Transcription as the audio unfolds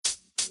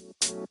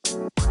You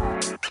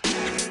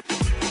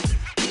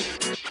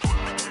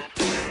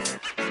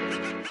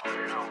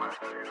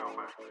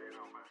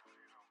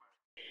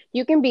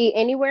can be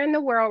anywhere in the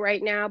world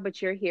right now,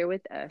 but you're here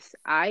with us.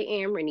 I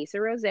am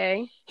Renisa Rose,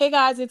 Hey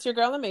guys, it's your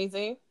girl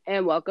Amazing.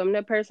 and welcome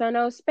to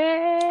Personal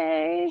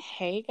Space.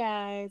 Hey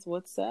guys,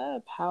 what's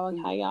up? How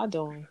y'all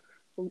doing?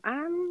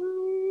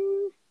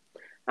 I'm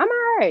all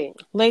right.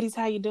 Ladies,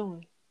 how you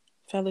doing?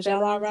 Fellas,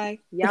 y'all all right?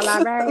 Y'all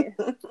all right?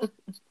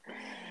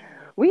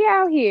 We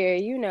out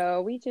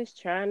here, we just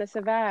trying to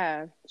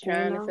survive.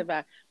 There's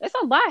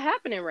a lot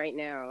happening right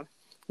now.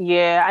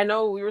 Yeah, I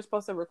know we were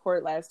supposed to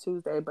record last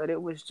Tuesday, but it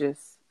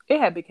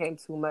had became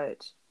too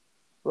much.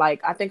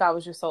 Like, I think I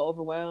was just so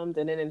overwhelmed,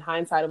 and then in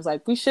hindsight, I was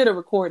like, we should have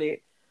recorded.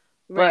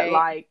 Right. But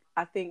like,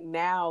 I think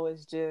now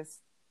is just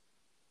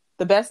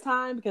the best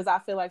time, because I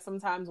feel like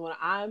sometimes when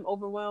I'm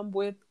overwhelmed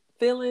with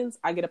feelings,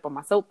 I get up on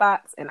my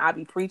soapbox and I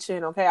be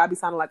preaching. Okay, I be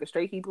sounding like a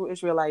straight Hebrew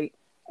Israelite,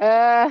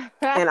 and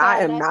I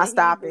am not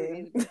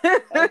stopping.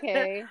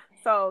 Okay.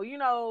 So,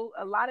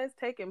 a lot is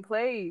taking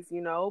place,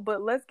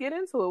 but let's get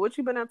into it. What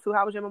you been up to?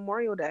 How was your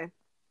Memorial Day?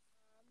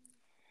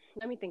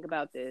 Let me think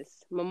about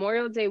this.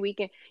 Memorial Day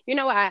weekend.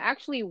 I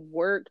actually I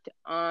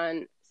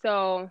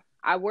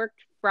worked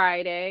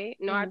Friday.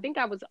 No, I think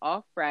I was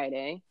off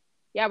Friday.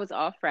 Yeah, I was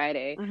off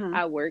Friday. Mm-hmm.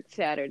 I worked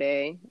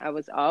Saturday. I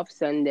was off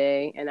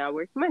Sunday, and I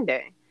worked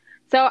Monday.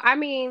 So,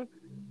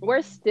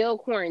 we're still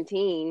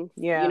quarantined.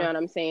 Yeah. You know what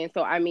I'm saying?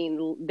 So,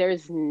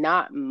 there's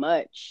not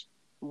much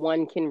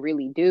one can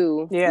really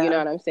do. Yeah. You know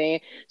what I'm saying?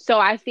 So,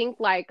 I think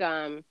right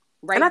and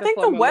I think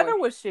the weather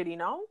was shitty,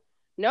 no?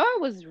 No,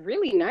 it was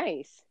really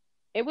nice.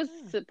 It was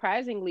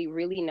surprisingly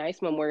really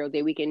nice Memorial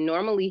Day weekend.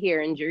 Normally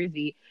here in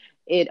Jersey,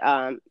 it's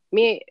my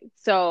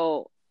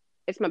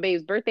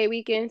baby's birthday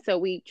weekend, so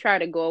we try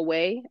to go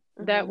away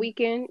that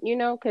weekend,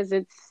 because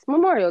it's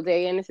Memorial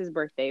Day and it's his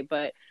birthday.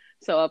 But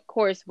so of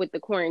course with the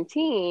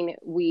quarantine,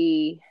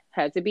 we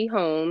had to be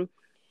home.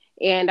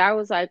 And I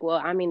was like, well,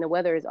 the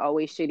weather is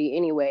always shitty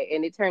anyway.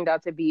 And it turned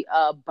out to be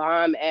a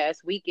bomb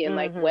ass weekend,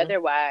 like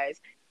weather wise.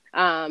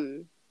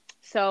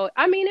 So,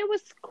 it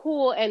was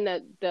cool. And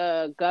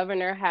the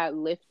governor had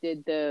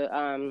lifted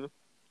the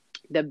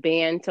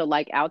ban to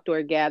like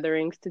outdoor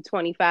gatherings to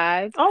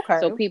 25. Okay.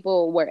 So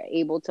people were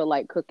able to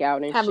like cook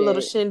out and have a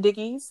little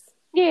shindiggies.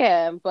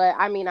 Yeah. But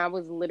I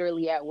was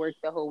literally at work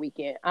the whole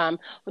weekend.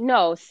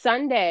 No,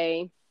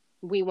 Sunday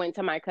we went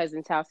to my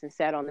cousin's house and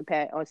sat on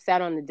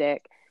the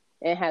deck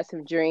and had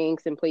some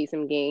drinks and played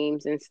some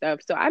games and stuff.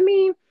 So,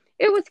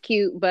 it was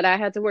cute, but I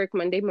had to work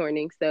Monday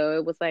morning, so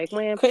it was like,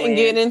 couldn't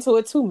get into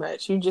it too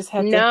much. You just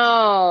had to.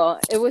 No,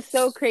 it was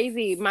so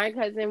crazy. My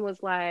cousin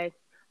was like,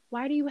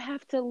 "Why do you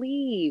have to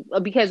leave?"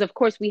 Because of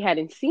course we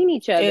hadn't seen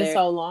each other in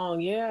so long.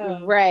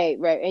 Yeah, right.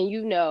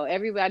 And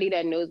everybody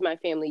that knows my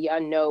family,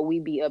 y'all know we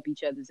be up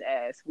each other's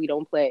ass. We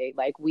don't play.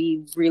 Like,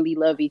 we really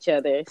love each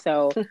other,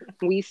 so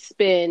we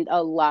spend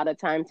a lot of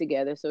time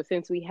together. So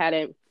since we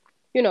hadn't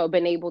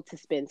been able to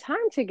spend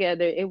time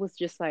together, it was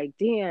just like,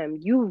 damn,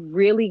 you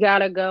really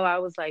gotta go. I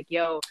was like,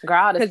 yo,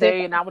 girl, I'd have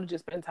stayed and I would have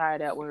just been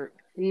tired at work.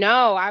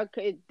 No,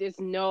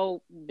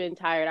 been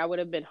tired. I would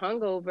have been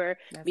hungover.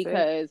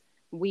 Because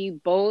we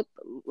both,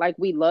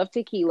 we love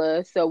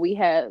tequila. So we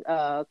had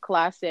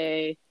Clase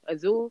de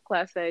Azul,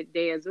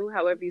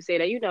 however you say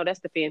that. That's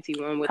the fancy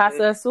one with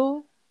Casa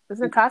Azul.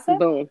 Isn't it Casa?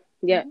 Boom.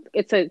 Yeah,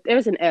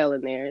 there's an L in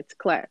there. It's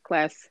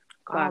class.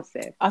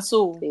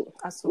 Azul.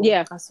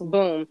 Yeah. Azul.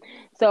 Boom.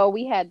 So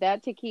we had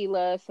that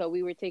tequila. So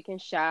we were taking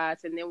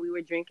shots, and then we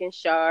were drinking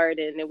Chard,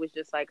 and it was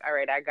just like, all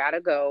right, I gotta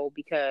go,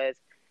 because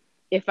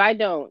if I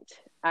don't,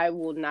 I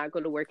will not go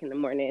to work in the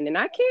morning, and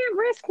I can't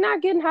risk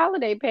not getting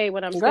holiday pay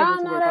when I'm scheduled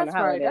to work on a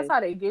holiday. Right. That's how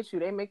they get you.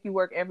 They make you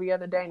work every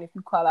other day, and if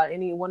you call out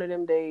any one of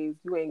them days,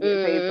 you ain't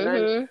getting paid for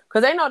nothing.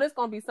 Because they know there's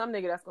gonna be some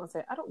nigga that's gonna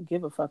say, I don't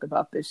give a fuck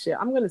about this shit.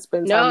 I'm gonna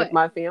spend time with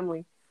my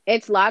family.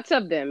 It's lots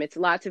of them. It's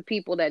lots of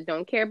people that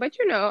don't care. But,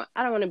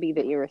 I don't want to be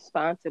the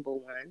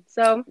irresponsible one.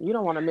 So you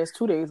don't want to miss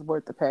 2 days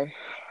worth of pay.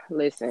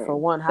 Listen. For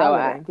one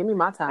holiday. Give me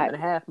my time and a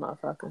half,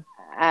 motherfucker.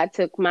 I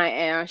took my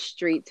ass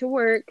straight to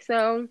work.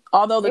 So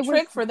although the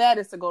trick for that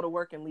is to go to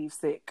work and leave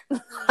sick.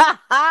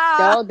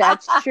 No,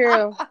 that's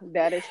true.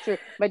 That is true.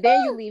 But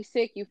then you leave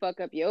sick, you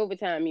fuck up your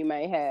overtime you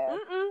might have.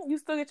 You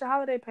still get your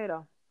holiday pay,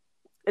 though.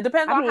 It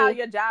depends on how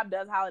your job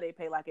does holiday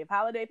pay. Like, if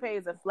holiday pay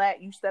is a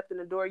flat, you stepped in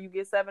the door, you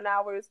get 7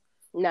 hours.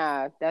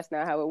 Nah, that's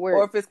not how it works.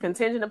 Or if it's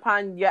contingent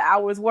upon your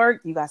hours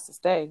worked, you got to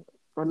stay.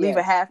 Or leave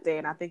a half day,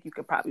 and I think you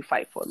could probably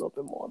fight for a little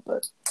bit more.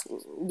 But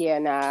yeah,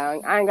 nah,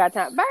 I ain't got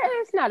time. But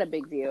it's not a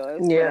big deal.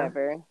 It's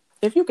whatever.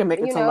 If you can make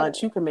it to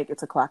lunch, you can make it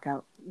to clock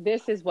out.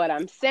 This is what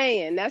I'm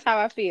saying. That's how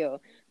I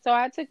feel. So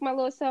I took my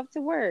little self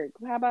to work.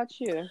 How about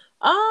you?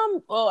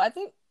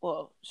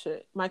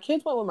 Shit. My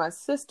kids went with my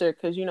sister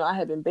because, I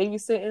had been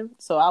babysitting,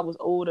 so I was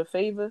owed a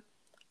favor.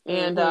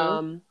 And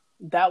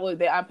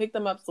I picked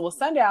them up. So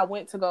Sunday I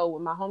went to go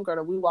with my homegirl,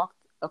 and we walked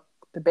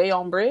the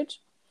Bayonne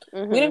Bridge. We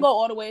didn't go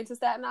all the way into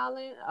Staten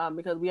Island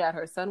because we had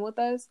her son with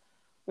us.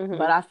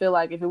 But I feel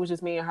like if it was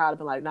just me and her, I'd have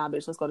been like, nah,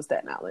 bitch, let's go to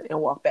Staten Island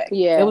and walk back.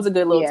 Yeah. It was a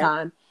good little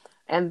time.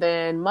 And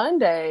then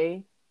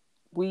Monday,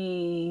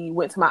 we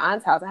went to my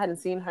aunt's house. I hadn't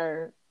seen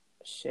her,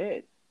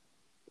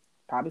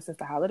 probably since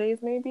the holidays,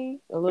 maybe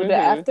a little bit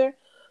after.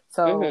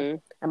 So,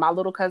 and my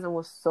little cousin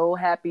was so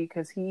happy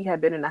because he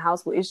had been in the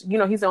house with, he's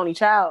the only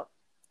child.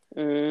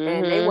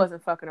 And they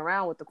wasn't fucking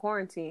around with the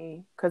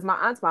quarantine because my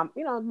aunt's my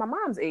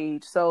mom's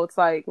age. So it's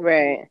like,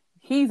 right.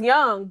 He's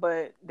young,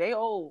 but they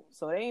old,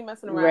 so they ain't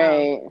messing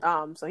around.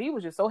 Right. So he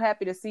was just so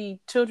happy to see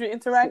children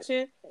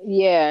interaction.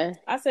 Yeah.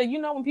 I said,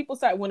 when people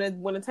start, when a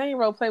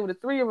 10-year-old play with a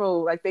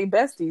 3-year-old, like they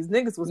besties,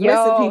 niggas was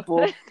missing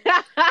people.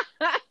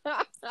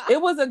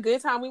 It was a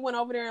good time. We went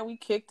over there and we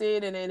kicked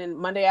it. And then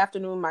Monday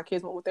afternoon, my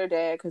kids went with their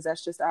dad because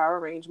that's just our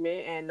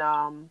arrangement. And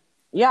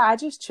I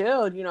just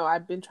chilled.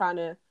 I've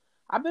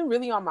been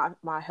really on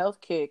my health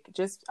kick.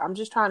 I'm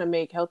just trying to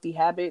make healthy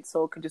habits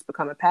so it could just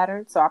become a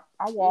pattern. So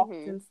I walked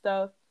and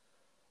stuff.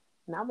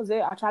 And that was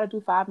it. I try to do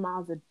 5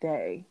 miles a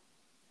day.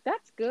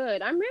 That's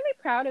good. I'm really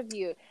proud of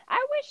you.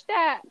 I wish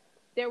that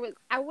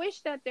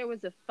there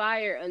was a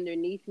fire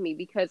underneath me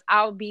because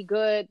I'll be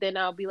good, then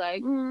I'll be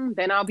like,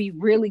 then I'll be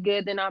really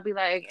good, then I'll be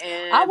like,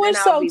 I wish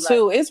so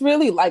too. It's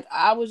really like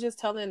I was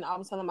telling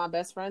my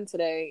best friend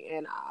today,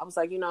 and I was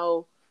like,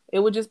 it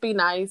would just be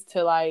nice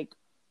to like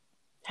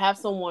have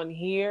someone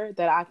here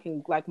that I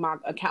can like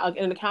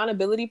an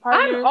accountability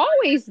partner. I'm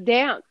always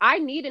down. I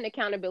need an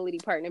accountability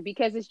partner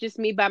because it's just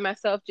me by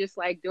myself, just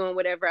like doing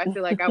whatever I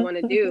feel like I want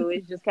to do.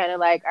 It's just kind of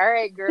like, all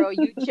right, girl,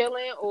 you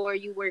chilling or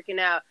you working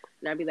out?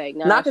 And I'd be like,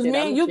 nah, because me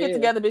and you get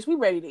together, bitch. We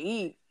ready to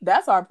eat.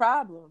 That's our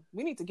problem.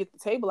 We need to get the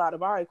table out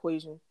of our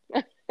equation.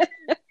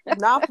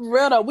 Nah, for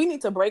real though, we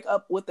need to break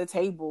up with the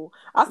table.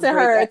 I sent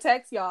her a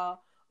text, y'all,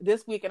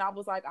 this week, and I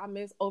was like, I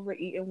miss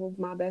overeating with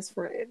my best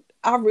friend.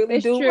 I really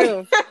do.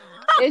 True.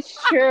 It's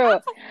true.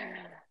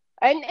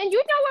 And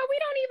you know what? We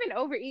don't even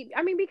overeat.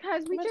 I mean,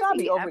 because we just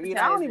be overeating.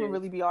 I don't even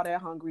really be all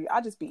that hungry. I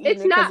just be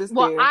eating because it's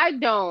well, there. I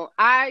don't.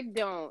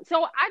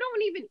 So I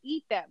don't even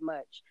eat that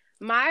much.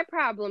 My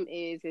problem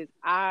is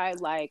I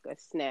like a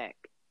snack.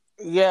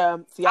 Yeah.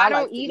 See, I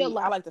don't eat a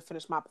lot. I like to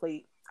finish my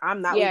plate.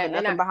 I'm not leaving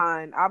nothing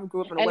behind. I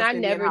grew up in a West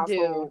Indian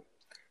household.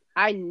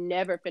 I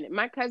never finish.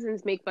 My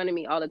cousins make fun of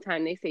me all the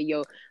time. They say,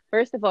 yo,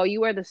 first of all,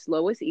 you are the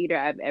slowest eater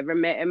I've ever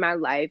met in my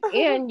life.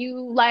 And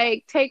you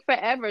like take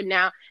forever.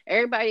 Now,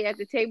 everybody at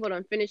the table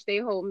done finished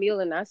their whole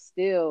meal and I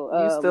still...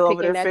 you still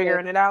over there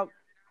figuring it out?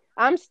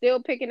 I'm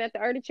still picking at the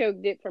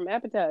artichoke dip from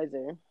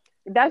appetizer.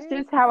 That's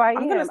just how I am.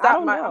 I'm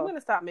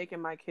gonna stop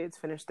making my kids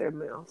finish their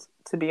meals,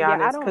 to be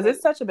honest, because it's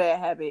such a bad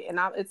habit, and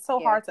it's so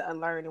hard to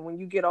unlearn. And when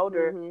you get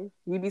older,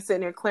 you be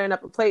sitting there clearing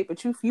up a plate,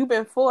 but you've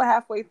been full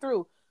halfway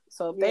through.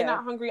 So if they're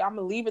not hungry, I'm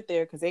gonna leave it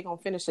there because they're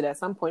gonna finish it at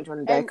some point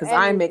during the day. Because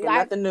I ain't making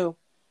nothing new.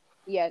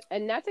 Yes,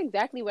 and that's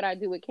exactly what I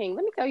do with King.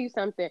 Let me tell you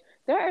something.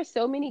 There are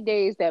so many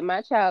days that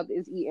my child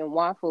is eating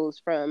waffles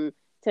from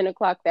 10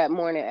 o'clock that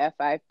morning at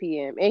 5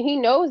 p.m. And he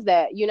knows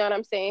that, you know what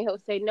I'm saying? He'll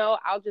say, no,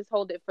 I'll just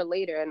hold it for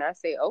later. And I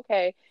say,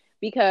 okay,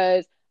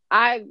 because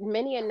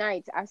many a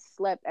night I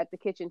slept at the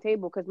kitchen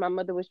table because my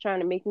mother was trying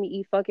to make me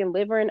eat fucking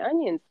liver and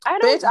onions. I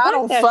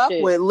don't fuck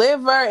with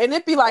liver. And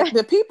it be like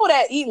the people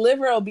that eat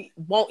liver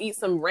won't eat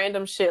some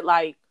random shit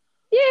like,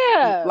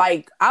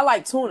 like I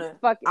like tuna.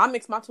 I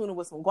mix my tuna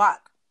with some guac.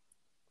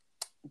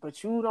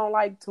 But you don't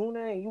like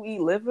tuna and you eat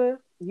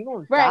liver, you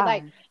gonna die.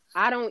 Like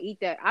I don't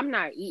eat that. I'm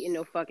not eating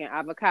no fucking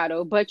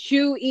avocado, but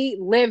you eat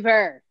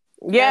liver.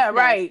 Yeah,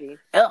 right.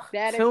 Ugh,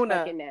 that tuna is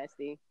fucking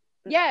nasty.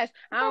 Yes,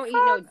 I don't eat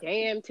no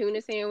damn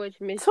tuna sandwich,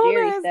 Miss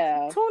Jerry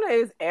style. Tuna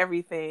is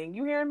everything.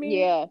 You hear me?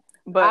 Yeah,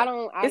 but I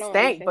don't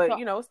stank, but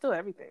it's still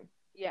everything.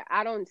 Yeah,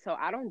 I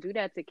don't do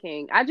that to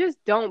King. I just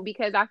don't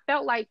because I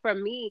felt like for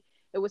me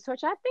it was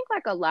such. I think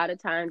like a lot of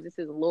times this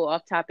is a little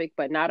off topic,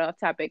 but not off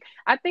topic.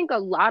 I think a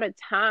lot of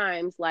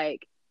times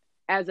like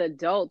as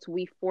adults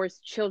we force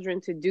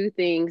children to do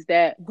things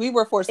that we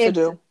were forced to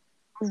do.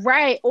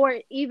 Right. Or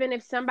even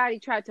if somebody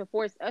tried to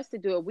force us to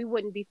do it, we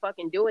wouldn't be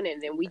fucking doing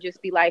it. And we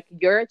just be like,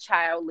 you're a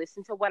child.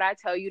 Listen to what I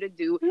tell you to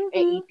do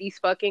and eat these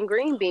fucking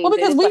green beans. Well,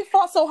 because we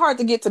fought so hard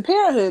to get to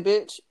parenthood,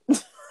 bitch.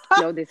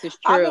 No, this is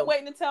true. I've been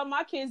waiting to tell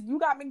my kids, you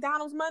got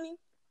McDonald's money?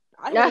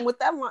 I hit them with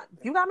that line.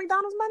 You got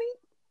McDonald's money?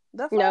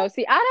 No,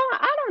 see, I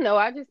don't know.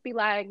 I just be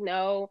like,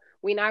 no,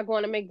 we're not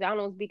going to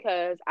McDonald's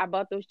because I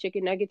bought those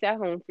chicken nuggets at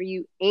home for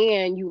you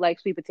and you like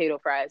sweet potato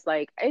fries.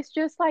 Like, it's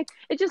just like,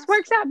 it just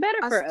works out better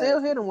for us. I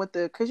still hit them with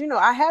because,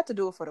 I had to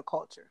do it for the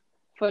culture.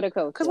 For the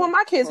culture. Because when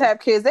my kids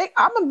have kids,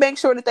 I'm going to make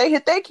sure that they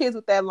hit their kids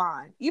with that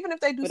line. Even if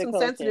they do some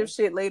sensitive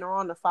shit later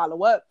on to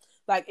follow up.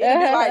 Like, it'll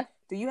be like,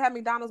 do you have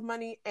McDonald's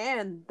money?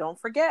 And don't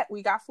forget,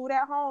 we got food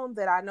at home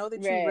that I know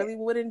that you really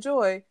would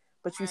enjoy.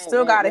 But you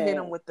still got to hit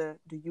them with do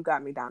you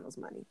got McDonald's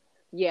money?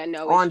 Yeah,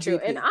 no, it's true.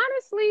 GP. And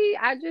honestly,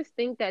 I just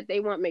think that they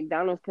want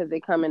McDonald's because they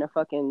come in a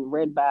fucking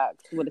red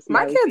box with a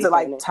smiley face. My kids are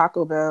like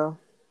Taco Bell.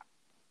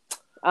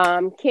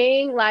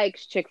 King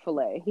likes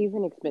Chick-fil-A. He's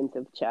an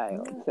expensive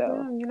child,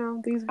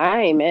 so these.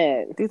 I ain't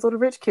mad. These are the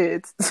rich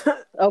kids.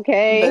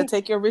 Okay, you better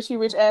take your rich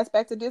ass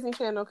back to Disney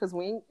Channel because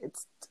we ain't.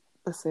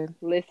 Listen.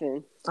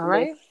 All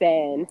right.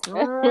 Listen.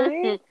 All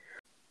right.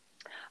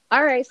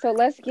 All right. So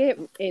let's get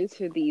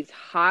into these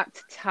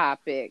hot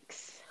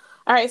topics.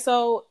 All right,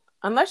 so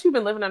unless you've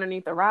been living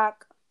underneath a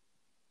rock,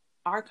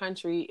 our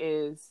country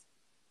is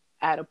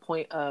at a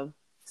point of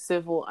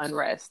civil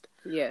unrest.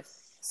 Yes.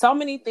 So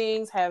many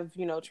things have,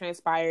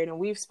 transpired, and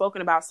we've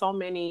spoken about so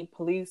many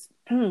police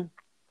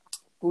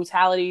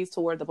brutalities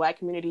toward the Black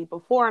community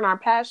before in our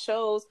past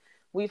shows.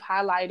 We've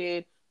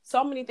highlighted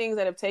so many things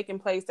that have taken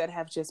place that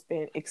have just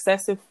been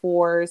excessive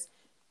force,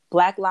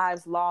 Black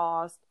lives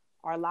lost,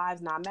 our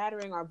lives not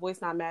mattering, our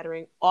voice not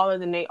mattering, all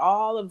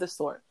of the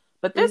sort.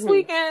 But this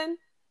weekend,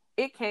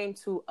 it came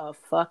to a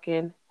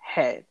fucking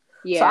head.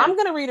 Yeah. So I'm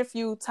going to read a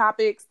few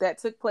topics that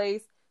took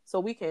place so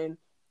we can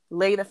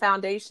lay the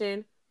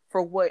foundation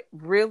for what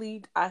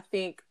really, I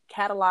think,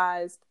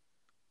 catalyzed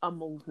a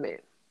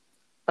movement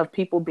of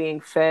people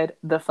being fed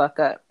the fuck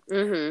up.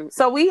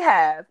 So we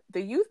have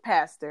the youth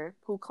pastor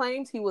who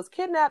claims he was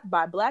kidnapped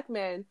by Black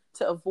men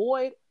to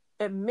avoid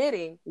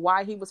admitting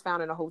why he was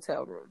found in a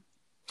hotel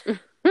room.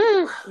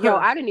 Yo,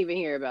 I didn't even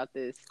hear about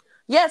this.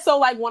 Yeah, so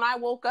like when I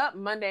woke up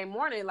Monday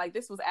morning, like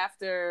this was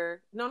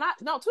after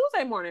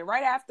Tuesday morning,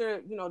 right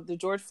after, the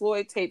George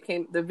Floyd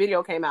the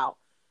video came out.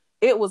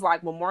 It was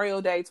like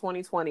Memorial Day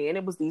 2020, and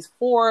it was these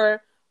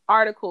 4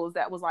 articles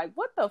that was like,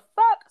 what the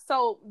fuck?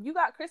 So you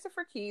got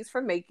Christopher Keys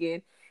from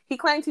Macon. He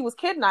claimed he was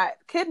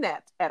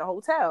kidnapped at a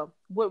hotel.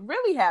 What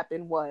really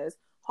happened was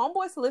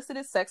homeboy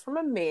solicited sex from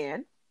a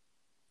man.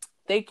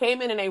 They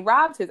came in and they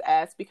robbed his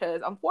ass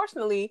because,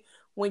 unfortunately,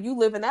 when you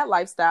live in that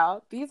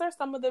lifestyle, these are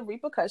some of the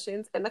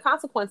repercussions and the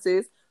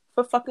consequences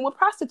for fucking with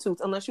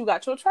prostitutes, unless you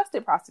got your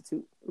trusted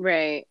prostitute.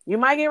 Right. You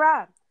might get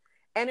robbed.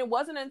 And it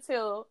wasn't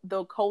until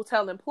the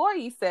hotel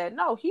employee said,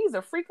 no, he's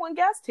a frequent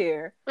guest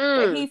here,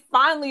 that he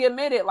finally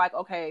admitted, like,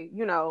 okay,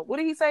 what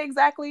did he say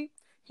exactly?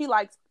 He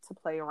likes to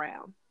play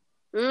around.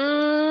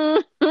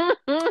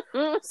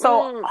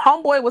 So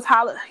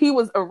homeboy he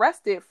was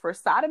arrested for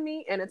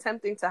sodomy and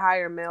attempting to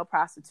hire a male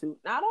prostitute.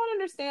 Now, I don't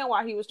understand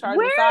why he was charged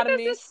with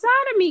sodomy. Where does the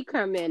sodomy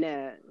come in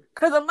at?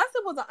 Because unless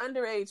it was an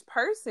underage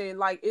person,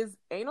 like, is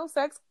anal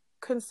sex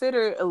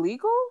considered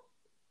illegal?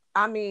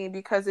 I mean,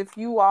 because if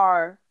you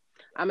are...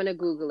 I'm going to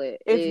Google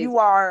it. If you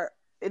are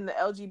in the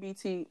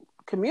LGBT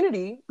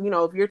community,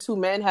 if you're 2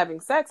 men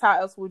having sex,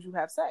 how else would you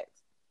have sex?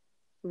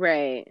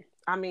 Right.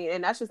 I mean,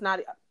 and that's just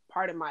not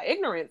part of my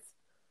ignorance.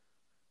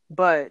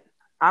 But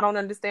I don't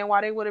understand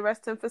why they would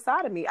arrest him for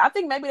sodomy. I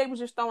think maybe they was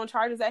just throwing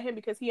charges at him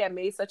because he had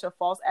made such a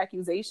false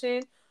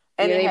accusation.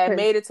 And it had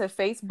made it to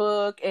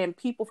Facebook, and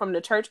people from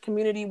the church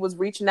community was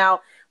reaching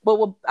out.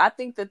 But I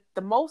think that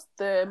the most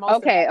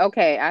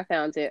Okay, I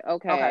found it.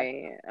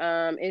 Okay.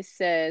 It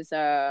says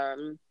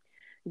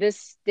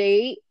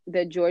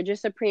the Georgia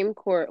Supreme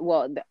Court,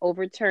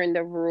 overturned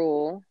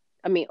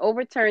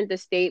the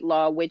state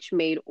law which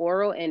made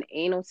oral and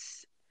anal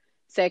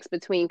sex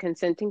between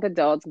consenting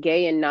adults,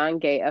 gay and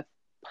non-gay, a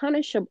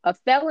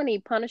felony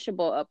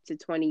punishable up to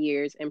 20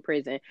 years in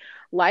prison.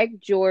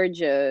 Like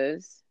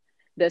Georgia's,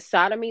 the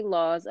sodomy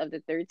laws of the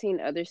 13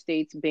 other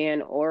states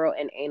ban oral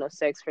and anal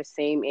sex for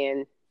same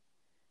and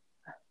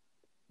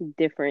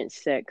different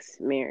sex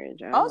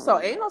marriage.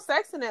 So anal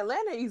sex in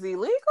Atlanta is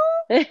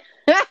illegal?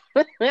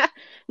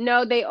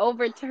 No, they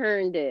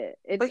overturned it.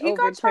 But he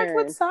got charged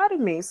with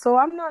sodomy, so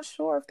I'm not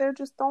sure if they're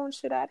just throwing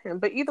shit at him.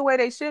 But either way,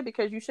 they should,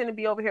 because you shouldn't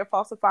be over here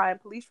falsifying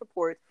police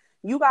reports.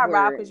 You got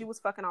robbed because you was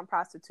fucking on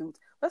prostitutes.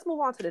 Let's move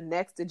on to the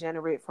next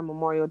degenerate from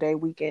Memorial Day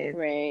weekend.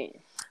 Right.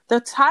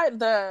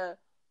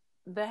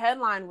 The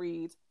headline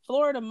reads,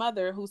 Florida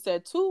mother who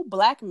said 2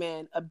 Black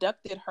men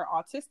abducted her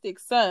autistic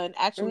son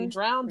actually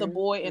drowned the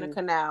boy in a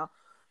canal.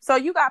 So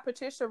you got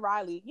Patricia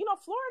Riley.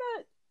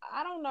 Florida,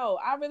 I don't know.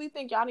 I really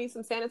think y'all need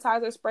some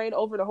sanitizer sprayed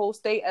over the whole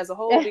state as a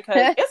whole,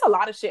 because it's a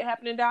lot of shit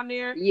happening down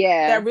there.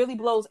 Yeah. That really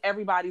blows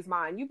everybody's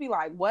mind. You'd be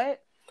like,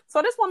 what?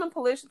 So this woman,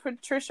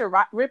 Patricia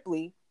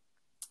Ripley,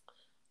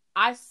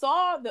 I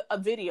saw a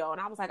video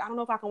and I was like, I don't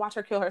know if I can watch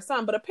her kill her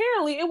son. But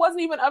apparently it wasn't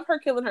even of her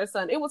killing her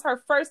son. It was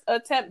her first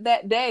attempt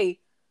that day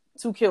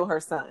to kill her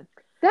son.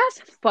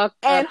 That's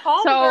fucked up. And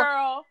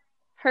homegirl,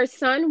 her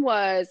son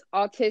was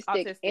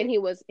autistic. And he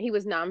was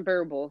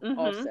nonverbal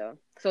also.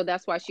 So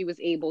that's why she was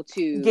able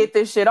to get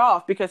this shit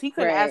off, because he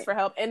couldn't ask for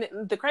help. And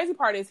the crazy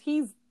part is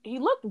he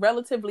looked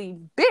relatively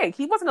big.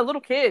 He wasn't a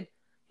little kid.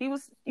 He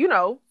was,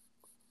 I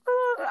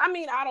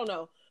don't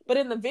know. But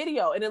in the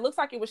video, and it looks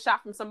like it was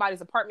shot from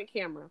somebody's apartment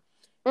camera.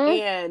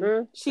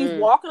 And she's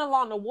walking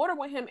along the water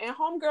with him, and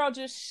homegirl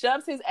just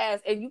shoves his ass.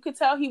 And you could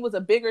tell he was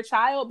a bigger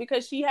child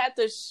because she had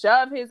to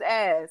shove his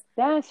ass.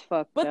 That's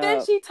fucked up. But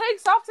then she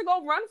takes off to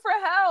go run for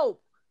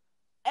help.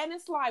 And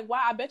it's like,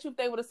 wow, I bet you if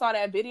they would have saw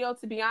that video,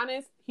 to be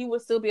honest, he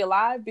would still be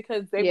alive,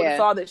 because they would have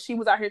saw that she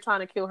was out here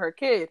trying to kill her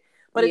kid.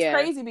 But it's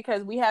crazy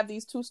because we have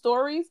these 2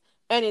 stories,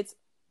 and it's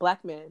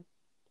Black men.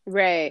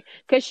 Right.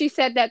 Because she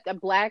said that the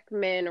Black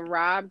men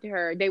robbed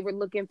her. They were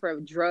looking for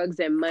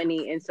drugs and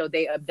money, and so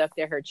they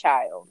abducted her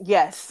child.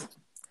 Yes.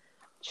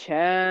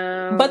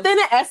 Child. But then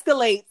it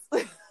escalates.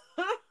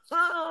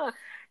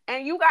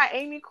 And you got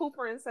Amy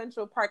Cooper in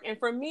Central Park. And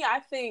for me, I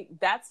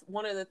think that's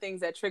one of the things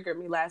that triggered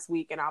me last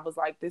week. And I was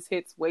like, this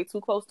hits way too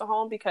close to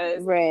home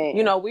because,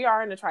 you know, we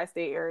are in the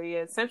tri-state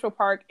area. Central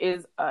Park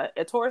is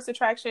a tourist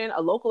attraction, a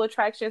local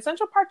attraction.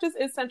 Central Park just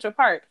is Central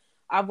Park.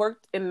 I've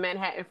worked in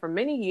Manhattan for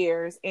many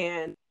years,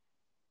 and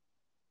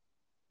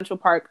Central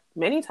Park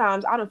many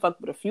times. I done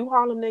fucked with a few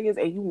Harlem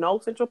niggas, and you know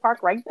Central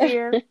Park right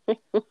there.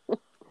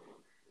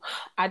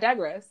 I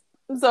digress.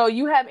 So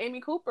you have Amy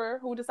Cooper,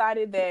 who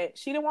decided that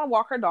she didn't want to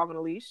walk her dog on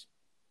a leash.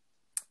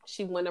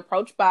 She went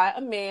approached by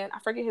a man. I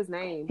forget his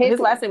name.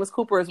 His last name was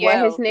Cooper as well.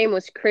 Yeah, his name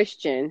was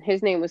Christian.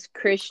 His name was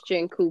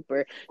Christian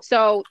Cooper.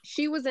 So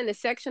she was in a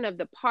section of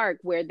the park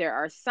where there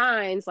are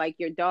signs like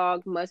your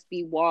dog must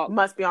be walked.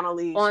 Must be on a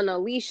leash. On a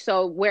leash.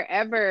 So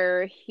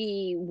wherever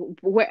she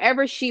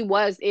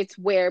was, it's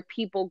where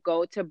people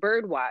go to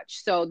bird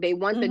watch. So they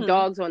want the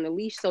dogs on the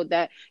leash so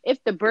that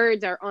if the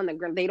birds are on the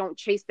ground, they don't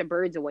chase the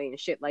birds away and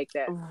shit like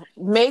that.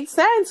 Makes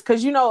sense.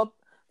 Because, you know,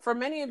 for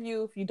many of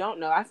you, if you don't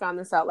know, I found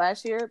this out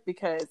last year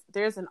because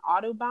there's an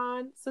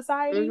Audubon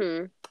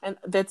Society, and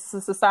that's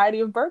a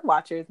society of bird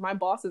watchers. My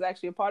boss is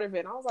actually a part of it,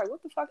 and I was like,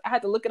 what the fuck? I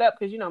had to look it up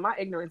because, you know, my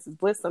ignorance is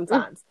bliss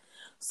sometimes.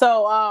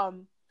 So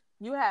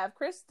you have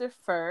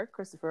Christopher,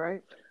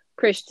 right?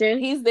 Christian.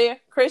 He's there.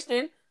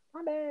 Christian,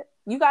 my bad.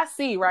 You got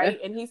C, right?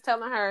 And he's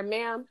telling her,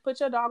 ma'am, put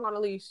your dog on a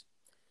leash.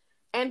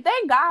 And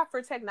thank God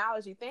for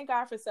technology. Thank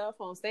God for cell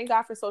phones. Thank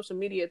God for social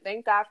media.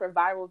 Thank God for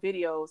viral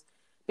videos.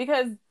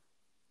 Because,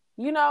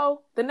 you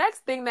know, the next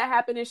thing that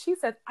happened is she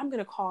said, I'm going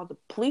to call the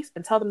police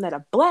and tell them that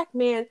a black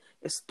man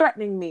is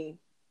threatening me.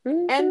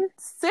 And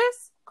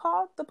sis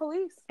called the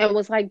police. And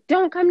was like,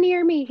 don't come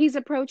near me. He's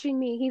approaching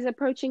me. He's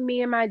approaching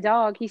me and my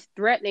dog. He's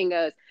threatening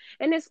us.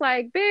 And it's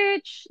like,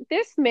 bitch,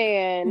 this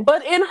man.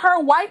 But in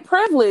her white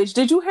privilege,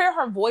 did you hear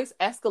her voice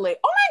escalate?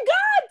 Oh my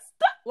God,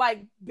 stop.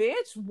 Like,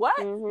 bitch,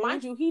 what?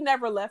 Mind you, he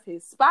never left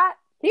his spot.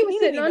 He was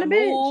sitting on the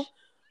bench.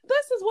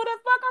 This is what the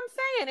fuck I'm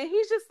saying. And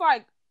he's just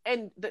like,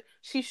 and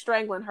she's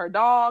strangling her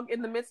dog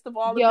in the midst of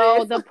all of this.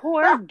 Yo, the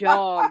poor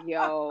dog,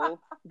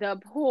 The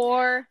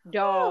poor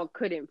dog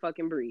couldn't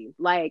fucking breathe.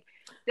 Like,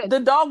 the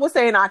dog was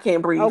saying, I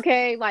can't breathe.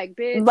 Okay, like,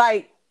 bitch.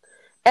 Like,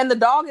 and the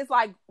dog is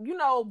like, you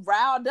know,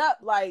 riled up.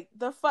 Like,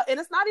 the fuck. And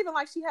it's not even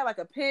like she had like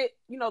a pit,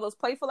 you know, those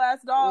playful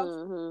ass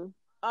dogs.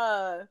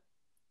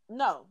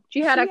 No. She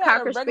had a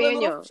Cocker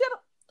Spaniel.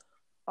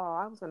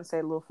 I was going to say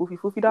a little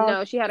foofy dog.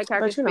 No, she had a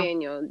Cocker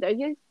Spaniel.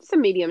 It's a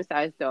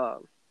medium-sized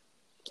dog.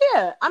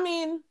 Yeah, I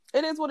mean,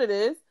 it is what it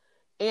is.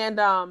 And,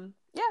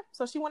 yeah,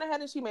 so she went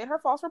ahead and she made her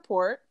false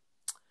report.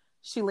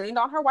 She leaned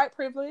on her white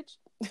privilege.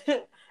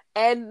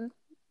 And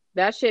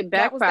that shit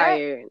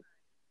backfired.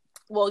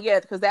 Well,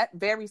 yeah, because that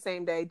very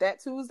same day,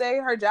 that Tuesday,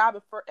 her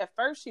job, at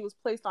first, she was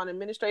placed on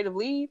administrative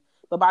leave.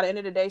 But by the end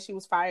of the day, she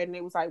was fired. And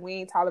it was like, we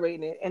ain't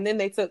tolerating it. And then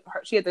they took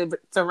her, she had to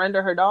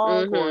surrender her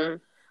dog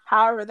or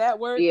however that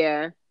worked.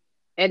 Yeah.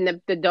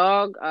 And the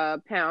dog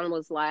pound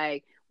was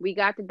like, we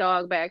got the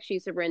dog back. She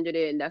surrendered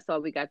it. And that's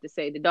all we got to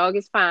say. The dog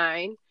is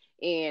fine.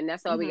 And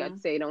that's all we got to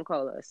say. Don't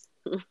call us.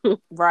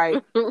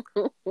 Right.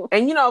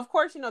 And, you know, of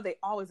course, you know, they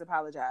always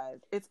apologize.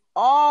 It's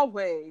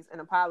always an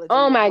apology.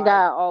 Oh, my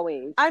God.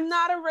 Always. I'm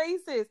not a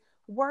racist.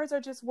 Words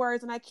are just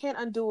words. And I can't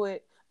undo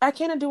it. I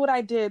can't undo what I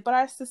did. But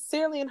I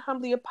sincerely and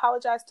humbly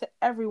apologize to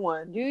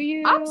everyone. Do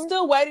you? I'm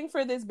still waiting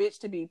for this bitch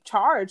to be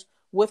charged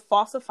with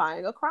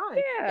falsifying a crime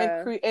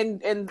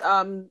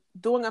and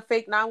doing a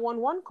fake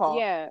 911 call.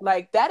 Yeah,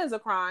 like that is a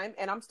crime,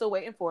 and I'm still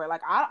waiting for it.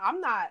 Like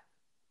I'm not,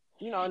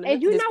 you know, in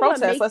and you this know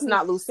protest. What makes let's me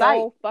not lose so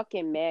sight.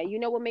 Fucking mad. You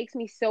know what makes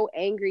me so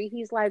angry?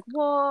 He's like,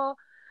 well,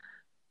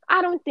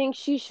 I don't think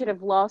she should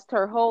have lost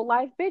her whole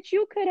life, bitch.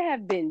 You could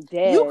have been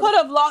dead. You could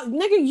have lost,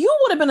 nigga. You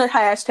would have been a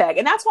hashtag,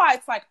 and that's why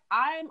it's like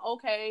I'm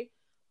okay.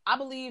 I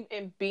believe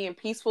in being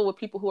peaceful with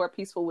people who are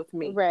peaceful with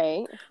me.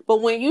 Right.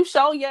 But when you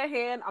show your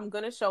hand, I'm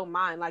going to show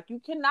mine. Like, you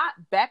cannot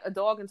back a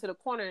dog into the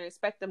corner and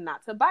expect them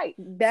not to bite.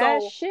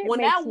 That shit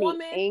makes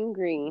me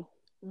angry.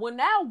 When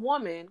that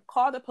woman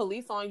called the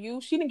police on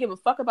you, she didn't give a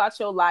fuck about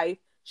your life.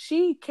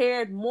 She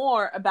cared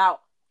more about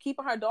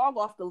keeping her dog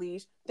off the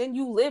leash than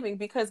you living,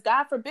 because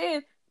God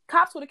forbid,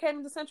 cops would have came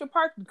into Central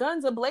Park,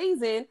 guns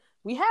a-blazing.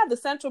 We have the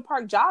Central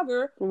Park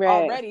jogger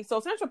already. So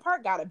Central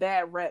Park got a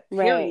bad rep,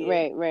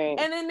 period. Right.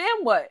 And then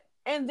what?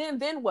 And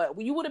then what?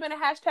 Well, you would have been a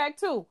hashtag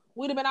too.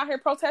 We'd have been out here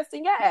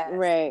protesting your ass.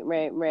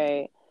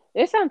 Right.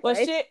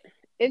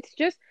 It's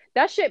just,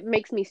 that shit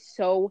makes me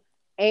so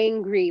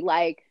angry.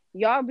 Like,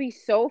 y'all be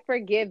so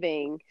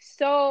forgiving.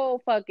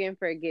 So fucking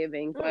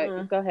forgiving.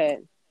 But go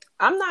ahead.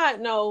 I'm not,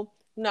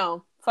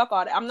 no. Fuck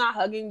all that. I'm not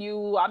hugging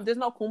you. There's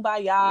no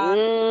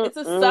kumbaya. It's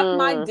a suck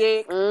my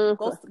dick.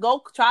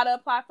 Go try to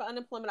apply for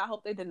unemployment. I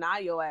hope they deny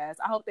your ass.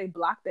 I hope they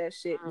block that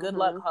shit. Good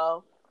luck,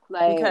 ho.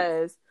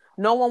 Because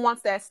no one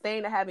wants that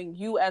stain of having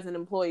you as an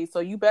employee. So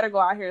you better go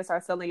out here and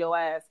start selling your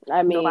ass.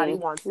 I mean, nobody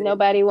wants it.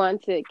 Nobody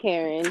wants it,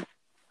 Karen.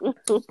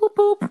 Boop, boop.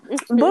 Boop,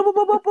 boop,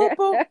 boop, boop,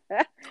 boop.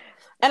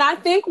 And I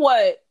think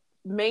what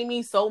made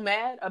me so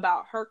mad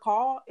about her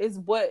call is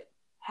what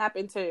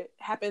happened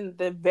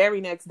the very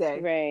next day.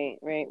 Right.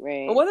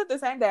 Or was it the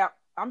same day?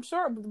 I'm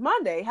sure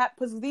Monday,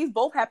 because these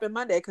both happened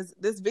Monday, because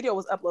this video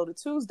was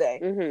uploaded Tuesday.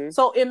 Mm-hmm.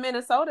 So in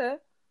Minnesota,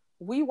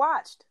 we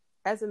watched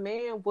as a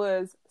man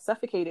was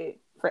suffocated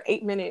for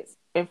 8 minutes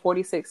and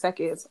 46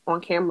 seconds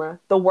on camera.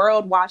 The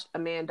world watched a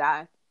man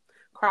die.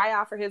 Cry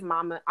out for his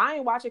mama. I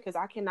ain't watch it because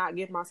I cannot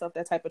give myself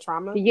that type of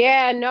trauma.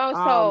 Yeah, no.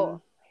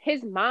 So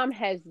his mom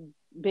has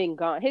been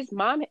gone. His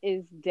mom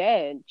is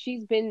dead.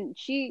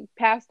 She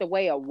passed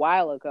away a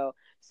while ago.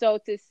 So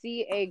to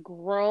see a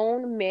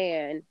grown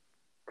man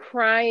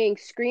crying,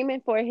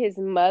 screaming for his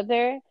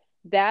mother,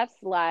 that's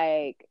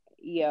like,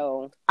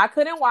 yo. I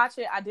couldn't watch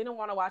it. I didn't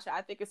want to watch it.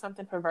 I think it's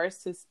something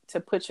perverse to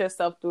put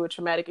yourself through a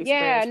traumatic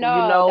experience. Yeah,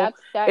 no,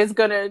 that's it's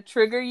gonna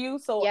trigger you.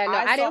 So yeah, no,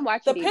 I didn't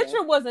watch the it picture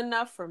either. was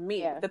enough for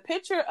me. Yeah. The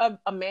picture of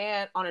a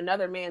man on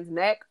another man's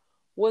neck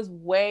was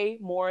way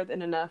more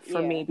than enough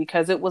for me,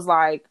 because it was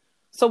like,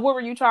 so what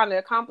were you trying to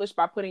accomplish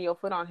by putting your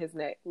foot on his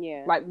neck?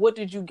 Yeah. Like, what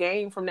did you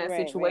gain from that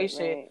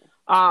situation?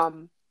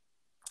 Right.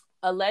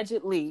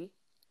 Allegedly,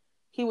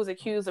 he was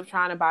accused of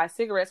trying to buy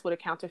cigarettes with a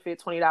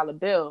counterfeit $20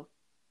 bill.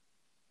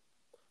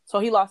 So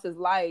he lost his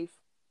life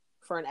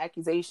for an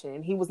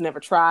accusation. He was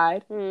never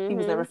tried. Mm-hmm. He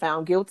was never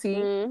found guilty.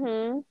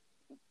 Mm-hmm.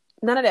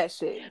 None of that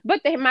shit.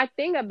 But my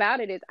thing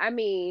about it is, I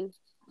mean,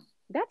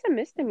 that's a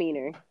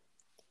misdemeanor.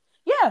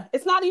 Yeah,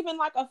 it's not even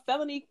like a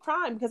felony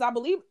crime, because I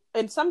believe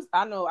I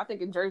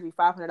think in Jersey,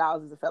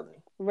 $500 is a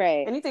felony.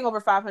 Right. Anything over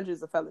 $500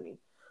 is a felony.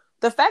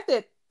 The fact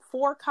that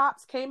 4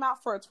 cops came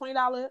out for a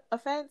 $20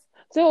 offense.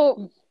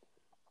 So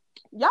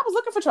y'all was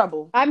looking for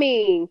trouble. I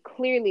mean,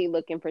 clearly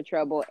looking for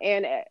trouble.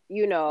 And,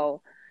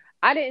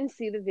 I didn't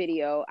see the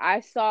video.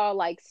 I saw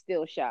like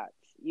still shots.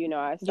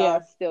 I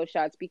saw still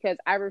shots because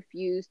I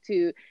refuse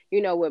to,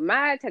 with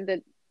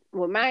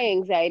my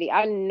anxiety,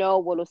 I know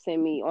what'll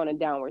send me on a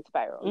downward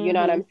spiral. Mm-hmm. You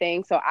know what I'm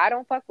saying? So I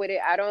don't fuck with it.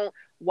 I don't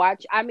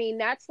watch. I mean,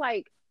 that's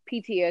like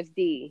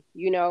PTSD,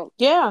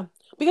 Yeah,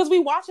 because we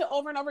watch it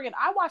over and over again.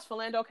 I watched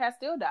Philando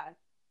Castile die.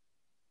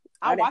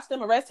 I watched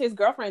them arrest his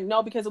girlfriend.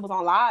 No, because it was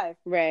on live.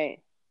 Right.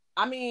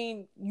 I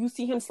mean, you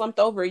see him slumped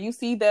over. You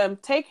see them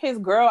take his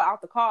girl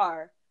out the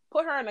car,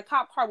 put her in a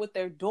cop car with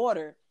their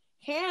daughter,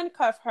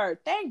 handcuff her.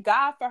 Thank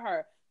God for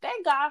her.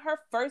 Thank God her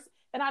first.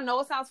 And I know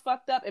it sounds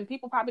fucked up and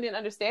people probably didn't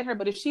understand her,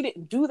 but if she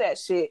didn't do that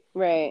shit,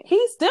 right,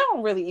 he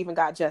still really even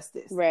got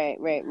justice. Right.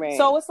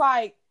 So it's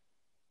like,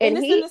 and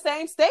it's in the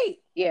same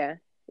state. Yeah.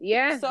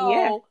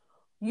 So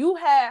you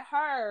had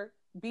her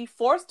be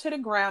forced to the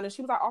ground and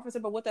she was like, officer,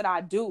 but what did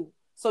I do?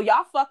 So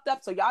y'all fucked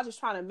up. So y'all just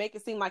trying to make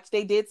it seem like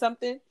they did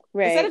something.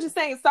 Right. Instead of just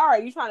saying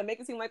sorry, you trying to make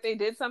it seem like they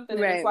did something.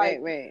 And it's like,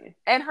 right.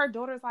 And her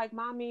daughter's like,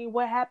 mommy,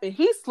 what happened?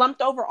 He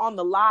slumped over on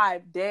the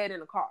live, dead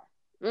in a car.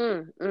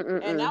 And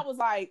that was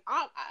like,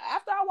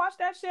 after I watched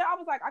that shit, I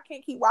was like, I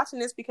can't keep watching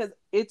this because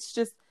it's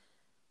just,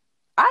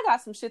 I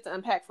got some shit to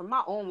unpack from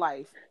my own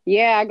life.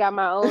 Yeah, I got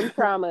my own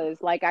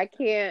traumas. Like,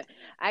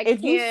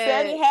 if you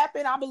said it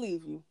happened, I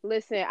believe you.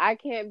 Listen, I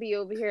can't be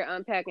over here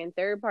unpacking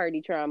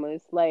third-party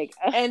traumas. Like,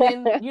 and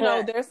then,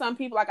 there's some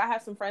people, like, I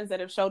have some friends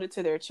that have showed it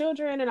to their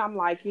children, and I'm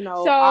like,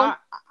 so, I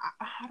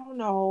don't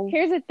know.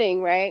 Here's the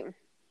thing, right?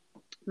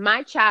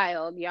 My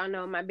child, y'all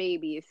know my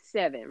baby is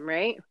 7,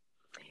 right?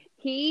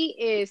 He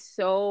is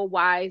so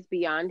wise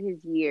beyond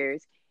his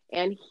years.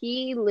 And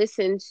he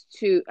watches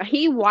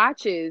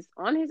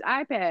on his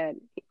iPad,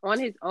 on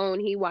his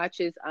own, he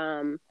watches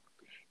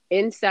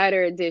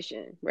Insider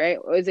Edition, right?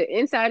 Or is it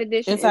Inside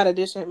Edition? Inside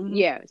Edition. Mm-hmm.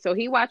 Yeah. So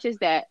he watches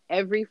that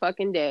every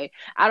fucking day.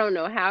 I don't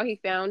know how he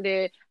found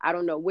it. I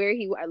don't know where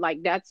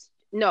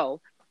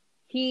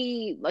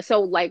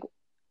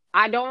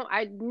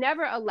I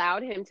never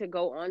allowed him to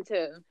go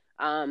onto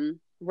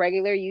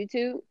regular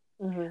YouTube.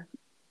 Mm-hmm.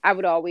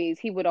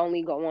 He would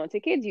only go on to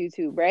kids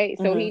YouTube, right?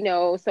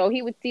 So so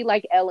he would see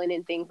like Ellen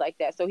and things like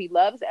that. So he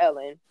loves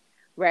Ellen,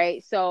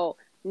 right? So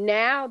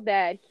now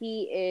that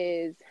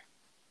he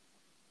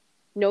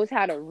knows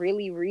how to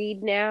really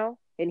read now,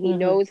 and he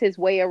knows his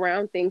way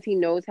around things, he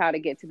knows how to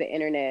get to the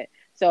internet.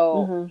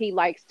 So he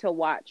likes to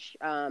watch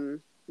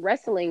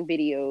wrestling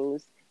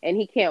videos, and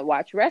he can't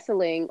watch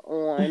wrestling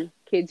on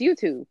kids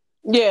YouTube.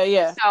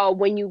 Yeah. So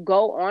when you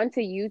go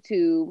onto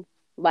YouTube,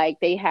 like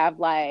they have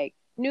like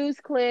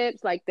news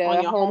clips, like the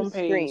home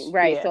screen,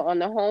 right? Yeah. So on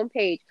the home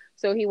page,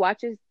 so he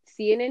watches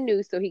CNN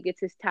News, so he gets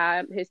his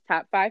top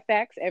 5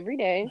 facts every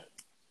day,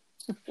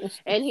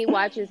 and he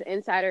watches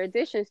Insider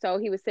Edition. So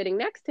he was sitting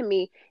next to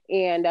me,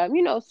 and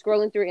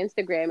scrolling through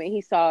Instagram, and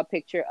he saw a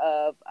picture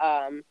of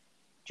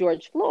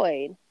George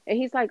Floyd, and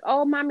he's like,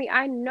 "Oh, mommy,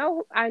 I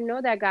know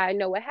that guy. I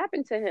know what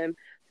happened to him."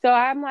 So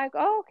I'm like,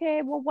 oh,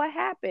 okay, well, what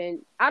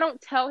happened? I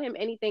don't tell him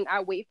anything. I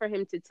wait for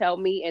him to tell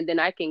me, and then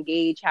I can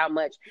gauge how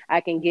much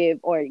I can give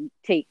or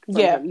take from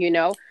him,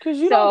 Because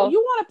you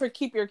want to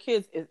keep your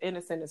kids as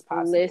innocent as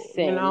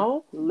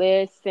possible.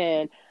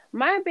 Listen.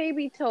 My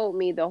baby told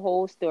me the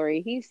whole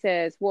story. He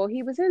says, well,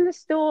 he was in the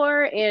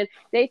store, and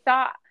they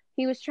thought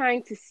he was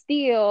trying to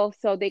steal.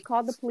 So they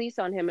called the police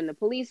on him, and the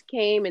police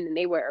came, and then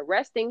they were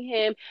arresting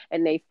him,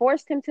 and they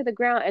forced him to the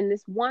ground. And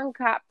this one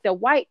cop, the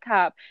white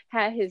cop,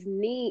 had his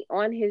knee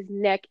on his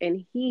neck,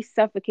 and he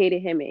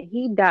suffocated him, and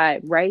he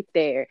died right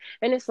there.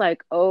 And it's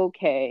like,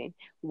 okay,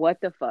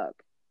 what the fuck?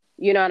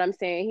 You know what I'm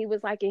saying? He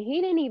was like, and he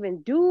didn't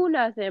even do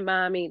nothing,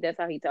 mommy. That's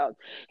how he talks.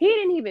 He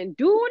didn't even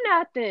do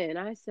nothing.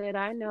 I said,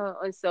 I know.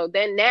 And so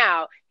then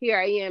now here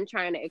I am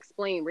trying to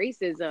explain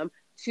racism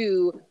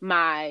to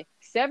my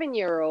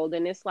 7-year-old.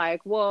 And it's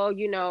like, well,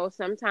 you know,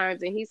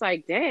 sometimes, and he's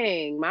like,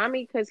 dang,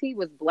 mommy, because he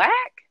was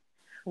black.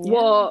 Yeah.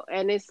 Well,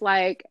 and it's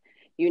like,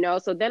 you know,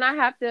 so then I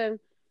have to,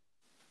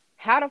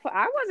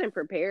 I wasn't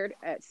prepared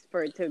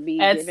for it to be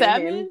at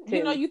 7.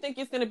 You know, you think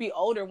it's going to be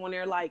older when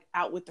they're like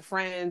out with the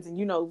friends and,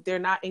 you know, they're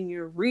not in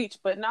your reach.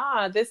 But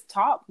nah, this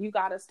talk, you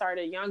got to start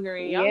it younger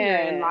and younger.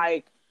 Yeah. And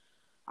like,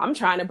 I'm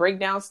trying to break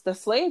down the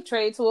slave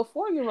trade to a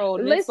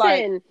 4-year-old. And listen, it's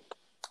like,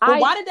 but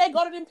why did they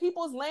go to them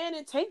people's land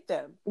and take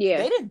them? Yeah.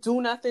 They didn't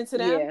do nothing to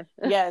them.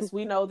 Yeah. Yes,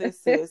 we know this,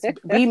 sis.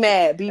 Be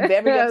mad. Be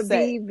very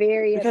upset. Be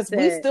very upset.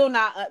 Because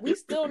we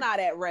still not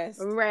at rest.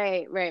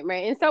 Right.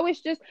 And so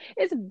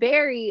it's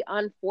very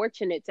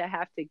unfortunate to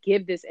have to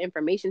give this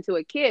information to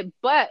a kid.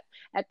 But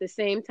at the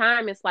same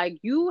time, it's like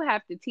you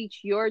have to teach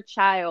your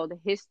child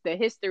the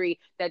history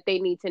that they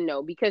need to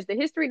know. Because the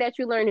history that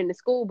you learn in the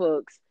school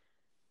books,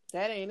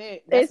 that ain't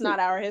it. That's not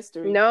our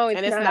history. No,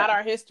 it's not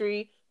our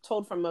history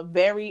told from a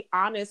very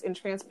honest and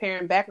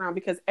transparent background,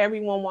 because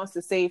everyone wants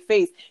to save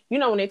face. You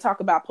know, when they talk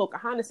about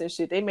Pocahontas and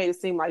shit, they made it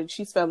seem like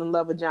she fell in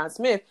love with John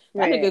Smith.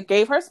 That nigga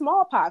gave her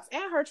smallpox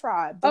and her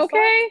tribe.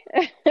 Okay.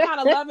 Kind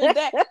of love is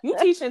that? You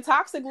teaching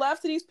toxic love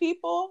to these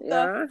people?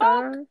 The fuck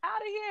out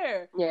of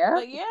here. Yeah.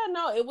 But yeah,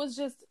 no, it was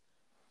just,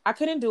 I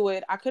couldn't do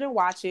it. I couldn't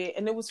watch it.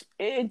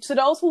 And to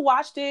those who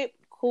watched it,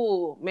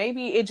 cool.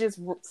 Maybe it just,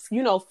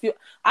 you know,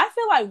 I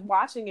feel like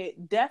watching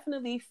it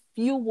definitely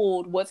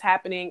fueled what's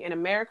happening in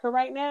America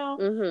right now.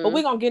 Mm-hmm. But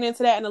we're going to get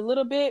into that in a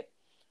little bit.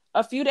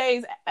 A few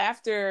days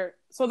after,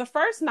 so the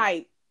first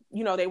night,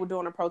 you know, they were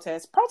doing a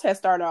protest.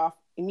 Protest started off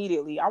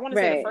immediately. I want to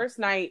say the first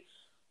night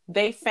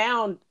they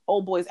found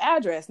old boy's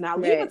address. Now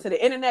leave it to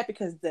the internet,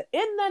 because the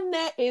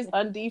internet is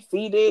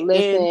undefeated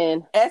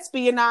in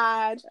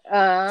espionage,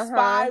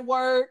 spy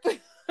work.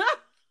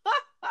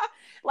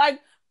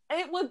 Like,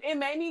 it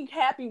made me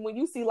happy when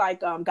you see like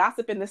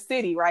Gossip in the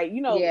City, right?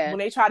 You know, when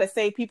they try to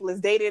say people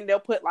is dating, they'll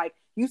put like,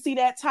 you see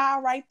that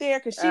tile right there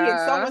because she in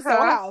so-and-so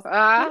house.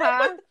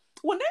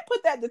 When they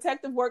put that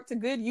detective work to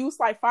good use,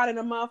 like finding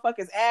a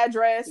motherfucker's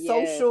address,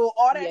 social,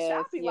 all that shit,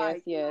 I'll be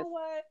like, you know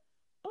what?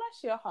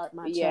 Bless your heart,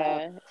 my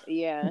child.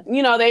 Yeah.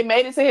 You know, they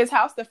made it to his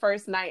house the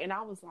first night, and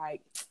I was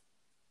like,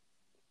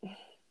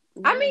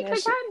 I mean,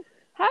 because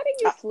how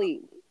did you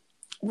sleep?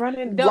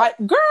 Running, like,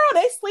 girl,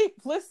 they sleep.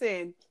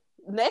 Listen.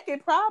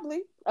 Naked,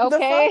 probably.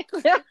 Okay.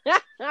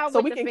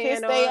 So we can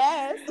kiss their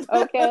ass.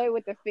 Okay,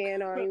 with the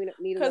fan on.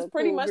 Because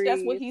pretty much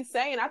that's what he's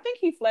saying. I think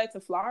he fled to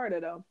Florida,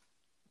 though.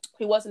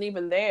 He wasn't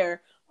even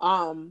there.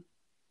 And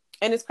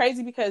it's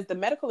crazy because the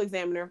medical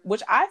examiner,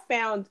 which I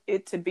found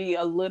it to be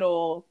a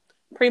little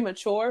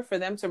premature for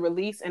them to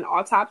release an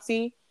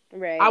autopsy.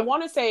 Right. I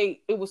want to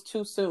say it was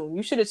too soon.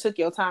 You should have took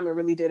your time and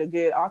really did a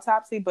good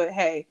autopsy. But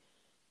hey,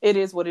 it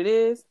is what it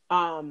is.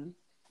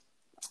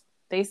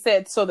 They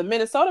said, so the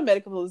Minnesota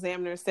medical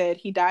examiner said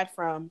he died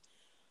from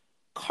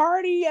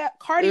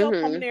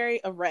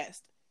cardiopulmonary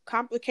arrest,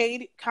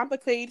 complicating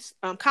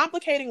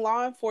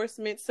law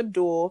enforcement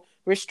subdual,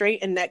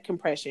 restraint, and neck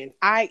compression,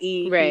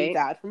 i.e. he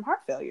died from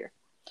heart failure.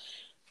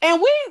 And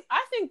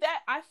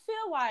I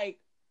feel like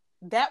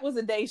that was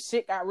the day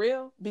shit got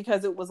real,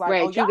 because it was like,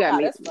 oh, y'all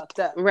got us fucked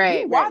up.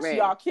 We watched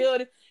y'all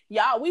killed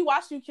y'all. We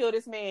watched you kill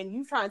this man.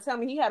 You trying to tell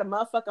me he had a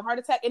motherfucking heart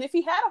attack? And if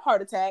he had a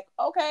heart attack,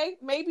 okay,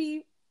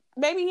 maybe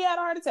he had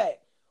a heart attack.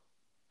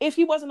 If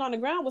he wasn't on the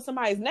ground with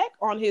somebody's neck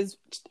on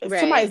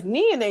somebody's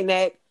knee in their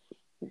neck,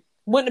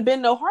 wouldn't have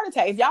been no heart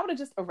attack. If y'all would have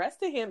just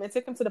arrested him and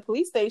took him to the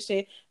police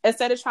station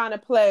instead of trying to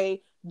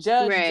play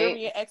judge,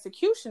 jury, and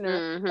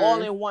executioner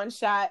all in one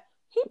shot,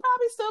 he'd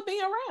probably still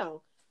be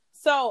around.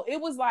 So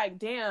it was like,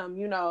 damn,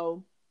 you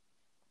know,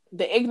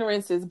 the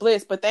ignorance is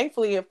bliss. But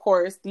thankfully, of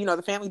course, you know,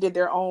 the family did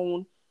their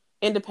own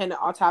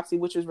independent autopsy,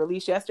 which was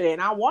released yesterday.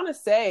 And I want to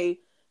say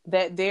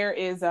that there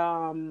is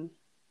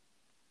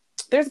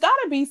there's got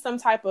to be some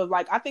type of,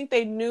 like, I think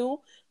they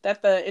knew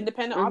that the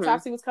independent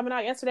autopsy was coming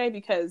out yesterday,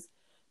 because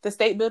the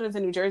state buildings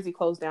in New Jersey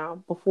closed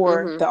down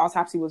before the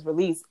autopsy was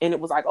released. And it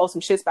was like, oh,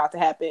 some shit's about to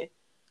happen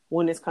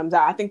when this comes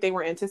out. I think they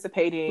were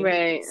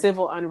anticipating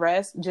civil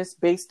unrest just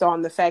based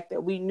on the fact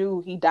that we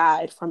knew he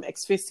died from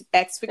asphyxiation.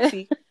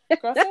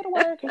 Girl, say the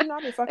word, because you know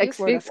I've been fucking this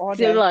word up all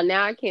day.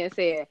 Now I can't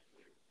say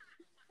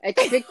it.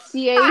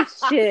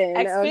 Asphyxiation.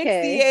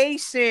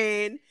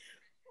 Asphyxiation.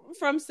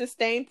 From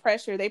sustained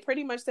pressure. They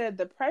pretty much said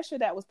the pressure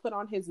that was put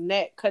on his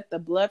neck cut the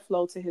blood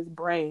flow to his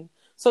brain.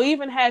 So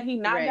even had he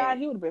not died,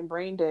 he would have been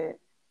brain dead.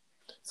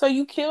 So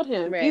you killed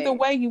him. Either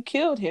way, you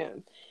killed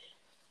him.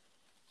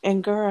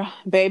 And girl,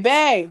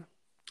 baby,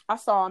 I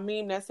saw a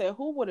meme that said,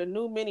 who would have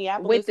knew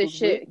Minneapolis with the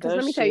shit? Because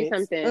let me tell you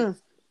something.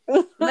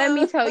 Let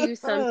me tell you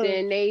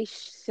something. They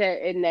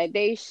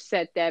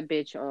set that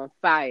bitch on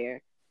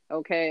fire.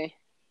 Okay.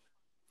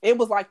 It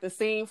was like the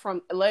scene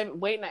from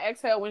Waiting to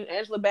Exhale when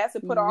Angela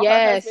Bassett put all her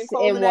Yes, husband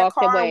clothes and in that walked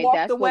car and away. walked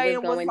That's what away was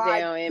and was going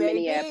like, down in baby,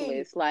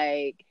 Minneapolis.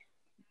 Like,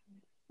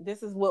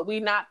 this is what we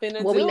not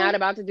finna what we not do.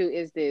 about to do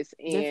is this.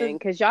 This is And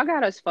because y'all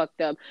got us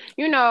fucked up,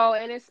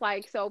 and it's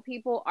like, so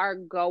people are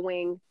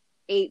going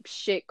ape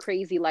shit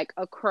crazy, like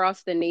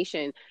across the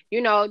nation.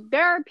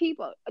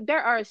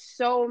 There are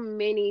so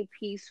many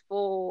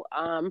peaceful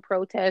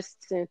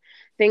protests and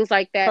things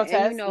like that.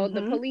 And, protest.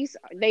 the police,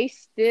 they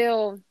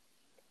still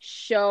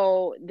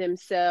show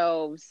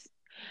themselves.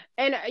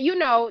 And,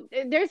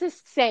 there's this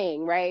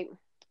saying, right,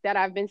 that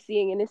I've been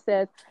seeing, and it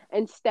says,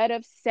 instead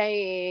of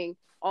saying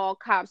all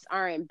cops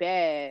aren't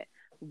bad,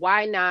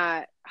 why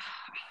not?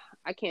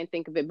 I can't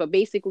think of it, but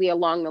basically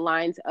along the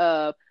lines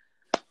of,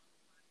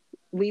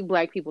 leave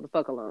Black people the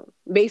fuck alone.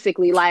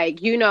 Basically,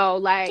 like, y'all,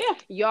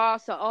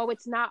 so,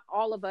 it's not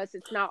all of us.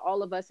 It's not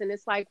all of us. And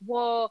it's like,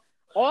 well,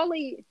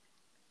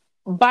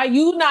 by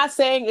you not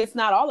saying it's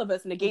not all of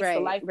us negates the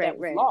right, life right, that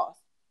was right. lost.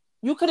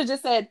 You could have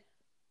just said,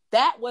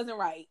 that wasn't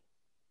right.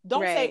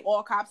 Don't Right. say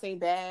all cops ain't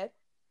bad.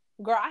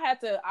 Girl, I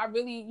feel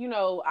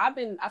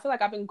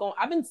like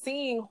I've been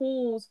seeing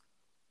who's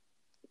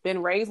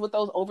been raised with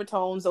those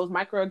overtones, those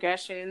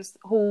microaggressions,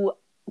 who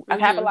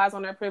capitalize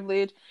on their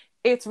privilege.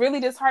 It's really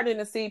disheartening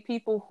to see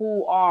people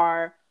who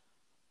are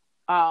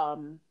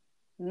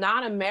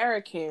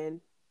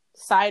non-American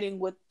siding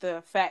with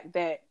the fact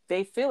that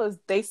they feel as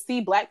they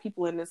see Black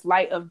people in this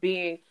light of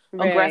being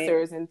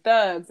aggressors and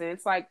thugs. And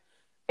it's like,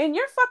 in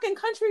your fucking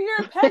country,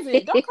 you're a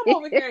peasant. Don't come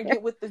over here and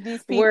get with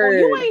these people. Word.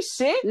 You ain't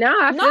shit.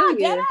 No,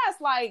 dead ass.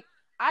 Like,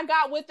 I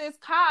got with this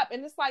cop,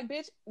 and it's like,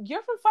 bitch,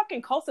 you're from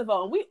fucking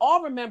Kosovo, and we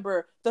all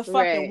remember the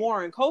fucking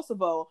war in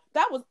Kosovo.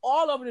 That was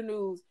all over the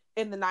news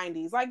in the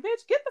 90s. Like, bitch,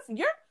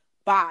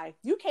 bye.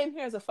 You came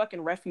here as a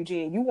fucking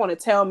refugee, and you want to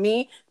tell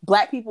me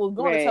Black people,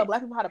 want to tell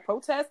Black people how to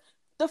protest?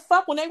 The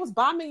fuck, when they was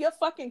bombing your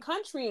fucking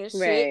country and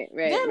shit.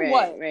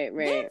 What?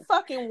 Then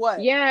fucking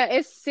what? Yeah,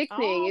 it's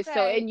sickening. It's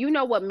so, and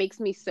what makes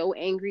me so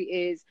angry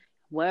is,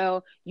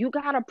 well, you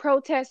gotta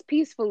protest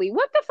peacefully.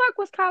 What the fuck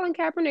was Colin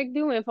Kaepernick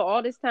doing for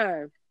all this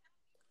time?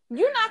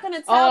 You're not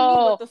gonna tell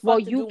me what the fuck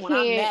to do when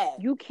I'm mad.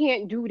 You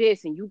can't do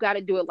this, and you got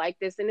to do it like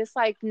this. And it's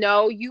like,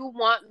 no, you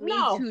want me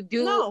to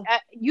do.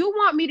 You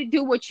want me to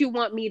do what you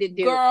want me to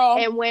do, girl.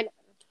 And when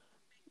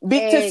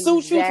to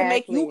suit you, to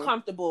make you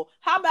comfortable.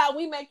 How about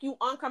we make you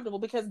uncomfortable?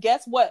 Because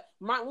guess what?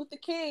 Martin Luther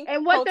King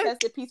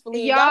protested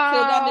peacefully. Y'all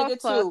killed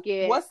that nigga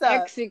too. What's up?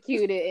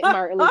 Executed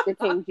Martin Luther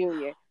King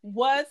Jr.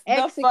 What's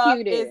the fuck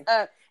is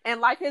up?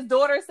 And like his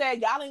daughter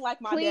said, y'all ain't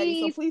like my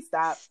daddy, so please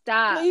stop.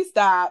 Please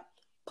stop.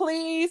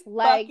 Please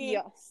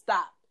fucking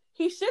stop.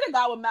 He should have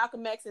got with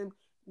Malcolm X, and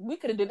we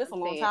could have did this a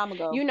long time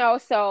ago.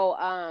 So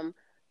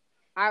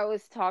I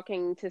was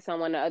talking to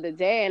someone the other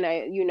day, and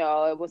it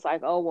was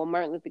like, oh, well,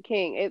 Martin Luther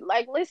King. It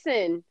like,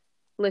 listen,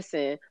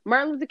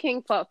 Martin Luther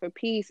King fought for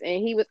peace,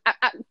 and he was.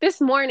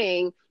 This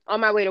morning on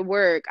my way to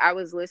work, I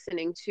was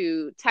listening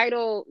to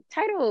Tidal.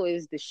 Tidal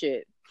is the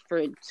shit,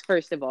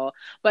 first of all,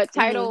 but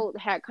Tidal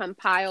had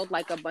compiled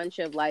like a bunch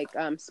of like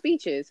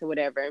speeches or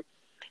whatever.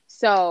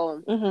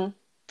 So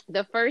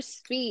the first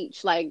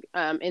speech, like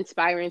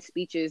inspiring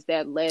speeches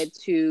that led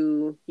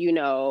to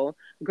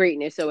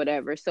greatness or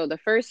whatever. So the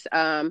first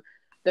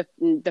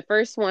the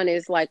first one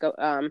is like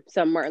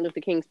some Martin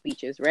Luther King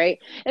speeches, right?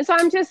 And so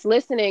I'm just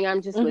listening,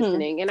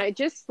 and I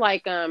just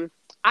like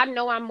I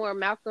know I'm more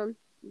Malcolm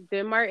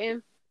than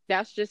Martin.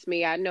 That's just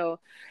me. I know,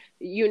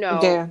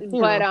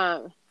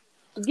 but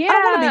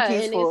yeah,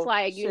 and it's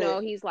like,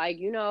 he's like,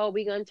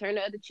 we gonna turn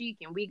the other cheek,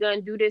 and we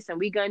gonna do this, and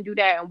we gonna do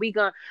that, and we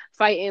gonna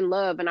fight in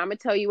love, and I'm gonna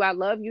tell you I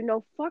love you.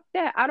 No, fuck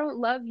that. I don't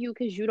love you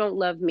because you don't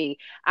love me.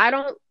 I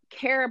don't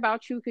care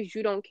about you because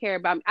you don't care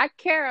about me. I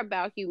care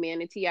about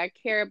humanity. I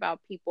care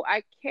about people.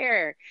 I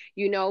care,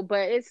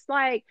 but it's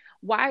like,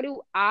 why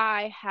do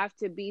I have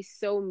to be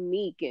so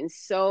meek and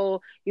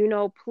so,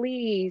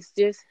 please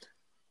just...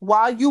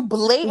 While you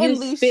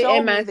blatantly spit show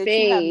in my me that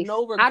face. You have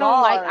no regard. I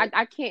don't like.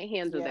 I can't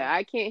handle that.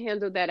 I can't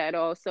handle that at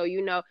all. So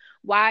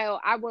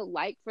while I would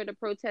like for the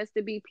protest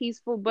to be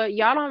peaceful, but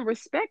y'all don't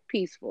respect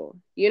peaceful.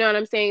 You know what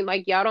I'm saying?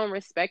 Like, y'all don't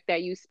respect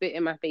that you spit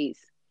in my face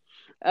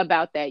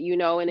about that.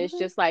 And it's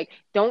just like,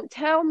 don't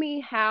tell me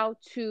how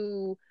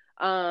to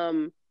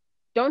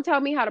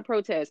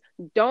protest.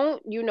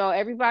 Don't,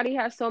 everybody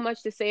has so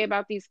much to say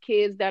about these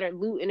kids that are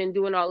looting and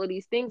doing all of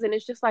these things, and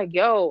it's just like,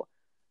 yo,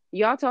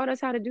 y'all taught us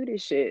how to do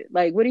this shit.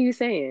 Like, what are you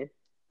saying?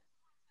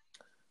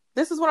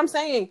 This is what I'm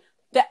saying.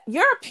 The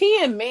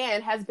European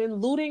man has been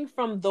looting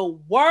from the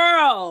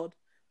world.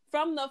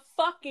 From the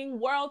fucking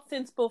world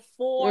since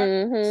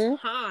before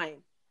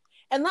time.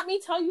 And let me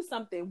tell you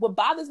something. What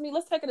bothers me,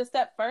 let's take it a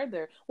step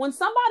further. When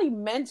somebody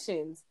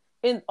mentions,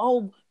 let's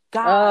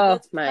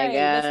pray,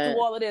 let's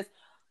do all of this.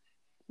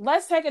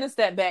 Let's take it a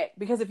step back.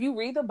 Because if you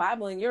read the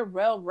Bible and you're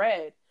well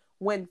read,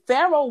 when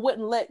Pharaoh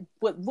wouldn't let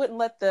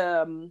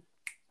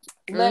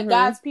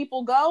God's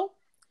people go,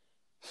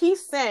 he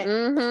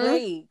sent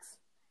plagues.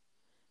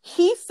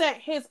 he sent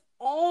his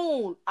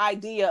own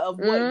idea of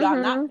what y'all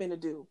not finna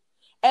do.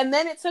 And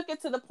then it took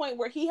it to the point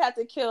where he had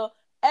to kill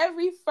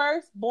every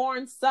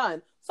firstborn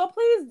son. So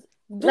please,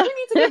 do we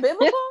need to get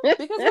biblical?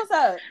 Because what's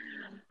up?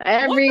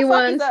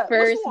 Everyone's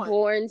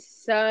firstborn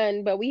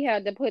son, but we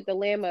had to put the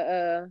lamb,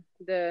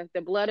 the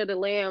blood of the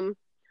lamb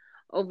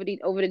over the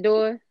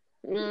door,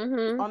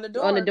 on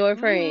the door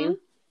frame.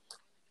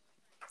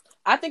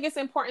 I think it's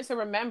important to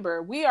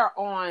remember we are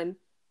on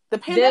the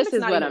pandemic's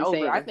not even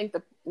over. I think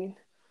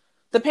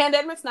the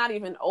pandemic's not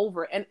even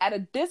over, and at a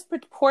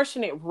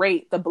disproportionate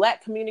rate, the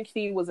Black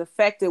community was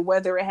affected,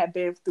 whether it had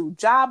been through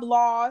job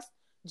loss,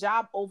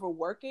 job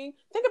overworking.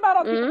 Think about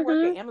all the people who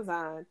work at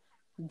Amazon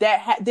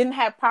that didn't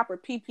have proper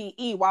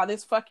PPE while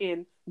this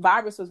fucking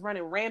virus was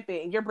running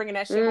rampant, and you're bringing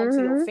that shit home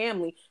to your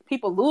family.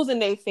 People losing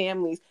their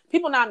families.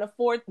 People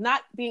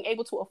not being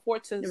able to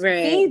afford to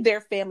feed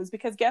their families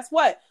because guess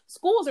what?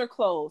 Schools are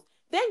closed.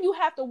 Then you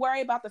have to worry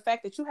about the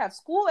fact that you have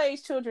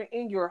school-age children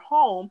in your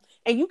home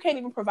and you can't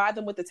even provide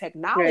them with the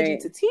technology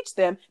to teach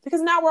them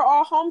because now we're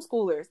all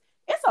homeschoolers.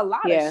 It's a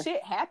lot of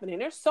shit happening.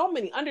 There's so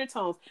many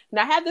undertones.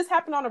 Now, had this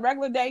happened on a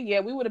regular day,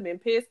 we would have been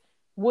pissed.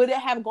 Would it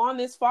have gone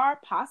this far?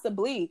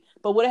 Possibly.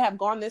 But would it have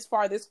gone this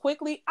far this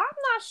quickly? I'm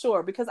not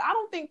sure because I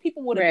don't think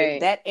people would have been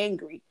that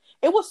angry.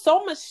 It was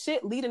so much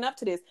shit leading up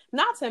to this.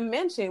 Not to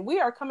mention, we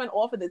are coming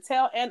off of the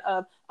tail end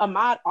of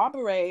Ahmaud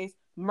Arbery's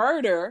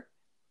murder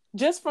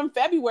just from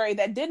February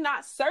that did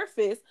not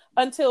surface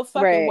until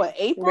fucking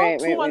April,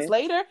 2 months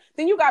later.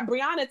 Then you got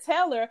Breonna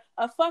Taylor,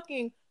 a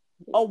fucking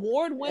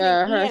award-winning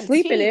EMT,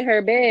 sleeping in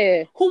her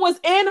bed, who was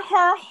in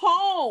her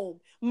home,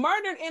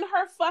 murdered in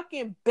her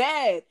fucking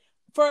bed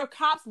for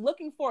cops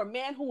looking for a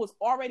man who was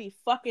already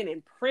fucking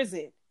in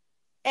prison,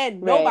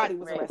 and nobody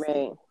was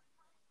arrested.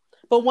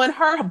 But when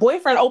her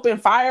boyfriend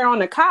opened fire on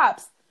the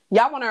cops,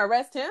 y'all want to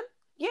arrest him?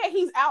 Yeah,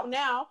 he's out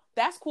now.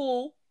 That's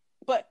cool.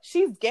 But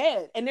she's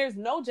dead, and there's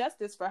no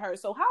justice for her.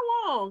 So how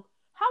long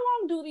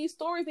do these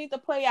stories need to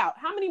play out?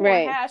 How many more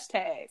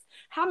hashtags?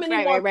 How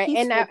many more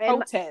peaceful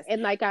protests?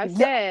 And like I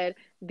said,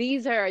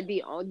 these are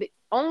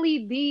only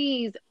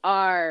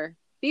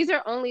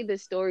the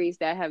stories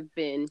that have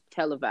been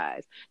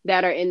televised,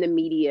 that are in the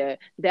media,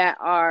 that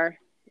are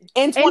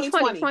in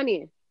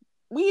 2020.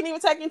 We haven't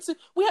even taken into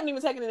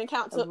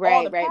account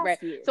all the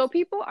past years. So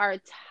people are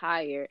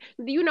tired.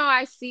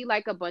 I see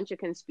like a bunch of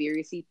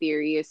conspiracy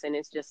theorists, and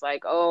it's just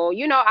like,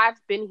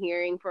 I've been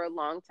hearing for a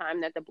long time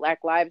that the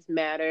Black Lives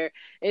Matter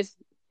is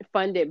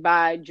funded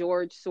by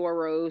George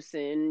Soros,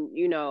 and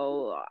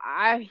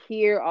I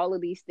hear all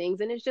of these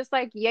things, and it's just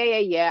like,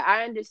 yeah,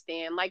 I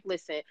understand. Like,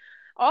 listen,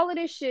 all of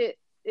this shit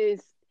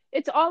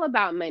it's all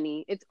about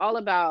money. It's all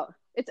about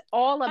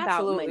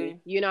money.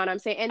 You know what I'm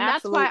saying? And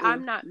that's why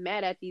I'm not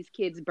mad at these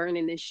kids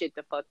burning this shit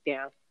the fuck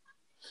down.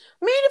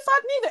 Me the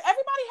fuck neither.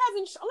 Everybody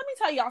has let me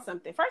tell y'all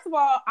something. First of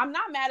all, I'm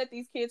not mad at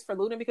these kids for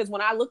looting because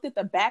when I looked at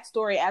the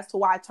backstory as to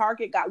why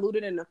Target got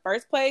looted in the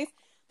first place,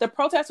 the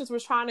protesters were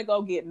trying to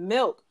go get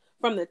milk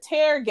from the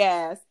tear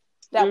gas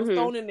that was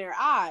thrown in their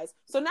eyes.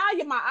 So now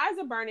my eyes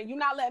are burning. You're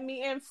not letting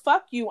me in.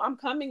 Fuck you. I'm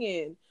coming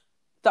in.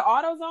 The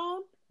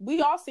AutoZone,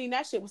 we all seen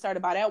that shit was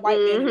started by that white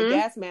man in a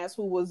gas mask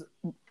who was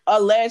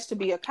alleged to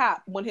be a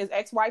cop. When his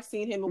ex-wife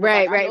seen him and was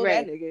like, I know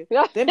that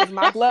nigga. Them is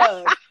my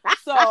blood.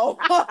 So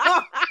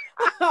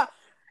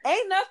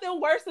ain't nothing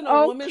worse than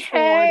a woman's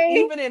horn,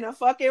 even in a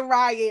fucking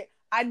riot.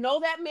 I know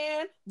that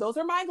man. Those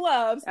are my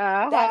gloves.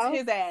 That's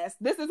his ass.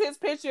 This is his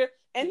picture.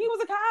 And he was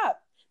a cop.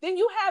 Then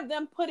you have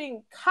them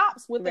putting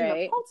cops within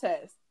the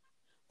protest.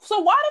 So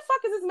why the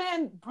fuck is this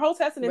man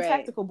protesting in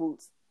tactical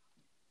boots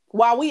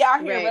while we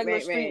out here in regular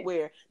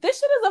streetwear? This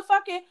shit is a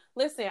fucking...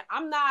 Listen,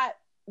 I'm not...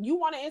 You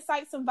want to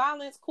incite some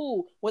violence?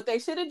 Cool. What they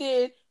should have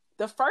did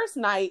the first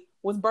night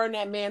was burn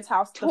that man's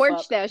house.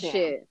 Torch that down.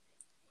 Shit.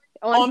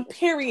 On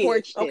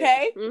period.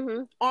 Okay?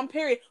 On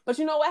period. But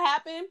you know what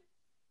happened?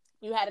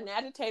 You had an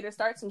agitator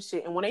start some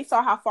shit. And when they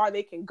saw how far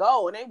they can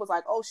go, and they was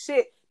like, oh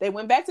shit, they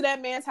went back to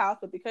that man's house.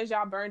 But because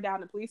y'all burned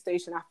down the police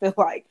station, I feel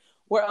like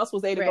where else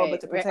was they to go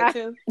but to protect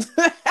him?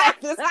 At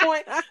this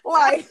point,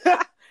 like...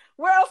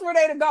 Where else were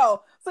they to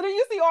go? So then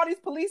you see all these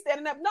police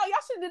standing up. No, y'all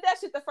should have did that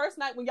shit the first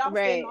night when y'all was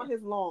standing on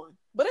his lawn.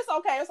 But it's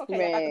okay. It's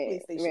okay. I got the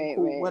police station.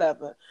 Cool.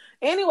 Whatever.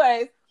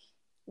 Anyways,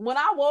 when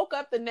I woke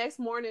up the next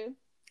morning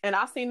and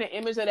I seen the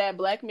image of that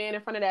black man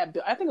in front of that,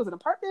 I think it was an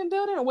apartment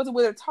building, or was it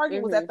where the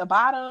Target was at the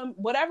bottom?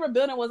 Whatever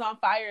building was on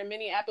fire in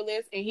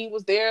Minneapolis, and he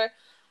was there.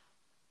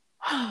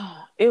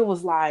 It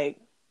was like,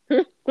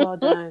 well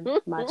done,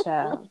 my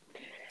child.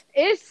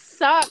 It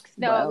sucks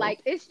though. Well,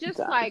 like it's just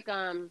done. Like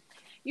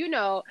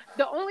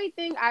the only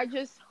thing I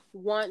just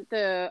want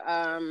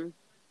the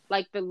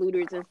like the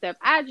looters and stuff,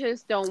 I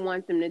just don't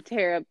want them to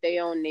tear up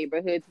their own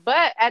neighborhoods.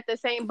 But on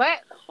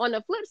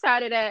the flip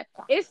side of that,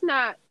 it's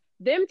not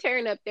them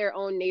tearing up their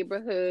own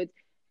neighborhoods.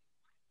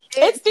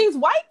 It's these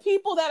white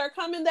people that are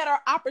coming that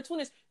are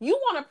opportunists. You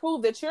want to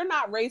prove that you're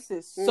not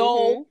racist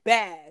so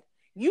bad.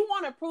 You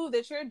want to prove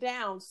that you're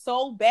down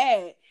so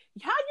bad.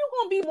 How you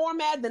gonna be more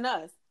mad than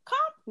us?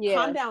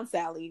 Calm down,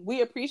 Sally.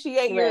 We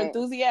appreciate your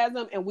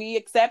enthusiasm and we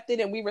accept it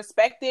and we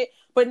respect it.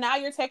 But now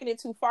you're taking it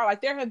too far.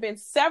 Like there have been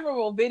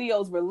several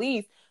videos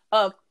released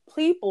of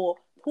people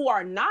who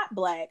are not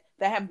Black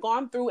that have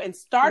gone through and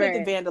started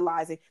the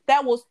vandalizing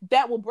that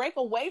will break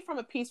away from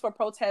a peaceful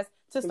protest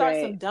to start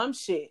some dumb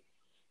shit.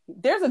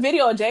 There's a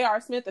video of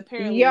J.R. Smith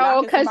apparently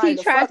because he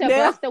tried to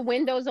bust the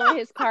windows on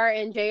his car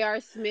and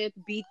J.R. Smith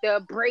beat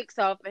the brakes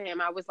off of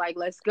him. I was like,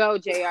 let's go,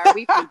 J.R.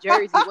 We from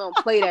Jersey. We don't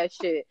play that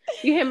shit.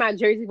 You hear my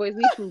Jersey boys?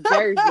 We from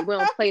Jersey. We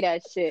don't play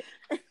that shit.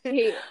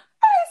 I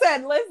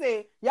said,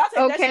 listen, y'all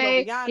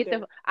take that shit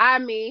over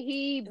yonder.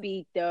 He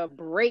beat the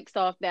brakes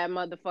off that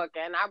motherfucker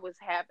and I was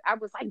happy. I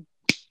was like,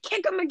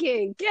 kick him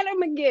again. Get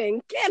him again.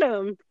 Get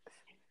him.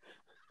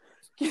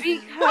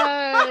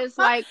 Because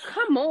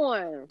come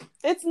on,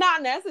 it's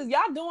not necessary.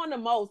 Y'all doing the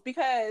most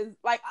because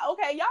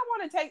okay, y'all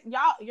want to take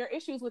your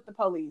issues with the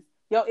police.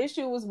 Your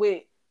issue is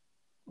with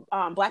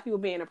Black people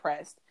being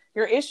oppressed.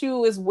 Your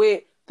issue is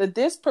with the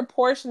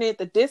disproportionate,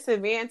 the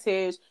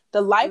disadvantage,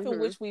 the life in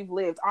which we've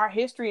lived, our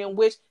history in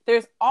which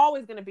there's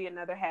always going to be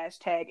another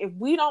hashtag. If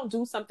we don't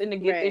do something to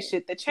get this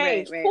shit to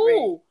change,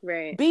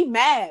 be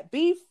mad,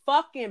 be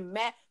fucking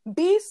mad.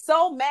 Be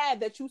so mad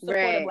that you support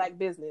a Black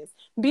business.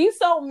 Be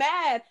so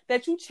mad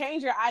that you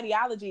change your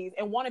ideologies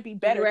and want to be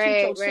better,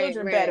 teach your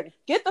children better.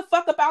 Get the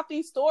fuck up out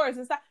these stores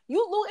and stop.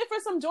 You looting for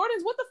some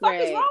Jordans. What the fuck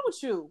is wrong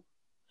with you?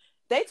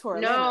 They tore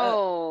Atlanta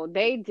up.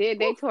 They did.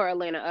 They tore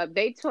Atlanta up.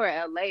 They tore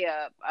LA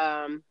up.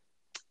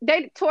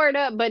 They tore it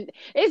up, but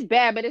it's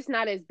bad, but it's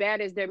not as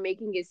bad as they're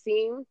making it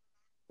seem.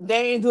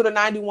 They ain't do the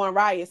 91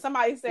 riot.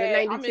 Somebody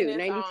said,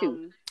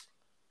 92.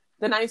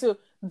 The 92.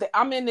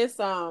 I'm in this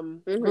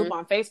group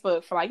on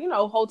Facebook for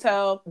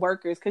hotel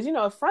workers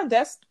because front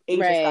desk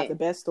agents got the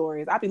best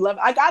stories. I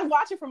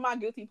watch it for my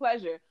guilty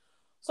pleasure.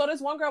 So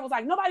this one girl was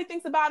like, nobody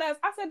thinks about us.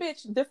 I said,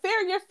 bitch, the fear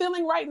you're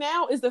feeling right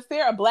now is the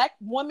fear a Black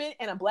woman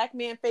and a Black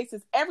man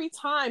faces every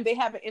time they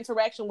have an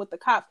interaction with the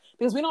cops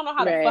because we don't know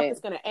how the fuck it's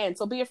gonna end.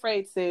 So be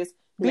afraid, sis.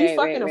 Be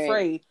fucking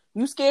afraid.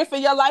 You scared for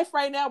your life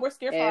right now? We're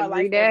scared for our life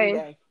every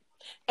day.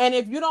 And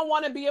if you don't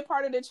want to be a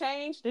part of the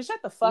change, then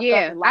shut the fuck up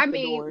and lock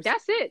the doors.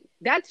 That's it.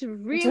 That's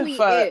really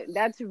it.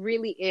 That's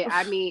really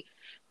it.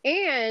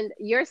 And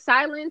your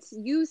silence,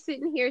 you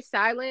sitting here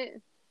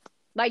silent,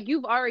 like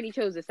you've already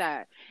chose a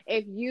side.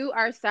 If you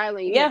are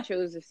silent, you have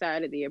chose the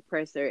side of the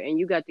oppressor and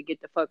you got to get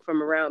the fuck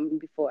from around me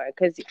before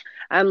because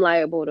I'm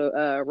liable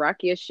to rock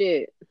your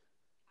shit.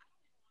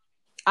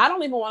 I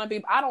don't even want to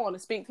be, I don't want to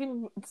speak.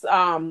 People,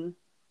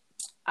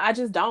 I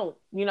just don't,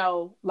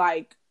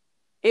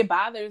 it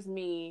bothers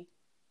me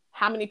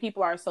how many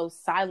people are so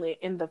silent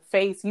in the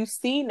face. You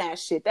seen that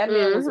shit. That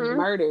man was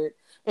murdered.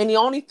 And the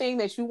only thing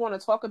that you want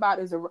to talk about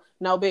is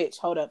no, bitch,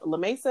 hold up. La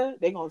Mesa,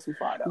 they going too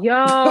far, though.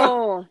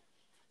 Yo,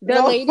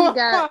 lady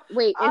got,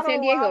 in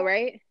San Diego,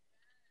 right?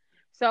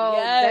 So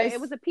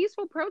it was a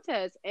peaceful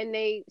protest and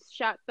they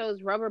shot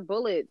those rubber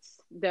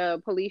bullets.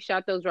 The police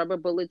shot those rubber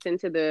bullets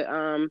into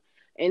the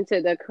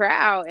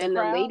crowd and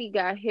the lady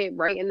got hit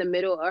right in the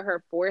middle of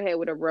her forehead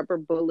with a rubber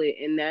bullet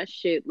and that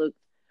shit looked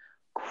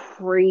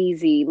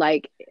crazy,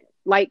 like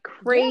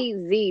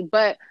crazy.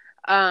 But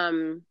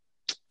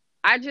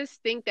I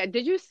just think that,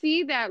 did you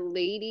see that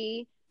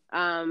lady?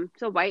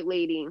 It's a white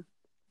lady.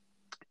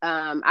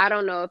 I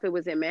don't know if it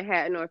was in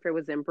Manhattan or if it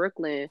was in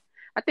Brooklyn.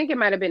 I think it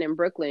might have been in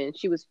Brooklyn.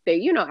 She was there,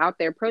 out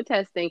there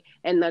protesting,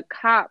 and the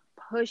cop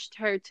pushed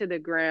her to the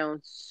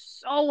ground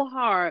so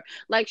hard.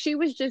 Like she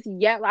was just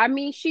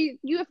yelling.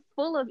 You're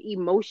full of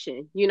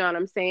emotion. You know what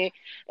I'm saying?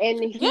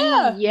 And he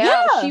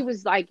yelled. She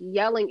was like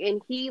yelling,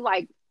 and he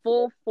like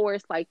full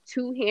force, like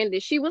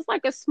two-handed. She was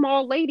like a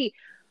small lady,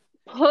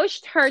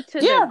 pushed her to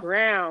the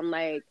ground.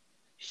 Like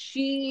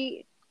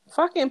she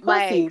fucking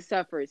pussy.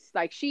 Suffers.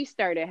 Like she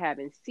started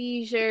having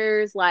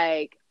seizures.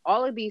 Like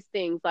all of these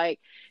things. Like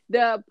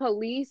the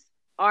police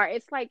are.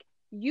 It's like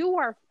you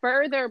are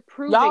further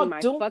proving my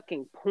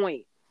fucking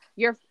point.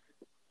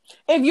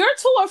 If you're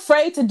too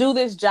afraid to do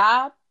this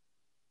job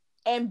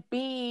and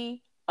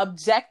be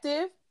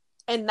objective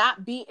and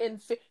not be in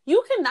fear,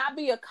 you cannot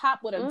be a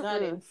cop with a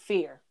gun in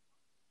fear.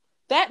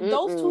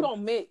 Those two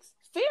don't mix.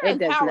 Fear and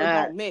power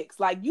don't mix.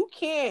 Like you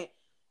can't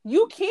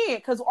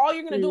because all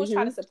you're gonna do is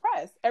try to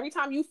suppress. Every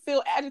time you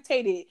feel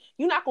agitated,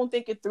 you're not gonna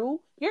think it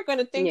through. You're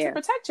gonna think to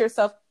protect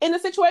yourself in a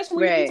situation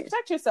where you need to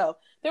protect yourself.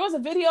 There was a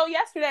video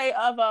yesterday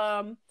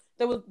of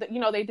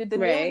they did the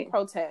kneeling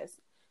protest.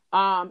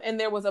 And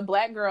there was a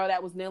Black girl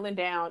that was kneeling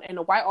down and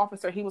a white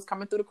officer, he was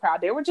coming through the crowd.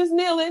 They were just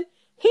kneeling.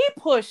 He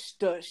pushed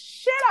the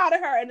shit out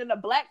of her. And then a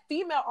Black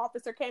female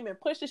officer came and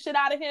pushed the shit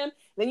out of him.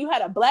 Then you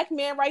had a Black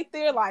man right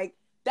there. Like,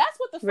 that's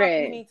what the fuck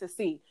we need to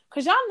see.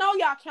 Because y'all know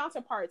y'all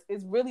counterparts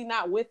is really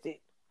not with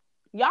it.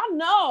 Y'all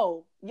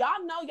know y'all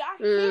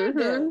hear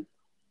them.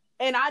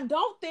 And I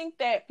don't think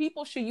that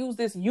people should use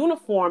this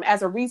uniform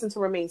as a reason to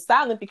remain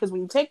silent, because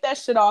when you take that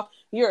shit off,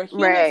 you're a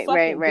human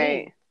fucking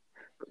being.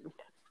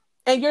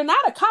 And you're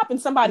not a cop in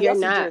somebody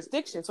else's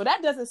jurisdiction. So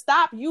that doesn't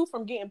stop you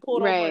from getting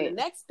pulled over in the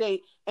next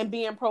state and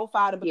being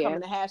profiled and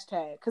becoming a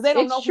hashtag. Because they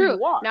don't know who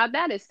you are. Now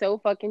that is so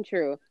fucking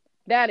true.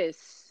 That is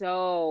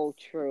so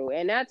true.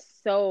 And that's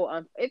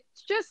so,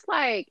 it's just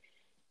like,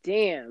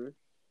 damn.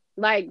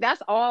 Like,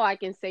 that's all I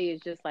can say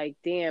is just like,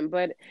 damn.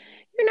 But,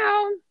 you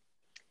know,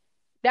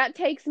 that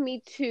takes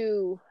me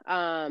to,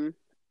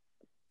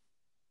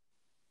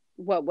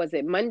 what was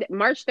it? Monday,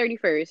 March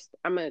 31st.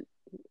 I'm going to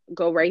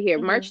go right here.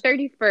 March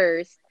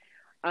 31st,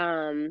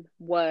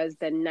 was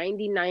the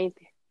 99th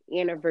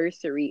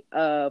anniversary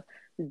of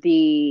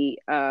the,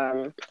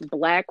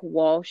 Black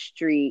Wall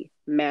Street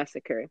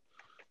massacre.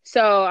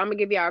 So I'm gonna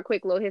give y'all a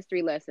quick little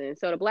history lesson.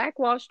 So the Black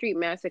Wall Street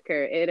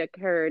massacre, it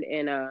occurred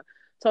in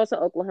Tulsa,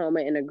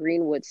 Oklahoma, in a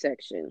Greenwood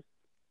section.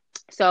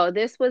 So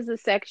this was a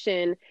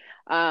section.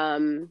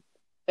 It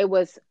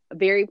was a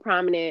very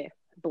prominent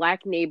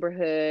Black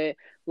neighborhood.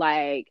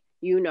 Like,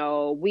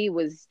 we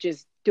was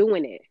just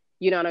doing it.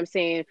 You know what I'm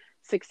saying?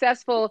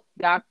 Successful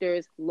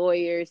doctors,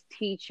 lawyers,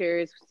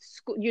 teachers.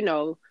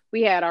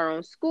 We had our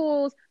own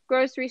schools,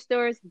 grocery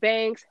stores,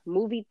 banks,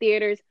 movie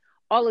theaters,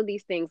 all of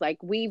these things. Like,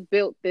 we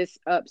built this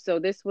up. So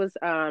this was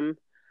Tulsa,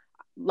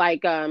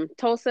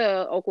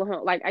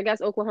 Oklahoma. Like, I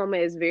guess Oklahoma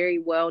is very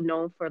well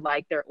known for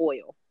like their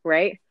oil,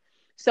 right?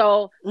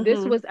 So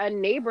this was a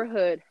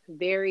neighborhood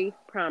very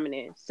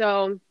prominent.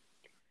 So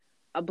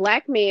a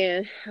Black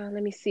man,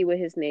 let me see what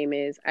his name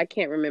is. I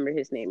can't remember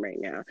his name right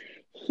now.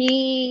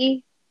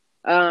 He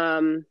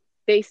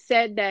they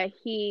said that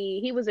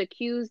he was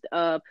accused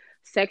of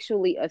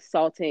sexually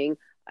assaulting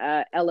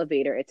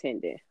elevator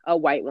attendant, a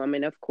white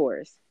woman, of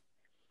course.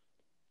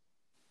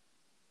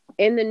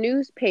 In the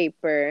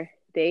newspaper,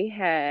 they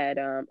had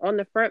on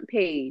the front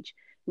page,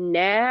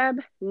 nab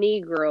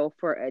Negro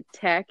for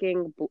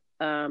attacking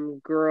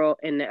girl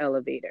in the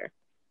elevator.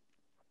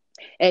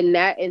 And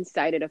that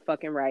incited a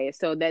fucking riot.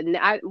 So that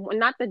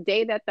not the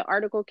day that the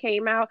article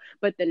came out,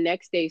 but the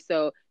next day.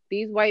 So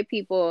these white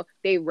people,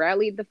 they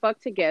rallied the fuck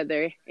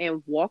together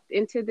and walked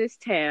into this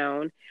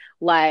town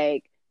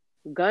like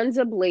guns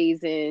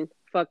ablazing,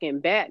 fucking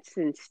bats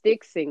and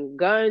sticks and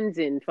guns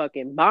and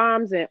fucking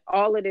bombs and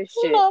all of this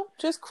shit.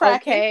 Just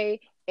cracking. Okay,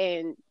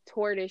 and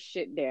tore this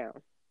shit down.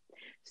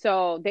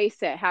 So they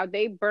said how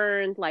they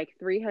burned like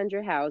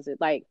 300 houses,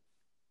 like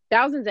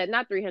thousands of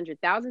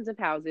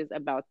houses.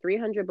 About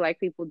 300 Black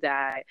people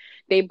died.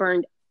 They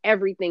burned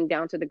everything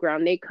down to the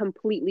ground. They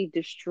completely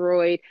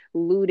destroyed,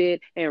 looted,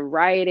 and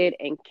rioted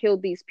and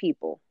killed these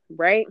people,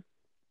 right?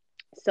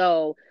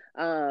 So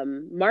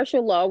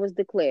martial law was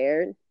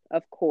declared,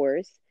 of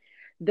course.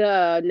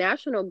 The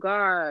National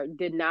Guard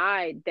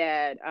denied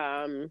that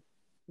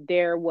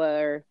there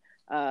were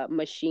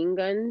machine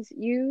guns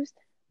used,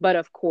 but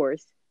of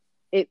course,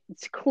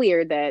 it's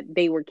clear that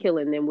they were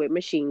killing them with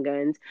machine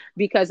guns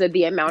because of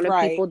the amount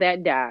of people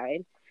that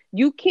died.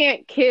 You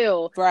can't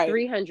kill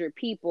 300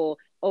 people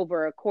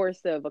over a course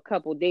of a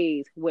couple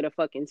days with a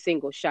fucking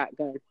single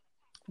shotgun.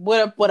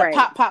 With a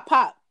pop, pop,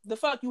 pop. The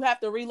fuck, you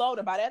have to reload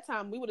it. By that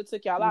time, we would have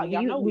took y'all out.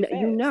 Y'all know we fast.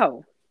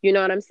 You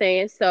know what I'm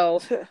saying?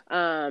 So,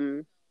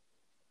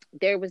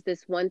 there was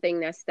this one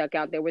thing that stuck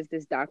out. There was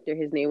this doctor.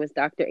 His name was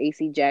Dr.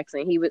 A.C.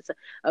 Jackson. He was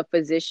a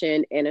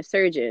physician and a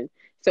surgeon.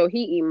 So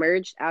he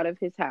emerged out of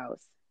his house.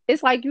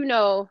 It's like,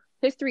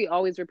 history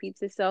always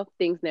repeats itself.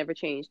 Things never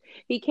change.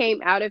 He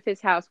came out of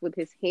his house with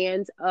his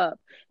hands up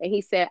and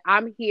he said,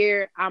 "I'm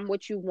here. I'm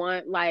what you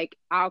want. Like,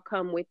 I'll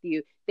come with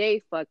you."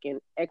 They fucking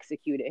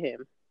executed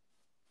him.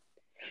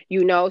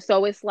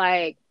 So it's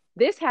like,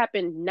 this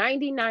happened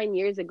 99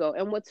 years ago.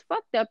 And what's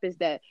fucked up is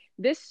that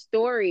this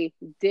story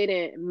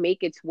didn't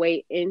make its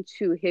way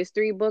into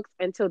history books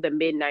until the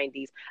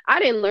mid-90s.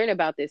 I didn't learn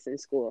about this in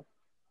school.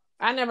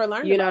 I never learned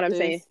about this. You know what I'm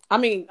saying? I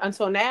mean,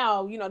 until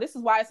now, this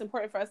is why it's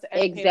important for us to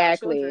educate our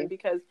children,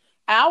 because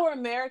our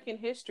American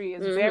history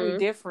is very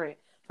different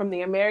from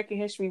the American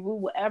history we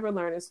will ever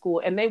learn in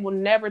school. And they will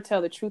never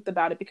tell the truth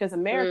about it because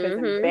America is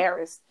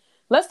embarrassed.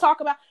 First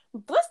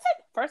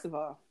of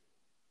all,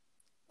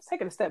 let's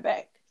take it a step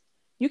back.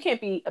 You can't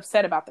be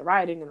upset about the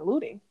rioting and the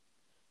looting.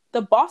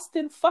 The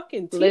Boston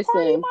fucking Tea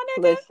Party, my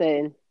nigga.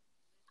 Listen.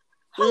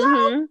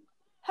 Hello?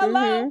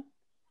 Hello?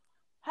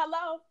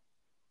 Hello?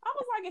 I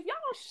was like, if y'all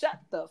don't shut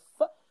the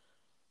fuck.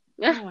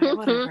 Anyway,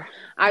 whatever.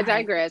 I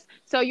digress.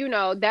 So,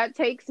 that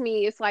takes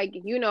me, it's like,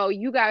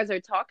 you guys are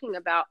talking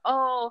about,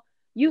 oh,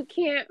 you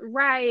can't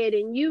riot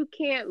and you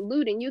can't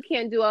loot and you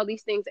can't do all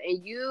these things.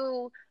 And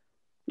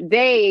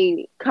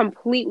they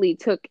completely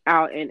took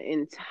out an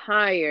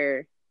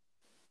entire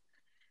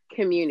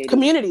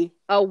community.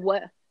 Oh,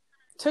 what?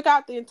 Took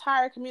out the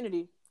entire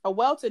community. A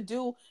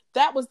well-to-do,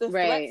 that was the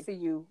threat for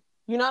you.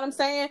 You know what I'm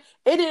saying?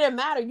 It didn't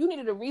matter. You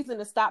needed a reason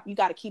to stop. You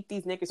got to keep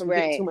these niggas from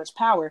getting too much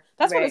power.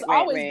 That's what it's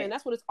always been.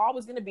 That's what it's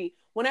always going to be.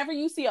 Whenever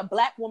you see a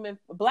black woman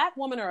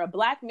or a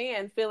black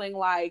man feeling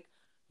like,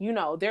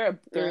 they're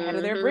ahead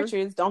of their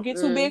britches. Don't get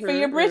too big for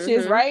your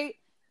britches, right?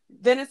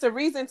 Then it's a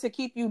reason to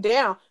keep you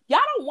down. Y'all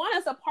don't want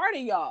us a part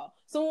of y'all.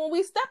 So when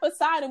we step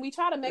aside and we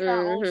try to make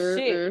our own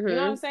shit, you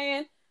know what I'm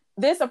saying?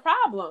 There's a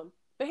problem.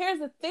 But here's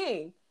the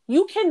thing.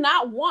 You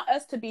cannot want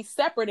us to be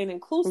separate and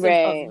inclusive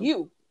of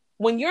you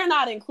when you're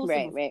not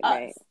inclusive of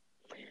us.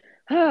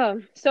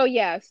 So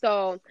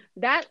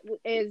that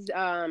is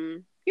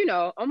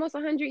almost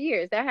 100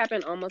 years. That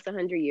happened almost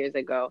 100 years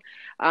ago.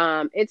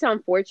 It's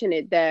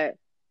unfortunate that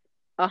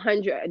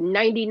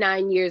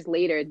 199 years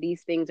later,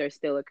 these things are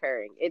still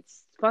occurring.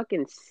 It's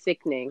fucking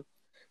sickening.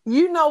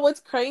 You know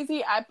what's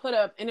crazy? I put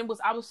up, and it was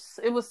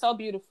so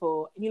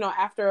beautiful.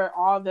 After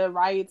all the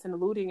riots and the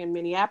looting in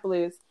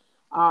Minneapolis,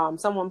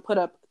 someone put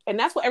up, and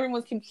that's what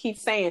everyone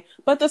keeps saying.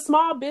 But the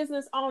small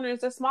business owners,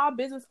 blah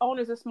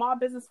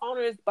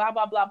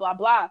blah blah blah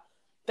blah.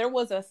 There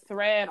was a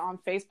thread on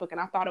Facebook,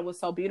 and I thought it was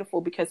so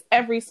beautiful because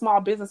every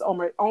small business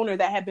owner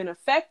that had been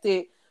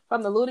affected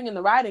from the looting and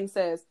the rioting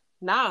says,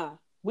 "Nah,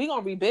 we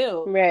gonna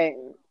rebuild." Right,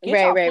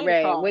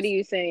 right. What are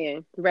you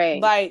saying?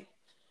 Right, like.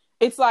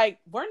 It's like,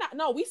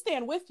 we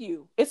stand with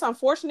you. It's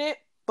unfortunate,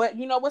 but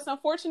you know what's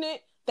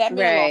unfortunate? That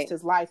man lost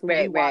his life when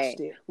we watched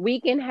it. We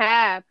can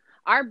have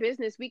our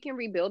business, we can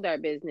rebuild our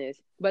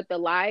business, but the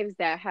lives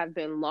that have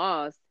been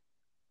lost,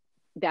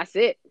 that's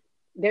it.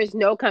 There's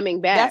no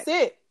coming back.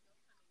 That's it.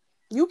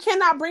 You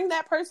cannot bring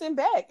that person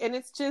back. And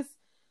it's just,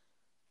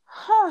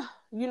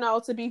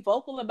 to be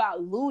vocal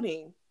about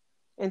looting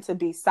and to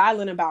be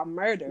silent about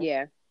murder.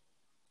 Yeah.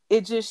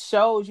 It just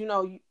shows,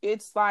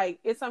 it's like,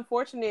 it's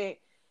unfortunate.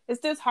 It's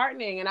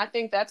disheartening. And I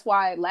think that's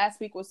why last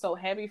week was so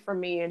heavy for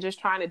me and just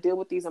trying to deal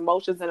with these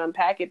emotions and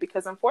unpack it.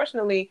 Because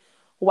unfortunately,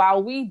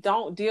 while we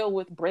don't deal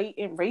with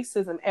blatant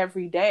racism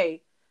every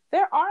day,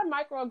 there are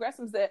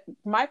microaggressions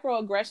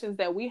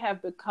that we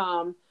have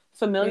become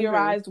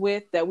familiarized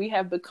with, that we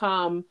have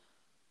become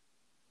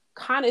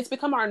it's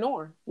become our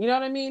norm. You know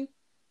what I mean?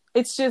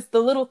 It's just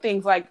the little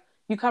things like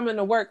you come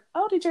into work.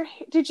 Oh, did you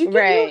get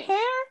new hair?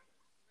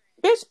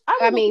 Bitch,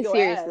 I mean,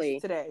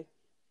 seriously today.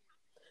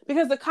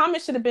 Because the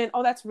comment should have been,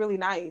 oh, that's really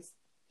nice.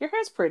 Your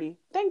hair's pretty.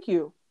 Thank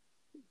you.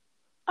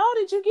 Oh,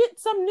 did you get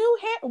some new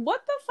hair?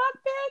 What the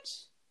fuck,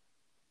 bitch?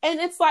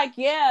 And it's like,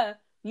 yeah,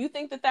 you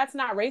think that that's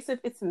not racist.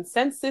 It's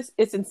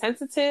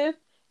insensitive,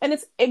 and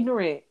it's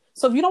ignorant.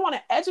 So if you don't want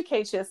to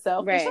educate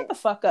yourself, then shut the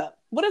fuck up.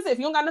 What is it? If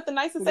you don't got nothing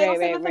nice to say, don't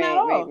say nothing at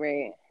all.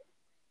 Right.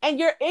 And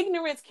your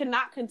ignorance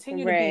cannot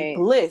continue to be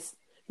bliss.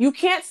 You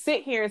can't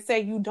sit here and say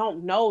you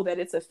don't know that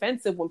it's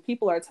offensive when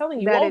people are telling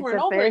you that over and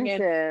over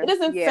again. It is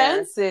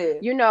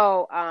offensive.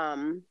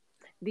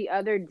 The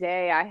other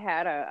day I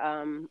had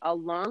a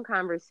long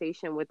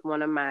conversation with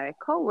one of my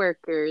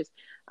coworkers,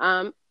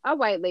 a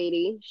white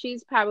lady.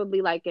 She's probably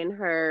like in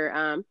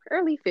her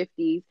early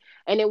 50s.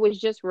 And it was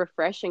just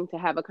refreshing to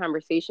have a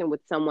conversation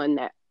with someone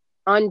that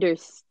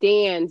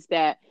understands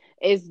that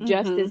is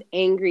just as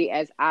angry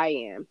as I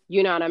am.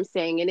 You know what I'm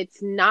saying? And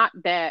it's not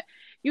that,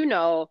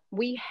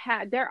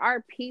 there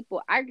are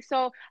people. I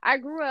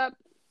grew up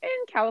in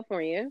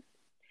California,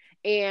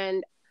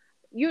 and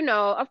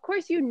of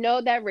course,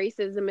 that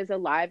racism is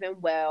alive and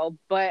well,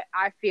 but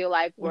I feel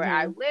like where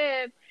I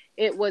live,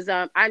 it was,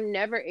 I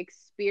never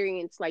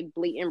experienced like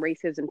blatant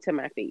racism to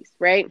my face,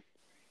 right?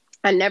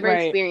 I never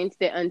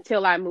experienced it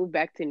until I moved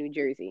back to New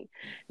Jersey.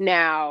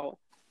 Now,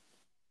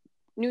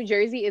 New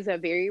Jersey is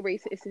very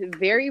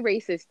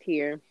racist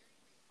here.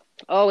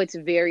 Oh, it's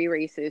very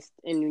racist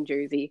in New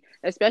Jersey,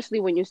 especially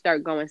when you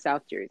start going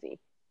South Jersey,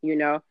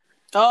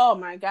 Oh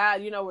my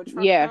God, where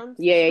Trump comes?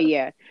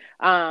 Yeah.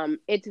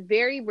 It's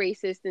very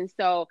racist. And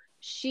so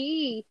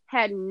she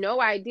had no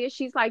idea.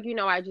 She's like,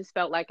 I just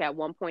felt like at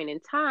one point in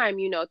time,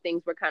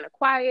 things were kind of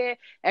quiet.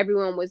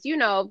 Everyone was,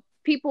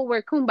 people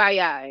were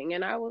kumbayaing.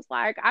 And I was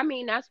like, I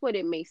mean, that's what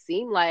it may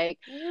seem like,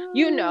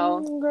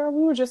 Girl,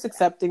 we were just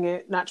accepting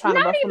it, not trying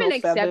to ruffle no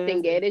feathers. Not even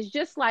accepting it. It's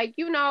just like,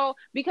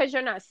 because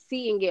you're not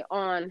seeing it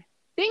on,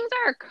 things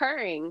are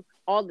occurring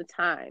all the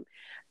time.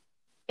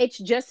 It's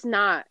just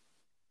not.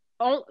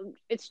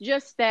 It's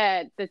just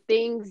that the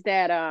things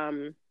that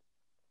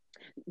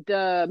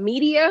the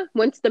media,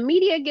 once the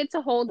media gets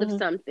a hold of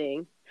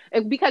something,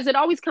 because it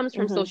always comes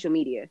from social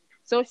media.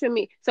 So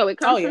it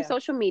comes from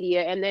social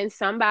media, and then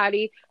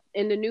somebody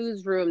in the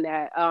newsroom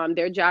that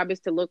their job is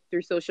to look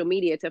through social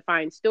media to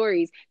find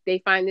stories. They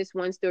find this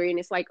one story and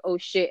it's like, oh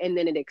shit, and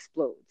then it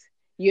explodes.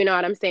 You know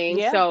what I'm saying?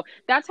 Yeah. So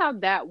that's how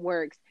that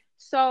works.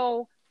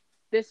 So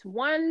this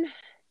one,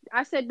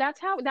 I said,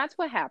 that's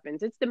what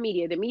happens. It's the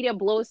media. The media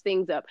blows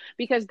things up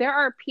because there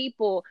are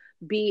people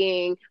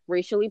being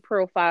racially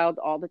profiled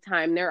all the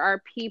time. There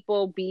are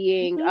people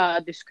being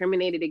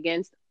discriminated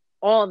against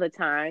all the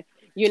time.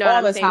 You know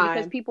what I'm saying?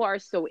 Because people are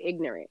so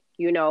ignorant,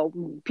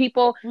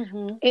 people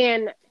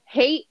and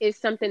hate is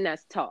something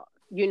that's taught,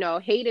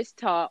 hate is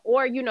taught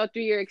or,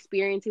 through your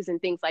experiences and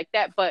things like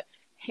that. But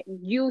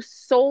you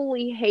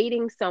solely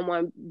hating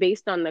someone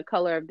based on the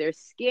color of their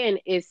skin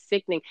is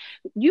sickening.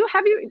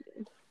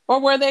 Or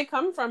where they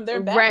come from,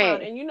 their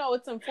background. And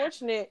it's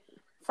unfortunate.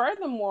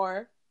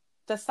 Furthermore,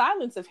 the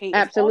silence of hate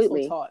is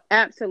also taught.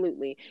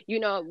 Absolutely.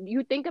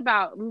 You think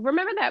about,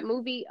 remember that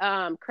movie,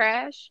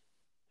 Crash?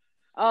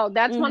 Oh,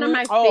 that's one of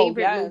my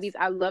favorite movies.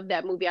 I love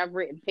that movie. I've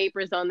written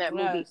papers on that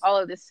movie, all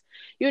of this,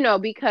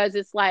 because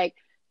it's like,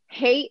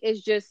 hate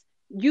is just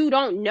you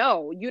don't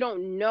know. You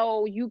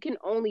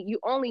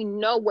only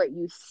know what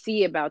you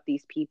see about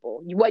these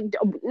people.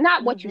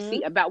 Not what you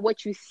see, about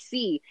what you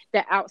see,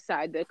 the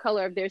outside, the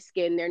color of their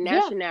skin, their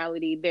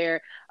nationality,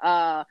 their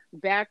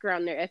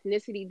background, their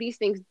ethnicity, these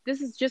things.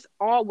 This is just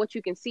all what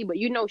you can see, but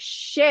you know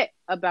shit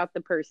about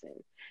the person,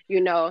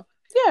 you know.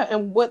 Yeah,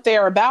 and what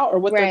they're about or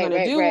what they're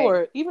going to do,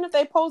 or even if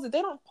they pose it,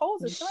 they don't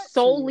pose it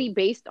solely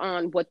based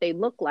on what they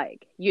look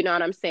like. You know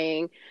what I'm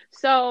saying?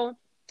 So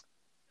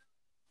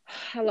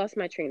I lost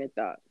my train of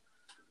thought.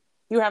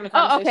 You were having a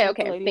conversation with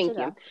the lady. Thank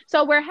you.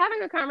 So we're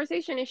having a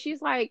conversation, and she's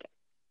like,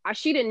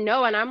 she didn't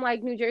know, and I'm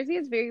like, New Jersey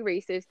is very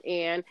racist,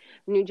 and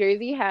New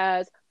Jersey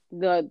has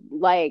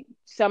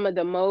some of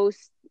the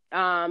most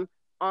on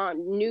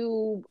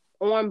new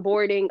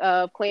onboarding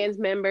of Klans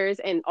members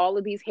and all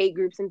of these hate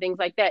groups and things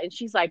like that. And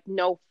she's like,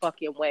 no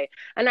fucking way.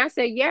 And I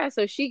said, yeah.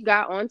 So she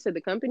got onto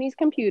the company's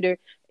computer.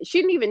 She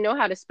didn't even know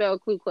how to spell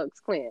Ku Klux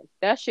Klan.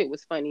 That shit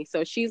was funny.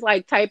 So she's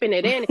like typing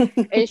it in,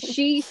 and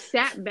she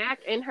sat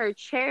back in her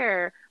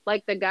chair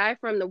like the guy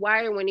from The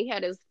Wire when he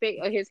had his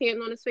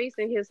hand on his face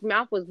and his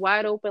mouth was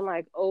wide open,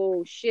 like,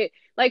 oh shit.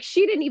 Like,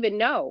 she didn't even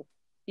know.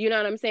 You know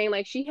what I'm saying?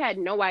 Like, she had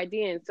no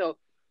idea. And so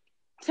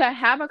to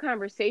have a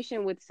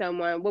conversation with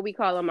someone, what we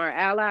call them our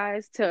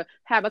allies, to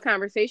have a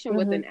conversation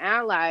with an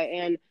ally,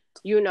 and,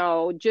 you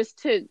know,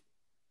 just to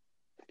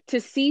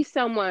see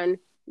someone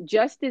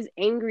just as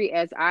angry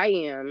as I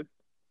am,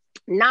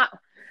 not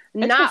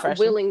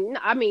willing,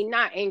 I mean,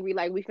 not angry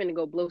like we finna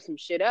go blow some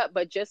shit up,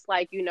 but just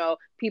like, you know,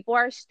 people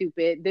are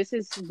stupid. This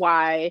is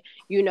why,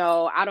 you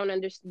know, I don't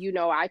understand, you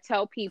know, I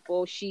tell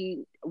people,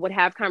 she would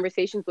have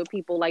conversations with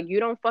people like, you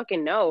don't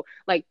fucking know.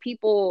 Like,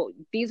 people,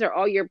 these are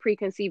all your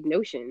preconceived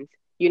notions.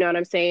 You know what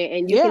I'm saying?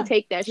 And you can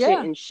take that shit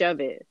and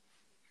shove it.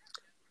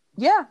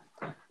 Yeah.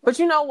 But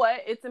you know what?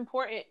 It's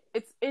important.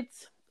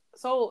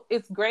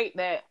 It's great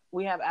that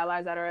we have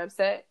allies that are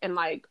upset. And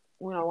like,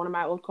 you know, one of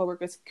my old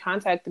coworkers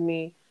contacted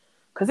me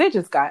because it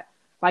just got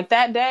like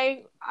that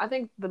day. I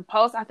think the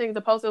post, it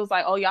was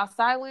like, oh, y'all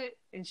silent.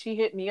 And she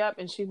hit me up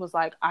and she was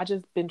like, I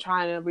just been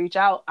trying to reach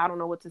out. I don't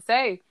know what to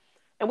say.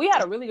 And we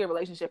had a really good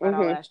relationship at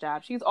our last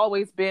job. She's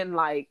always been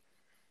like,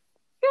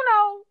 you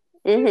know,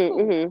 she's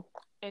cool.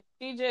 And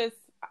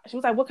she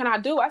was like, what can I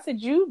do? I said,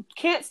 you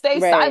can't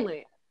stay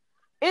silent.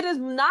 It is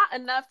not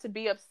enough to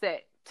be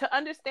upset. To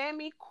understand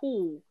me,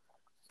 cool.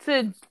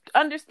 To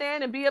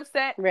understand and be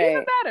upset,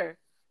 even better.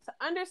 To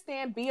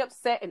understand, be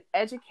upset, and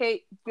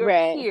educate your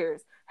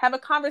peers. Have a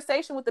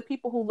conversation with the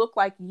people who look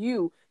like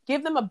you.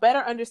 Give them a better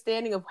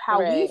understanding of how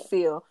we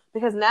feel.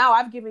 Because now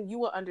I've given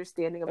you an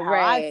understanding of how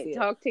I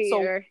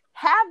feel.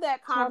 Have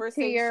that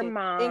conversation. Talk to your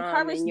mom,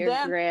 encourage and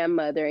your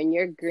grandmother and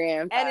your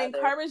grandfather. And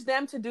encourage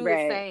them to do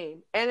the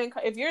same. And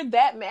if you're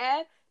that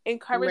mad,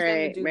 encourage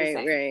them to do the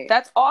same.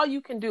 That's all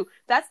you can do.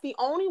 That's the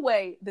only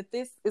way that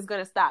this is going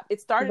to stop.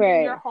 It started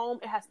in your home.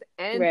 It has to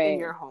end in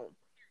your home.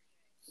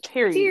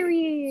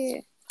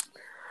 Period.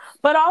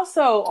 But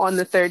also on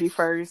the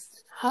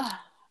 31st,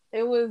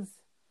 it was,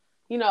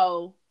 you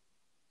know,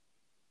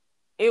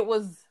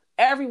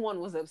 everyone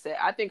was upset.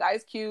 I think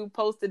Ice Cube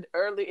posted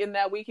early in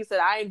that week. He said,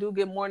 I ain't do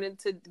Good Morning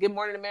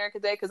America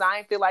Day because I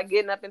ain't feel like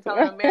getting up and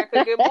telling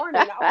America good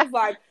morning. I was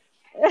like,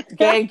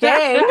 gang,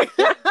 gang.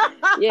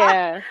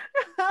 Yeah.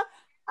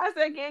 I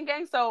said, gang,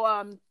 gang.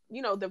 So,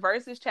 you know, the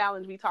Versus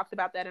Challenge, we talked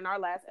about that in our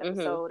last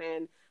episode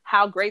and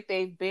how great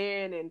they've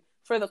been and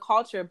for the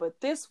culture. But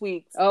this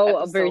week's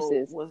episode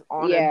Versus was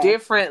on a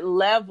different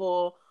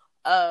level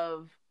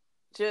of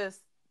just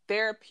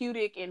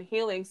therapeutic and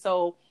healing.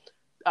 So,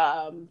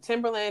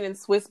 Timberland and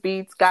Swiss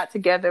Beats got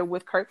together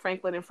with Kirk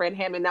Franklin and Fred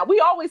Hammond. Now,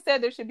 we always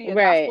said there should be a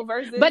gospel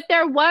version. But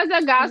there was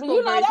a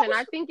gospel version.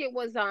 I think it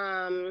was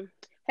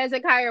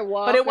Hezekiah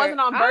Walker. But it wasn't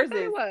on Versus.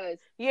 It was.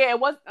 Yeah, it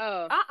was.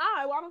 Well,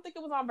 I don't think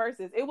it was on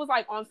Versus. It was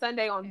like on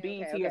Sunday on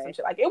BET or some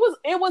shit. Like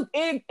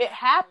it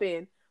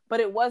happened, but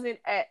it wasn't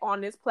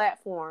on this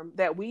platform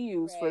that we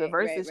use for the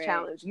Versus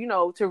Challenge, you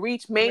know, to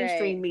reach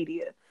mainstream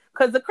media.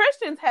 Because the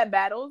Christians had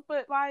battles,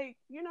 but like,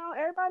 you know,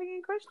 everybody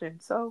ain't Christian.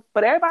 So,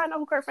 but everybody know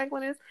who Kirk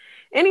Franklin is.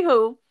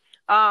 Anywho,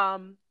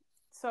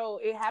 so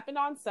it happened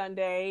on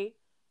Sunday,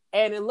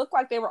 and it looked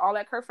like they were all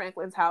at Kirk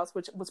Franklin's house,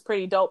 which was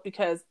pretty dope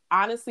because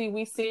honestly,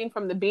 we seen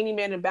from the Beanie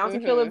Man and Bounty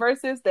Killer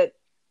verses that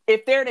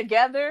if they're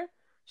together,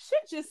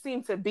 shit just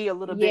seemed to be a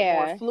little bit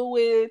more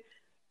fluid,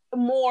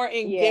 more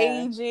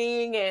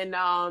engaging,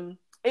 and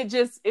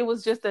it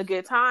was just a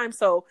good time.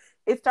 So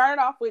it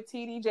started off with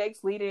TD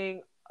Jakes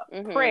leading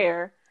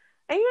prayer.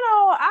 And, you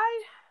know,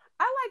 I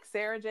like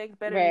Sarah Jakes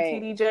better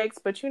than TD Jakes,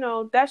 but, you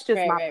know, that's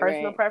just my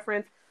personal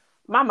preference.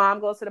 My mom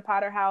goes to the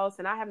Potter House,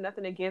 and I have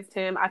nothing against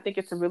him. I think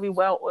it's a really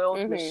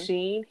well-oiled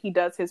machine. He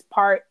does his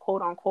part,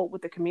 quote unquote,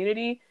 with the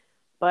community.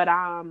 But,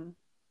 I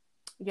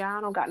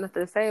don't got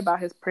nothing to say about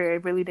his prayer.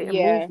 It really didn't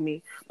move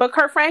me. But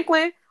Kirk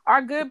Franklin,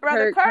 our good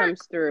brother Kirk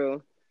comes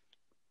through.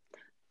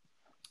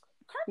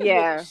 Kirk is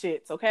with the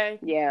shits, okay?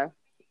 Yeah.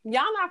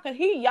 Y'all not gonna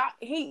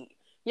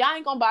y'all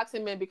ain't gonna box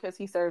him in because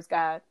he serves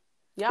God.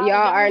 Y'all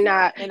are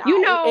not.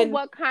 And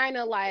what kind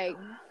of like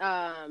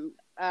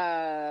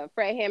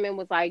Fred Hammond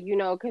was like,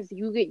 because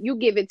you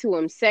give it to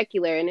him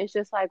secular, and it's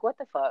just like, what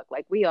the fuck?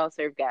 Like, we all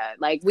serve God.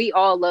 Like, we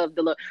all love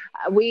the Lord.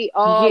 We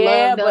all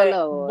love the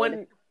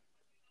Lord.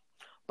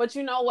 But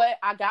you know what?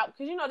 Because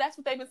that's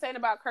what they've been saying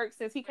about Kirk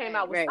since he came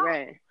out with Stomp.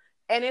 Right.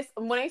 And it's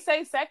when they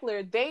say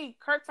secular,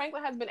 Kirk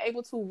Franklin has been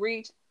able to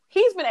reach.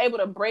 He's been able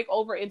to break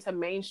over into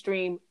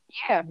mainstream.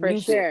 Yeah, for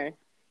music. Sure.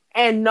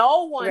 And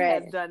no one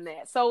has done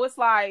that. So it's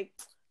like,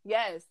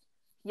 yes,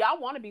 y'all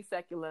want to be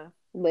secular.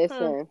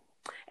 Listen.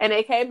 And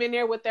they came in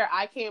there with their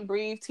 "I Can't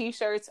Breathe"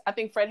 t-shirts. I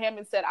think Fred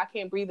Hammond said "I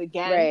can't breathe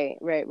again."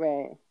 Right.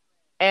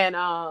 And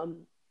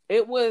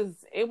it was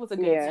a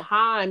good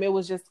time. It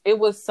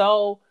was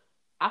so.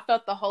 I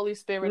felt the Holy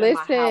Spirit in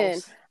my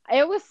house.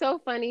 It was so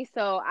funny.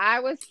 So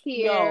I was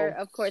here.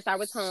 Of course, I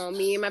was home.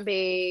 Me and my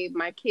babe,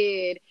 my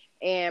kid,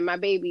 and my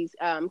baby's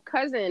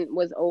cousin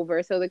was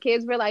over. So the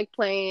kids were like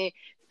playing.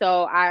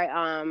 So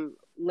I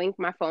linked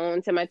my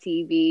phone to my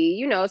TV,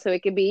 so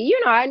it could be,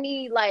 I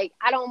need loud.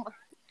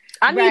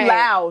 I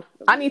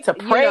need to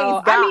praise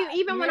God. I mean,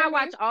 even when I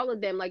watch all of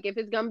them, like if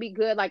it's gonna be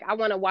good, like I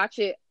want to watch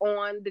it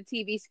on the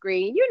TV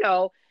screen,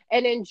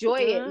 and enjoy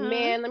it.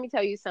 Man, let me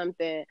tell you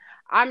something.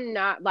 I'm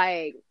not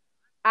like,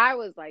 I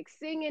was like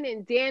singing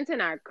and dancing.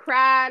 I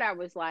cried. I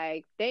was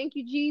like, thank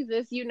you,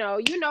 Jesus.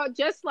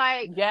 Just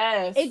like,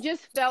 yes, it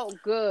just felt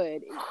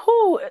good.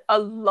 A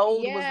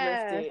load was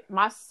lifted.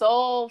 My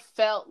soul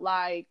felt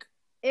like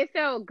it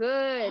felt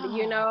good.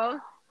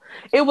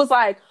 It was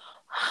like,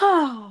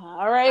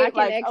 all right, I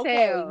can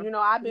exhale. Okay,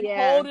 I've been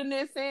holding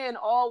this in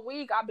all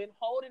week. I've been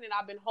holding it.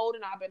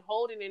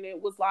 And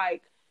it was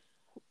like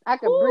I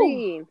could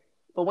breathe.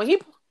 But when he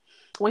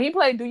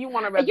played "Do You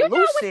Want a Revolution,"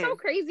 what's so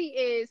crazy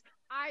is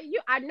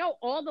I know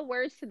all the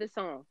words to the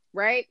song,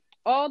 right?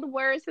 All the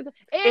words to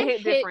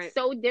it hit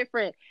so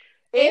different.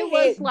 It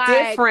was like,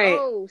 different.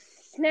 Oh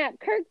snap,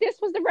 Kirk! This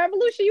was the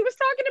revolution you was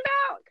talking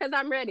about. Because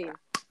I'm ready.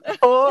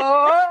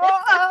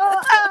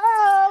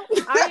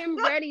 I am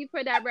ready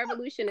for that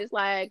revolution. It's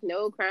like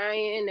no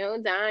crying, no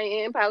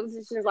dying,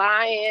 politicians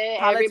lying,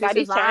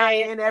 everybody's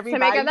trying,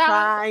 everybody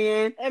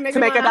trying to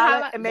make a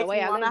dollar and make you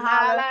want to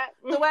holler.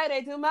 The way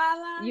they do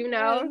my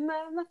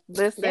life,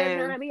 listen, there's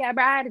gonna be a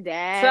brighter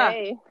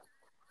day.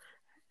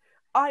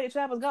 All your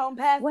troubles gonna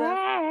pass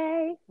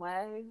way.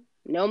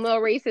 No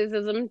more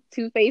racism,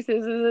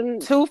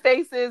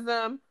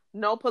 two-faceism,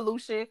 no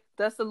pollution,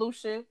 the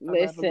solution.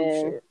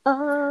 Listen,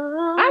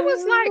 I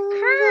was like,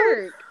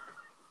 Kirk.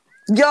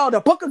 Yo, the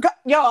book of God.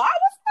 Yo, I was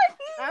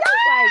like,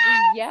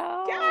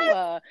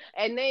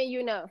 and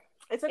then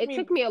it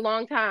took me a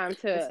long time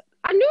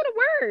I knew the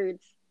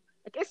words.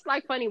 Like, it's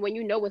like funny when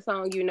you know a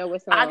song,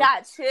 I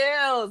got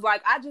chills.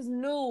 Like I just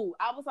knew.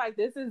 I was like,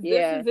 this is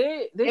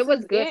it. It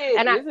was good,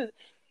 and I feel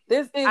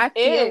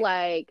it.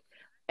 Like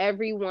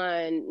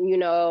everyone,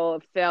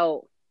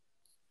 felt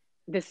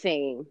the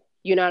same.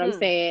 You know what I'm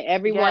saying?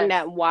 Everyone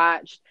that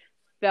watched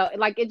felt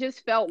like it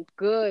just felt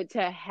good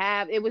to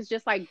have. It was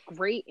just like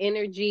great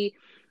energy.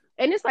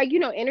 And it's like,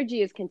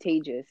 energy is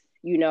contagious,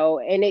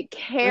 and it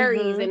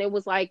carries. And it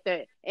was like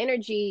the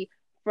energy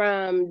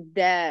from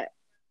that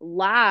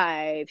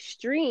live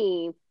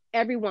stream,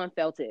 everyone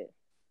felt it.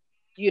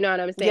 You know what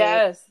I'm saying?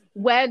 Yes.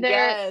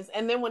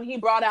 And then when he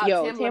brought out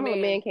Tamla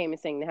Mann came and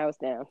sang the house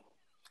down.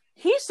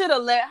 He should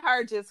have let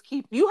her just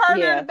keep. You heard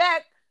her in the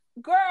back,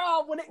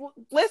 girl.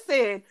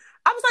 Listen,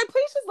 I was like,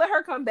 please just let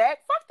her come back.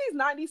 Fuck these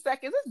 90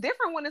 seconds. It's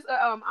different when it's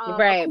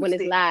right acoustic. When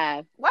it's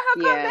live. Let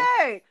her come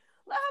back.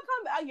 Let her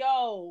come back.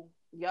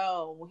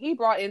 Yo. When he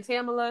brought in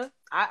Tamala,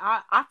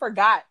 I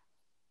forgot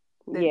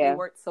that they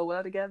worked so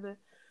well together,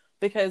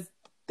 because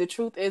the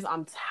truth is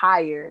I'm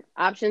tired.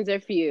 Options are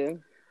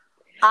few.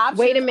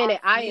 Wait a minute.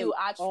 I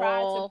tried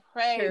to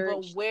pray,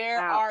 but where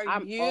are you?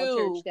 I'm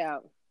all churched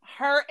out.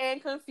 Hurt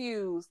and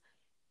confused.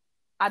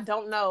 I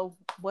don't know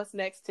what's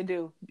next to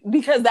do,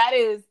 because that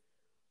is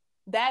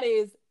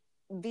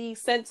the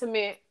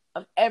sentiment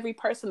of every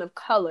person of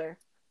color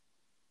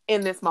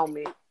in this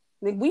moment.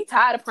 Like, we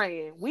tired of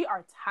praying. We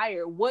are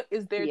tired. What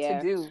is there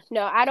to do?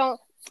 No, I don't.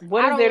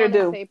 What is there to do? I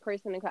don't want to say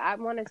person of color. I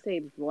want to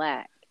say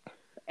black.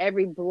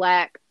 Every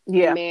black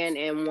man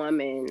and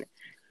woman.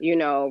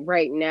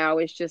 Right now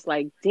it's just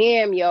like,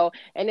 damn, yo.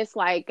 And it's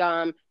like,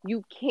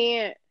 you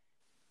can't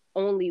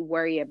only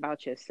worry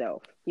about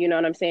yourself. You know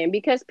what I'm saying?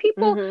 Because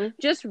people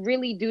just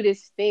really do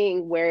this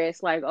thing where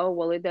it's like, oh,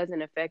 well, it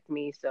doesn't affect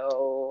me,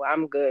 so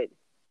I'm good.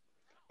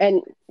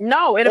 And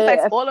no, it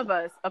affects all of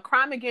us. A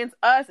crime against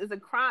us is a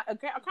crime. A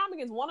crime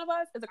against one of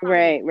us is a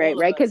crime. Right.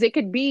 Because it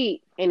could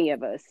be any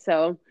of us.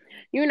 So,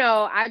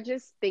 I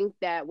just think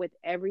that with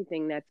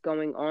everything that's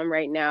going on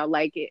right now,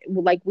 like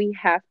we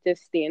have to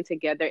stand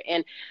together.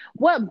 And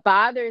what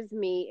bothers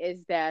me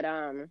is that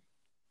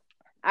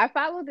I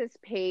follow this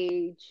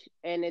page,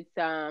 and it's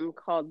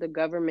called "The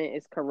Government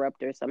is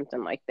Corrupt" or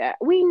something like that.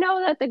 We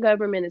know that the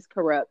government is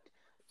corrupt.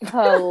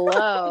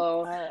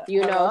 Hello.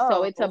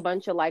 So it's a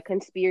bunch of like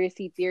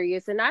conspiracy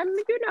theories, and I'm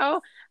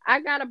I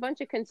got a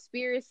bunch of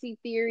conspiracy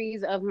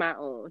theories of my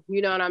own,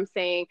 you know what I'm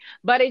saying?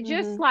 But it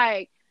just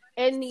like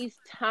in these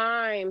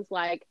times,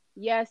 like,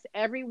 yes,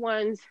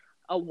 everyone's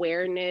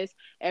awareness,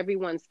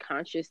 everyone's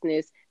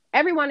consciousness.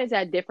 Everyone is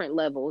at different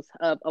levels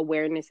of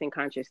awareness and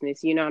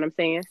consciousness. You know what I'm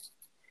saying?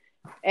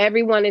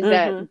 Everyone is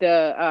at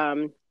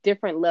the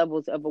different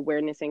levels of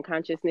awareness and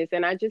consciousness.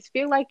 And I just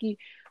feel like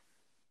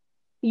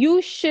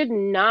you should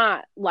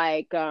not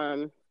like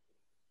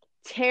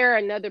tear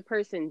another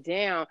person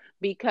down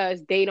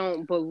because they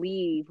don't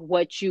believe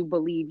what you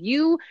believe.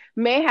 You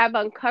may have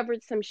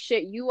uncovered some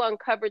shit. You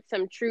uncovered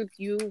some truth.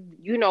 You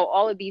know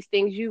all of these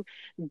things. You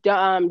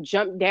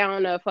jumped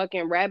down a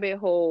fucking rabbit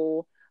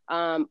hole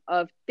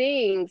of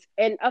things.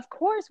 And of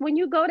course, when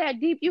you go that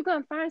deep, you're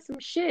gonna find some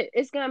shit.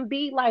 It's gonna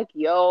be like,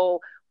 yo,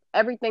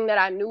 everything that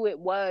I knew it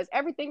was,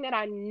 everything that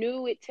I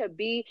knew it to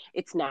be,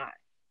 it's not.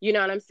 You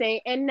know what I'm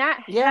saying? And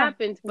that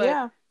happens.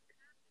 But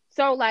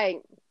so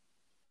like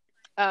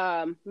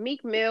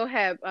Meek Mill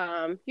have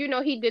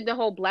he did the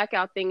whole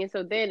blackout thing, and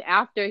so then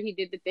after he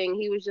did the thing,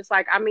 he was just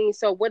like, I mean,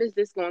 so what is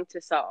this going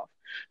to solve?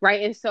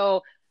 Right. And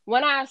so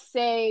when I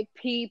say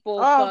people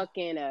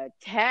fucking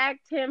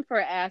attacked him for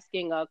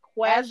asking a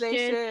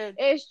question,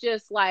 it's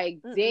just like,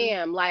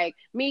 damn, like,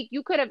 Meek,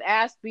 you could have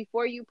asked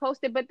before you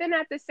posted. But then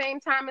at the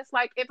same time, it's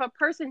like, if a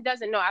person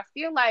doesn't know, I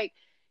feel like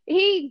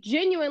he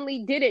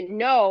genuinely didn't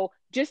know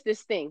just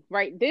this thing,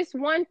 right? This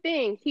one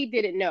thing he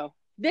didn't know.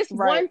 This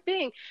one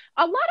thing,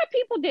 a lot of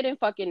people didn't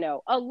fucking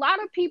know. A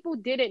lot of people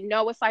didn't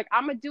know. It's like,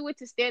 I'm going to do it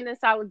to stand in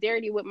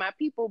solidarity with my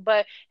people.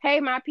 But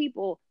hey, my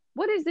people,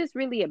 what is this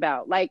really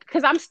about? Like,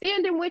 because I'm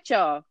standing with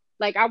y'all.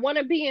 Like, I want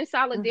to be in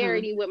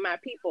solidarity with my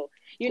people.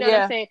 You know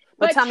what I'm saying?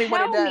 But tell me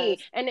what it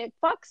does. And it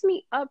fucks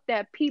me up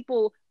that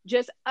people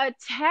just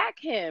attack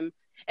him.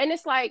 And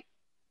it's like,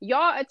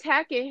 y'all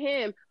attacking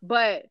him,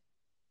 but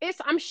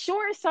I'm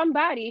sure it's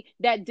somebody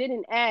that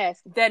didn't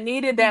ask. That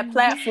needed that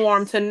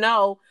platform to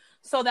know.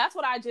 So that's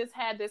what I just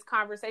had this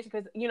conversation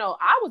because,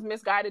 I was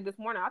misguided this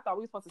morning. I thought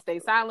we were supposed to stay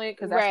silent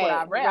because that's what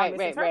I read. I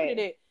misinterpreted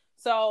it.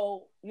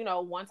 So,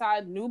 once I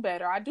knew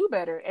better, I do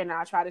better. And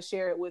I try to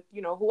share it with,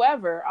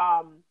 whoever.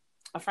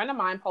 A friend of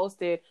mine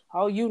posted,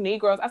 oh, you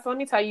Negroes. I said, let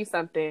me tell you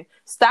something.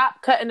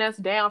 Stop cutting us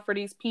down for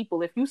these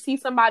people. If you see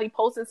somebody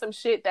posting some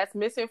shit that's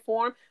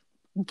misinformed,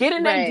 get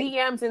in their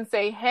DMs and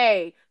say,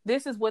 hey,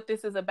 this is what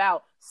this is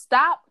about.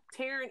 Stop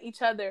tearing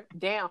each other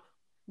down.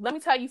 Let me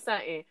tell you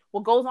something.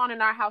 What goes on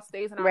in our house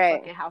stays in our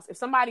fucking house. If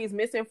somebody is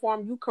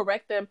misinformed, you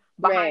correct them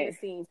behind the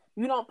scenes.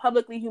 You don't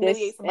publicly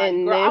humiliate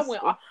somebody. Girl, I've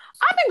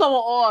been going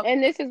off.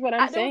 And this is what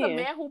I'm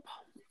saying.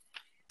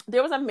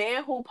 There was a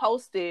man who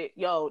posted,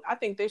 yo, I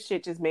think this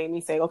shit just made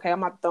me say, okay, I'm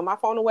going to throw my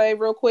phone away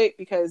real quick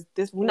because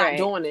we're not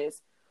doing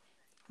this.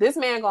 This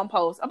man going to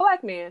post, a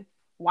black man,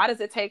 why does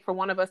it take for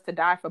one of us to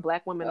die for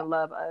black women to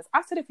love us?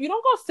 I said, if you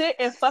don't go sit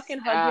and fucking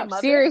hug your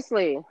mother.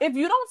 Seriously. If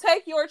you don't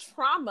take your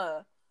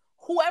trauma,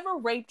 whoever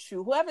raped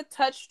you, whoever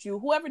touched you,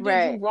 whoever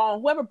did you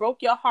wrong, whoever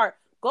broke your heart,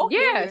 go heal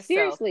yourself.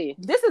 Seriously.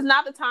 This is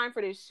not the time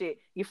for this shit.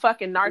 You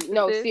fucking narcissist.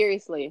 No,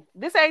 seriously.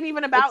 This ain't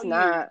even about you.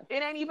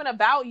 It ain't even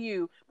about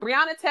you.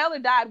 Breonna Taylor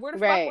died. Where the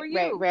fuck were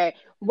you? Right.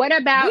 What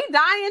about we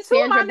dying too,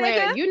 Sandra my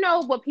nigga? You know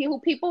what people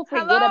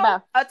forget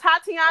about?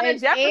 Tatiana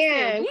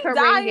Jefferson. We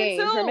dying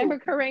Gaines. too. Remember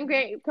Corinne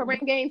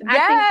Gaines?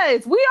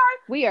 Yes,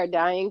 we are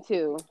dying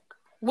too.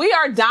 We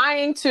are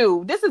dying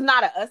too. This is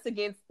not us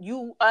against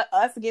you,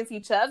 us against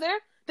each other.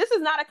 This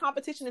is not a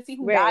competition to see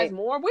who dies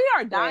more. We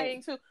are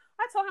dying too.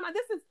 I told him,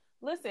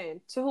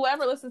 listen, to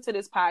whoever listens to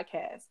this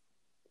podcast,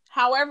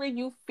 however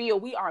you feel,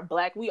 we are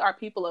black. We are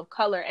people of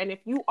color. And if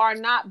you are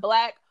not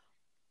black,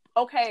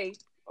 okay,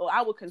 well,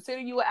 I would consider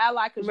you an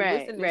ally because you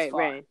listen this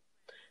far.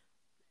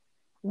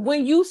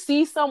 When you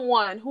see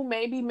someone who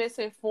may be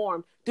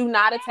misinformed, do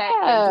not attack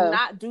them. Do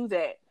not do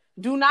that.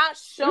 Do not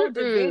show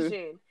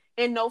division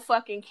in no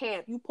fucking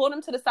camp. You pull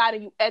them to the side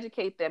and you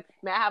educate them.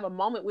 May I have a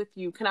moment with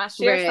you? Can I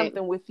share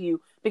something with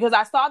you? Because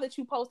I saw that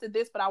you posted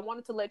this, but I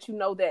wanted to let you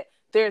know that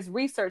there's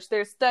research,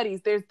 there's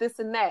studies, there's this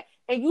and that.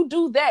 And you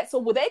do that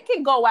so they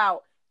can go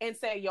out and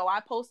say, yo, I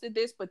posted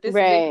this, but this is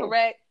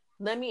incorrect.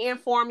 Let me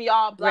inform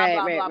y'all, blah,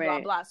 blah, blah,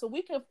 blah, blah. So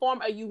we can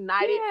form a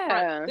united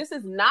front. This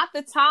is not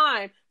the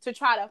time to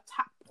try to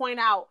point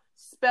out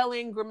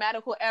spelling,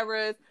 grammatical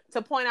errors,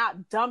 to point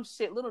out dumb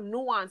shit, little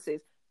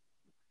nuances.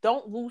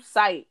 Don't lose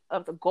sight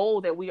of the goal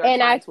that we are trying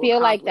to accomplish. And I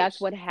feel like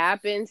that's what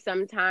happens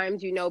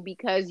sometimes,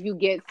 because you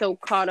get so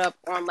caught up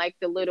on like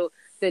the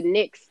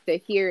nicks, the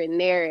here and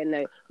there,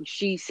 and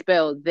she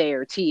spelled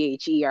there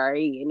THERE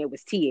and it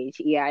was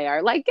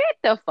THEIR. Like, get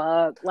the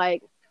fuck.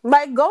 Like,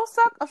 go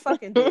suck a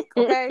fucking dick,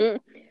 okay?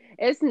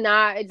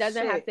 It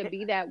doesn't have to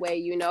be that way,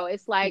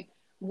 It's like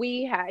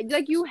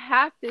you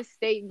have to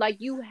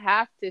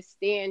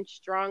stand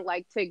strong,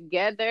 like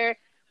together.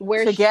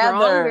 We're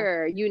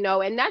stronger,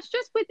 and that's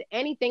just with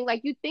anything.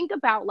 Like, you think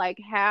about like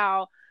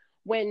how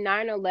when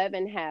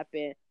 9/11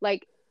 happened,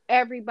 like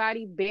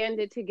everybody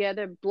banded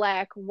together,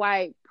 black,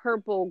 white,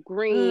 purple,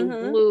 green,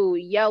 blue,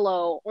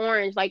 yellow,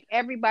 orange, like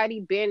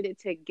everybody banded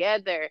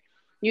together.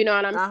 You know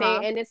what I'm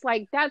saying? And it's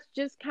like, that's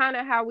just kind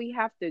of how we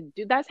have to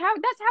do. That's how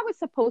it's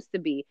supposed to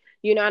be.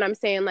 You know what I'm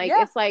saying? Like,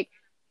 it's like,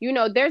 You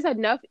know, there's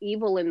enough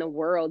evil in the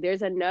world.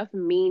 There's enough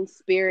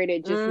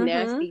mean-spirited, just Mm-hmm.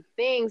 nasty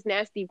things,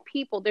 nasty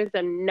people. There's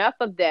enough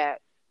of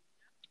that.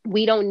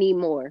 We don't need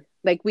more.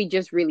 Like, we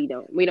just really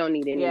don't. We don't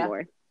need any Yeah.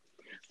 more.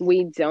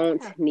 We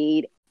don't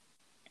need.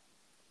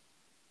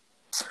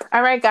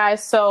 All right,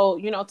 guys. So,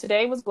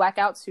 today was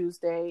Blackout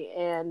Tuesday.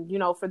 And,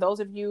 for those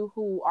of you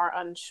who are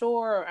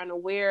unsure or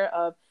unaware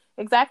of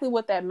exactly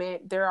what that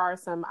meant, there are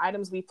some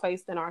items we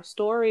placed in our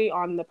story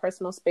on the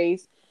Personal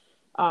Space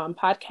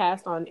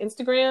podcast on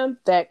Instagram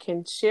that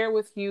can share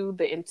with you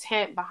the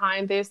intent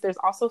behind this. There's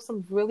also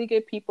some really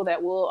good people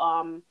that will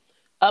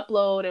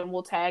upload and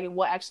we'll tag, and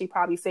we'll actually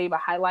probably save a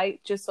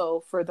highlight just so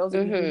for those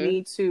of you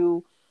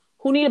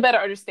who need a better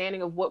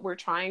understanding of what we're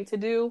trying to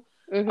do,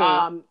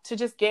 to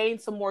just gain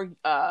some more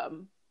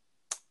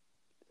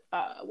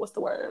what's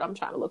the word I'm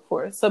trying to look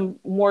for, some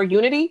more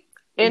unity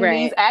in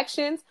these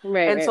actions,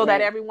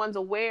 that everyone's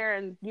aware,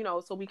 and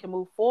so we can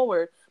move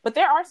forward. But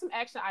there are some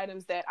action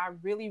items that I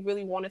really,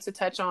 really wanted to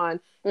touch on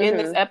in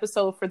this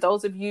episode for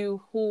those of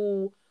you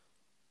who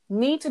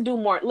need to do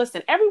more.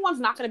 Listen, everyone's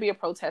not going to be a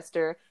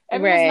protester.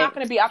 Everyone's not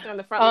going to be out there on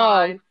the front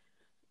line.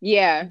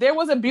 Yeah. There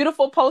was a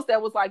beautiful post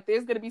that was like,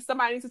 there's going to be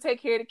somebody needs to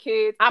take care of the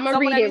kids. I'm going to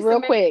read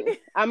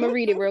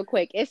it real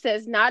quick. It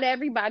says, not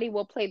everybody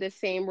will play the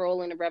same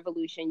role in the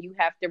revolution. You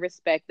have to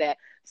respect that.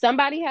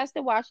 Somebody has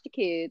to watch the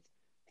kids.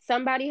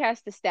 Somebody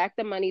has to stack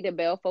the money to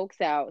bail folks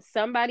out.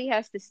 Somebody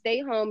has to stay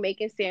home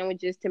making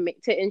sandwiches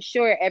to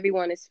ensure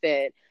everyone is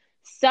fed.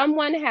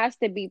 Someone has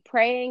to be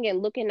praying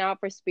and looking out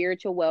for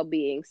spiritual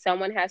well-being.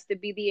 Someone has to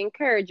be the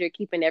encourager,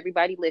 keeping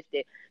everybody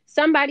lifted.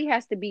 Somebody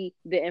has to be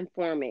the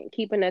informant,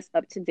 keeping us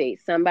up to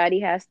date. Somebody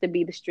has to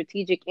be the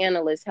strategic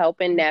analyst,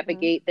 helping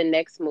navigate the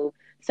next move.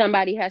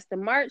 Somebody has to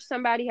march.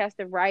 Somebody has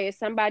to riot.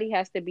 Somebody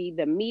has to be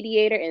the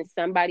mediator, and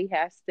somebody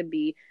has to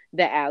be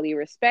the ally.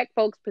 Respect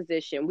folks'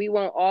 position. We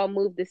won't all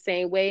move the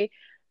same way,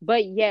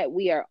 but yet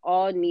we are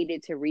all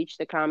needed to reach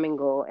the common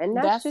goal. And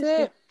that's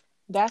it.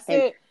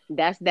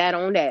 That's that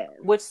on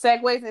that. Which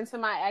segues into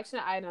my action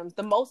items.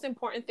 The most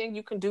important thing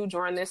you can do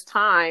during this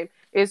time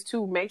is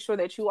to make sure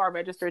that you are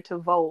registered to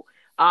vote.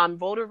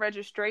 Voter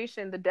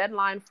registration, the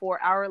deadline for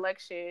our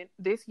election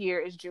this year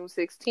is June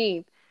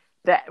 16th.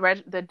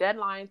 The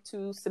deadline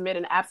to submit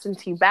an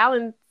absentee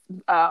ballot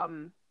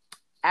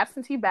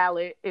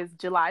is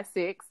July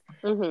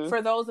 6th.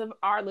 For those of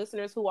our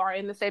listeners who are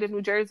in the state of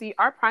New Jersey,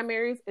 our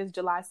primaries is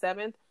July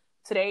 7th.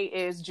 Today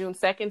is June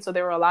 2nd, so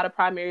there were a lot of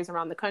primaries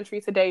around the country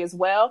today as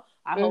well.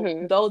 I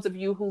hope those of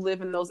you who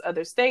live in those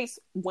other states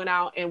went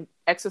out and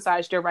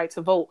exercised your right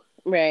to vote.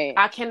 Right.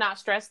 I cannot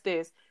stress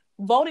this.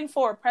 Voting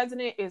for a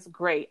president is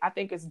great. I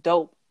think it's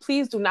dope.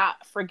 Please do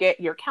not forget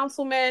your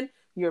councilmen,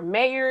 your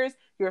mayors,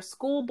 your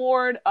school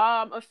board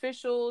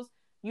officials,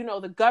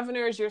 the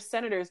governors, your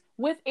senators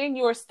within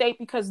your state,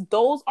 because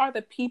those are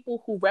the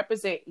people who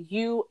represent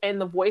you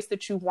and the voice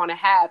that you want to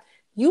have.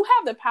 You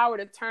have the power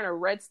to turn a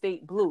red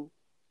state blue.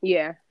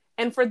 Yeah.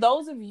 And for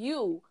those of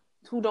you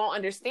who don't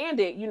understand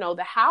it,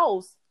 the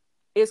House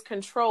is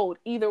controlled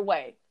either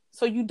way.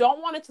 So you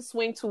don't want it to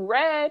swing to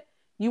red.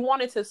 You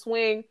want it to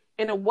swing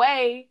in a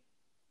way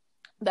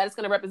that it's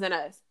going to represent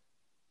us.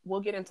 We'll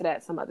get into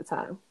that some other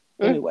time.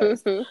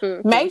 Anyways,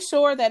 make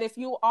sure that if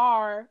you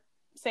are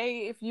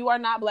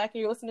not Black and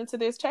you're listening to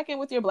this, check in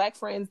with your Black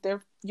friends,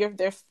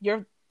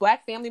 your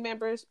Black family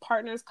members,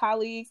 partners,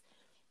 colleagues.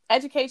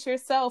 Educate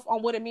yourself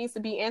on what it means to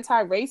be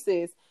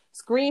anti-racist.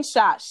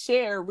 Screenshot,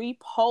 share,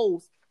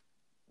 repost.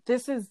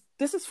 This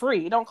is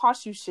free. It don't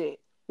cost you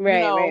shit.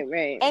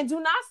 Right. And do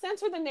not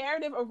center the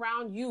narrative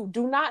around you.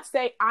 Do not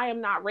say, I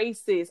am not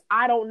racist.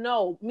 I don't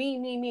know. Me.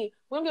 We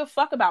don't give a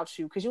fuck about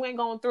you because you ain't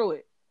going through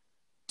it.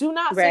 Do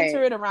not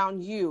center it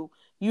around you.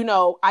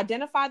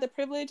 Identify the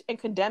privilege and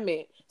condemn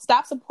it.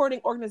 Stop supporting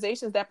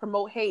organizations that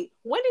promote hate.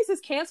 Wendy's is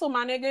canceled,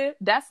 my nigga.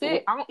 That's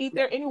it. I don't eat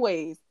there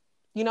anyways.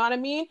 You know what I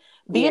mean?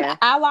 Be an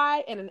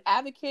ally and an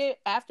advocate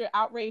after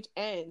outrage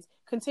ends.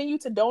 Continue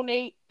to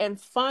donate and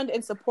fund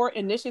and support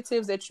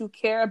initiatives that you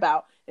care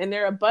about. And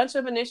there are a bunch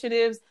of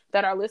initiatives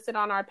that are listed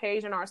on our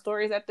page and our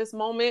stories at this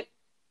moment.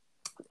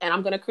 And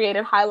I'm going to create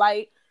a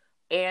highlight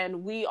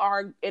and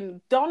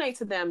donate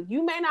to them.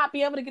 You may not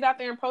be able to get out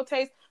there and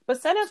protest, but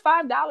sending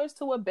 $5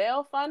 to a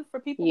bail fund for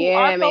people who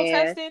are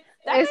protesting,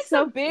 that makes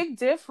a big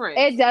difference.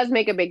 It does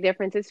make a big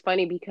difference. It's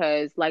funny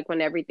because like when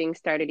everything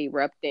started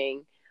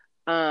erupting,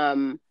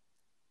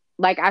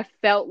 like I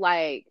felt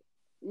like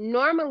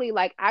normally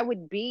like I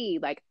would be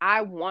like,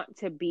 I want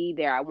to be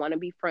there. I want to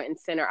be front and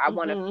center. I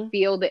want to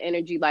feel the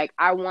energy. Like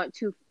I want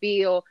to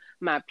feel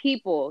my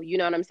people. You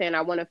know what I'm saying?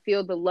 I want to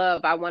feel the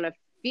love. I want to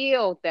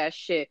feel that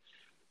shit.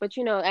 But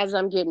as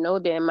I'm getting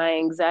older and my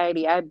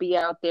anxiety, I'd be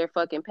out there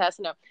fucking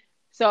passing out.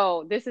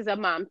 So this is a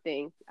mom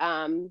thing.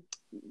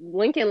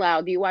 Lincoln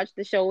Loud. Do you watch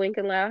the show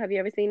Lincoln Loud? Have you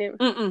ever seen it?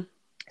 Mm-mm.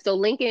 So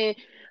Lincoln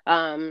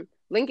Loud.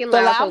 The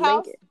Loud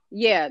House?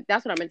 Yeah,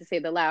 that's what I meant to say.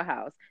 The Loud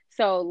House.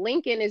 So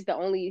Lincoln is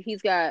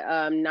he's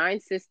got 9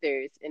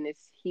 sisters, and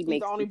he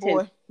makes the only 10th,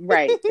 boy.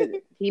 Right.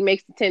 He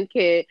makes the 10th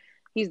kid.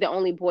 He's the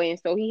only boy, and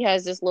so he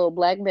has this little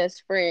Black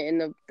best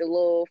friend, and the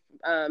little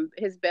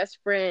his best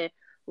friend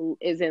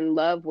is in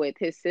love with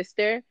his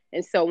sister,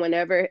 and so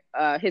whenever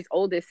his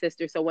oldest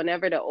sister, so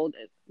whenever the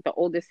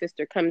oldest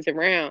sister comes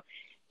around,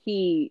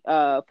 he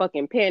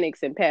fucking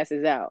panics and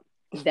passes out.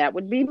 That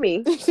would be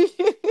me.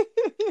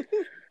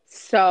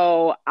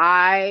 So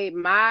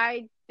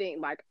my thing,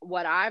 like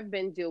what I've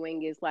been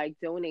doing is like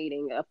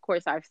donating. Of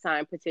course, I've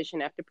signed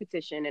petition after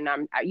petition, and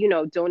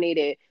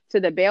donated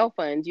to the bail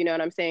funds. You know what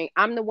I'm saying?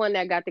 I'm the one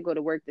that got to go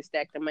to work to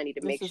stack the money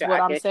to make sure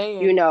I could,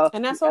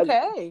 and that's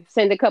okay.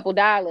 Send a couple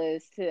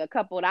dollars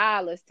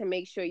to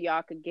make sure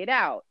y'all could get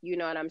out. You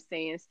know what I'm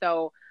saying?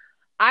 So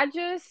I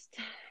just,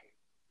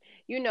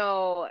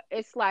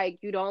 it's like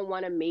you don't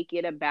want to make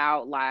it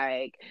about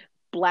like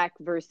black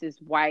versus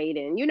white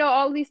and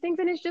all these things,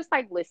 and it's just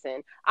like,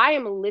 listen,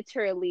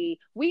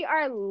 we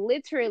are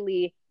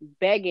literally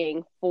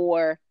begging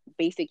for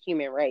basic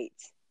human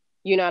rights.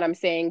 You know what I'm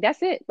saying?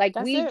 That's it. Like,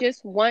 we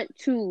just want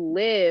to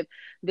live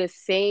the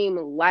same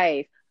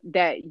life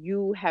that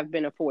you have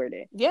been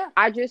afforded. Yeah.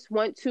 I just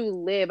want to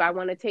live. I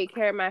want to take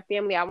care of my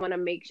family. I want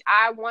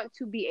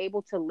to be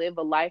able to live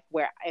a life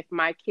where if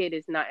my kid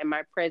is not in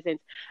my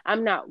presence,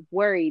 I'm not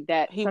worried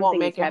that he won't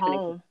make it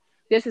home.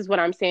 This is what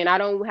I'm saying. I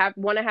don't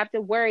want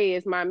to worry,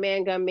 is my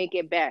man gonna make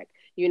it back?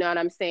 You know what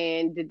I'm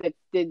saying? Did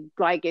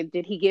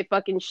he get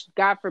fucking,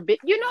 God forbid,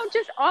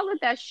 just all of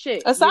that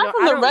shit. Aside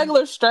from the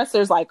regular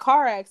stressors like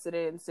car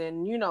accidents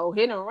and,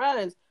 hit and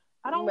runs,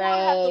 I don't want to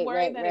have to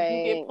worry that if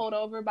you get pulled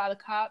over by the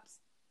cops,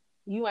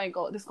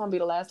 this is going to be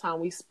the last time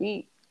we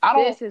speak.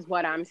 This is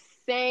what I'm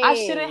saying. I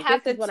shouldn't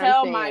have to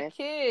tell my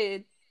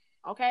kid,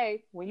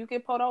 okay, when you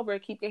get pulled over,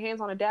 keep your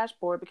hands on the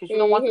dashboard because you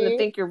don't want them to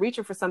think you're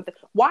reaching for something.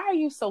 Why are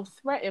you so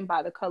threatened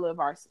by the color of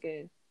our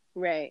skin?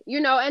 Right.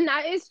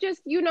 It's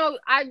just,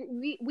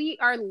 we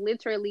are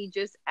literally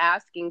just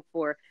asking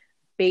for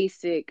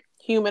basic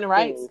human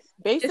rights.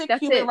 Basic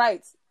human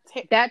rights.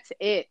 That's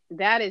it.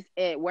 That is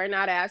it. We're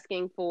not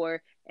asking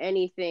for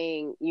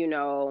anything,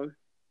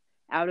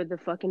 out of the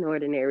fucking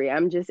ordinary.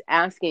 I'm just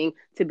asking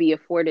to be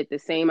afforded the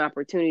same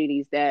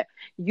opportunities that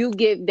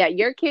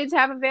your kids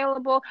have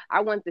available.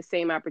 I want the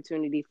same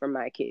opportunity for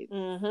my kids.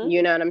 Mm-hmm.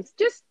 You know what I'm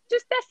just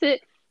that's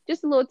it.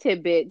 Just a little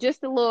tidbit,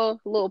 just a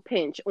little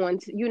pinch on,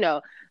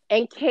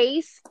 in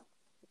case,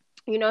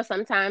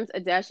 sometimes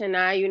Adash and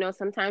I,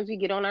 sometimes we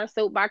get on our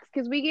soapbox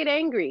because we get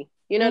angry.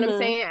 You know what I'm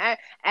saying?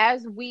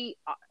 As we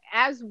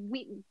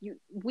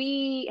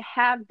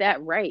have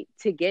that right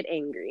to get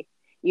angry.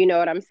 You know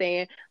what I'm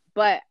saying?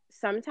 But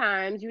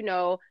sometimes,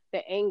 the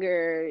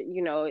anger,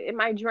 it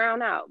might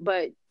drown out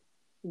what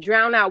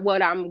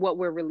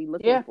we're really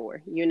looking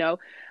for.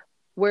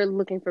 We're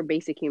looking for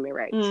basic human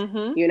rights.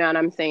 Mm-hmm. You know what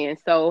I'm saying?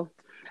 So,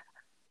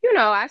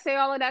 I say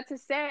all of that to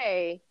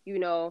say,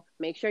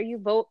 make sure you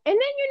vote. And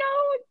then,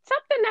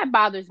 something that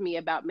bothers me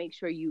about make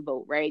sure you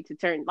vote, right? To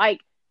turn,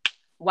 like,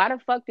 why the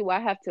fuck do I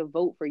have to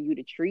vote for you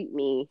to treat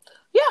me?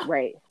 Yeah.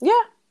 Right. Yeah.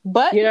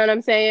 But you know what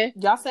I'm saying?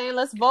 Y'all saying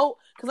let's vote.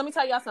 Because let me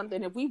tell y'all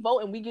something. If we vote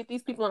and we get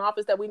these people in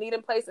office that we need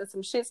in place and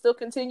some shit still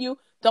continue,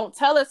 don't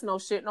tell us no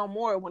shit no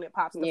more when it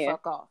pops the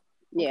fuck off.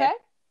 Okay? Yeah.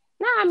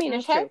 No, I mean,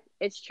 it's true.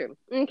 It's true.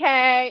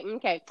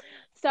 Okay.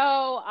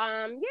 So,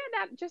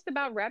 that just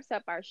about wraps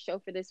up our show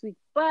for this week.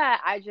 But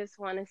I just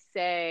want to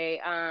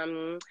say,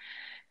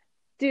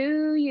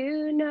 do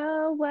you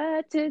know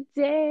what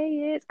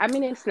today is? I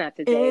mean, it's not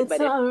today, but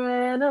it's our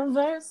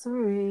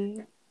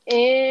anniversary.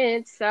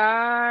 It's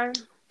our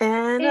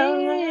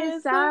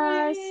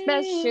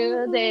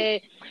special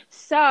day.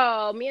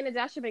 So, me and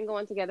Adash have been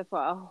going together for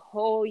a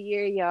whole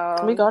year,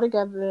 y'all. We go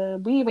together.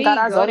 We even got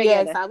our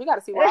zodiac sign. We got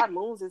to see where our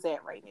moons is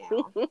at right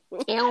now.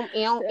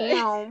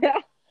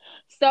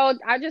 So,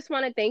 I just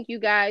want to thank you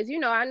guys.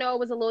 I know it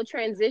was a little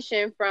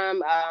transition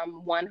from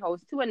one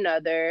host to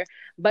another,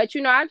 but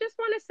I just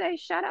want to say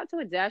shout out to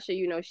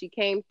Adasha. She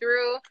came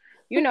through.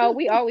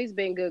 We always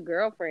been good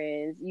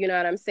girlfriends. You know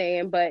what I'm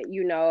saying? But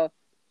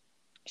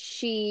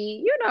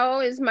she,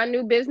 is my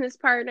new business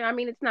partner. I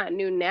mean, it's not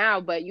new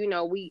now, but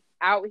we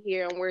out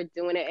here and we're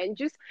doing it. And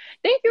just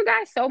thank you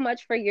guys so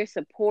much for your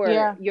support,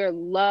 your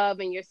love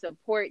and your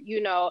support.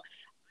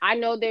 I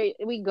know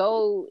we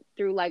go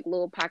through like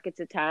little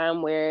pockets of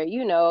time where,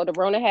 the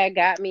Rona had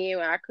got me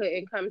and I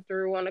couldn't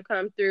want to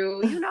come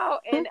through, and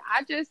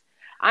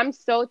I'm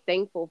so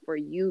thankful for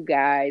you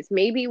guys.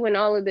 Maybe when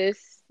all of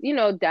this,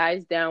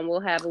 dies down, we'll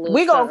have a little.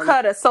 We gonna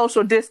cut a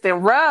social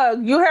distant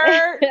rug. You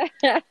heard?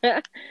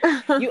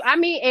 I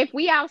mean, if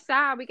we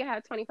outside, we can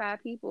have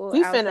 25 people.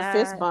 We finna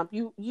fist bump.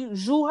 You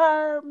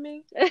heard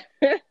me.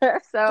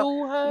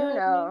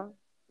 So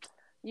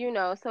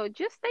so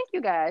just thank you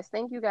guys.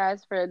 Thank you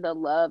guys for the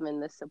love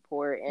and the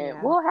support.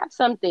 And we'll have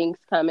some things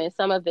coming,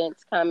 some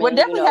events coming. We're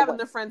definitely having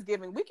the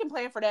Friendsgiving. We can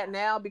plan for that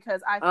now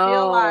because I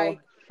feel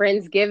like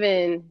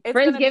Friendsgiving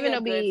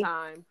will be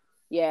time.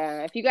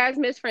 Yeah, if you guys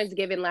missed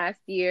Friendsgiving last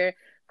year,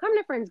 come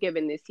to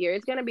Friendsgiving this year.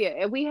 It's gonna be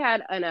we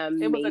had an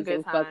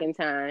amazing fucking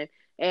time,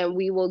 and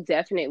we will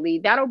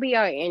that'll be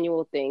our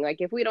annual thing.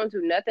 Like if we don't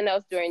do nothing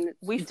else during the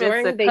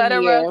cut a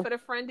rug for the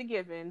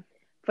Friendsgiving.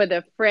 for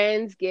the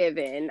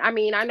Friendsgiving. I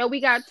mean, I know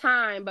we got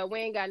time, but we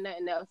ain't got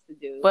nothing else to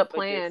do. But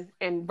plan.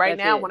 And right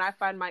now, when I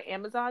find my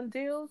Amazon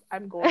deals,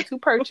 I'm going to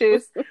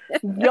purchase.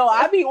 Yo,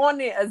 I be on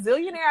there. A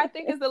Zillionaire, I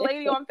think, is the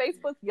lady on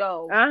Facebook.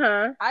 Yo,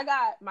 I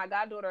got my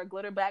goddaughter a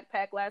glitter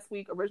backpack last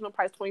week. Original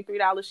price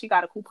 $23. She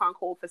got a coupon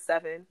code for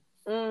 7.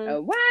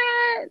 What?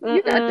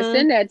 You got to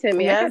send that to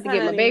me. Yes, I got to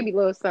get my baby a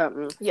little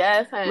something.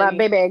 Yes, honey. My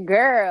baby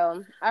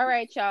girl. All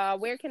right, y'all.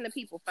 Where can the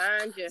people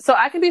find you? So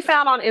I can be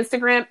found on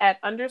Instagram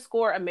at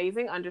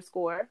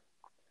 _amazing_.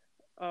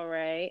 All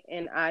right.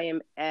 And I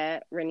am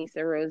at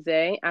Renisa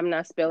Rose. I'm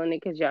not spelling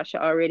it because y'all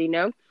should already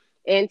know.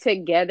 And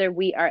together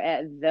we are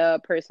at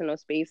the Personal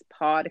Space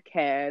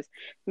Podcast.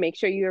 Make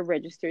sure you're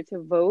registered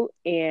to vote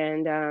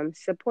and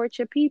support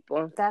your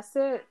people. That's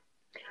it.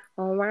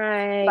 All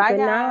right. Bye, Good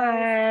guys.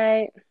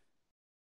 night.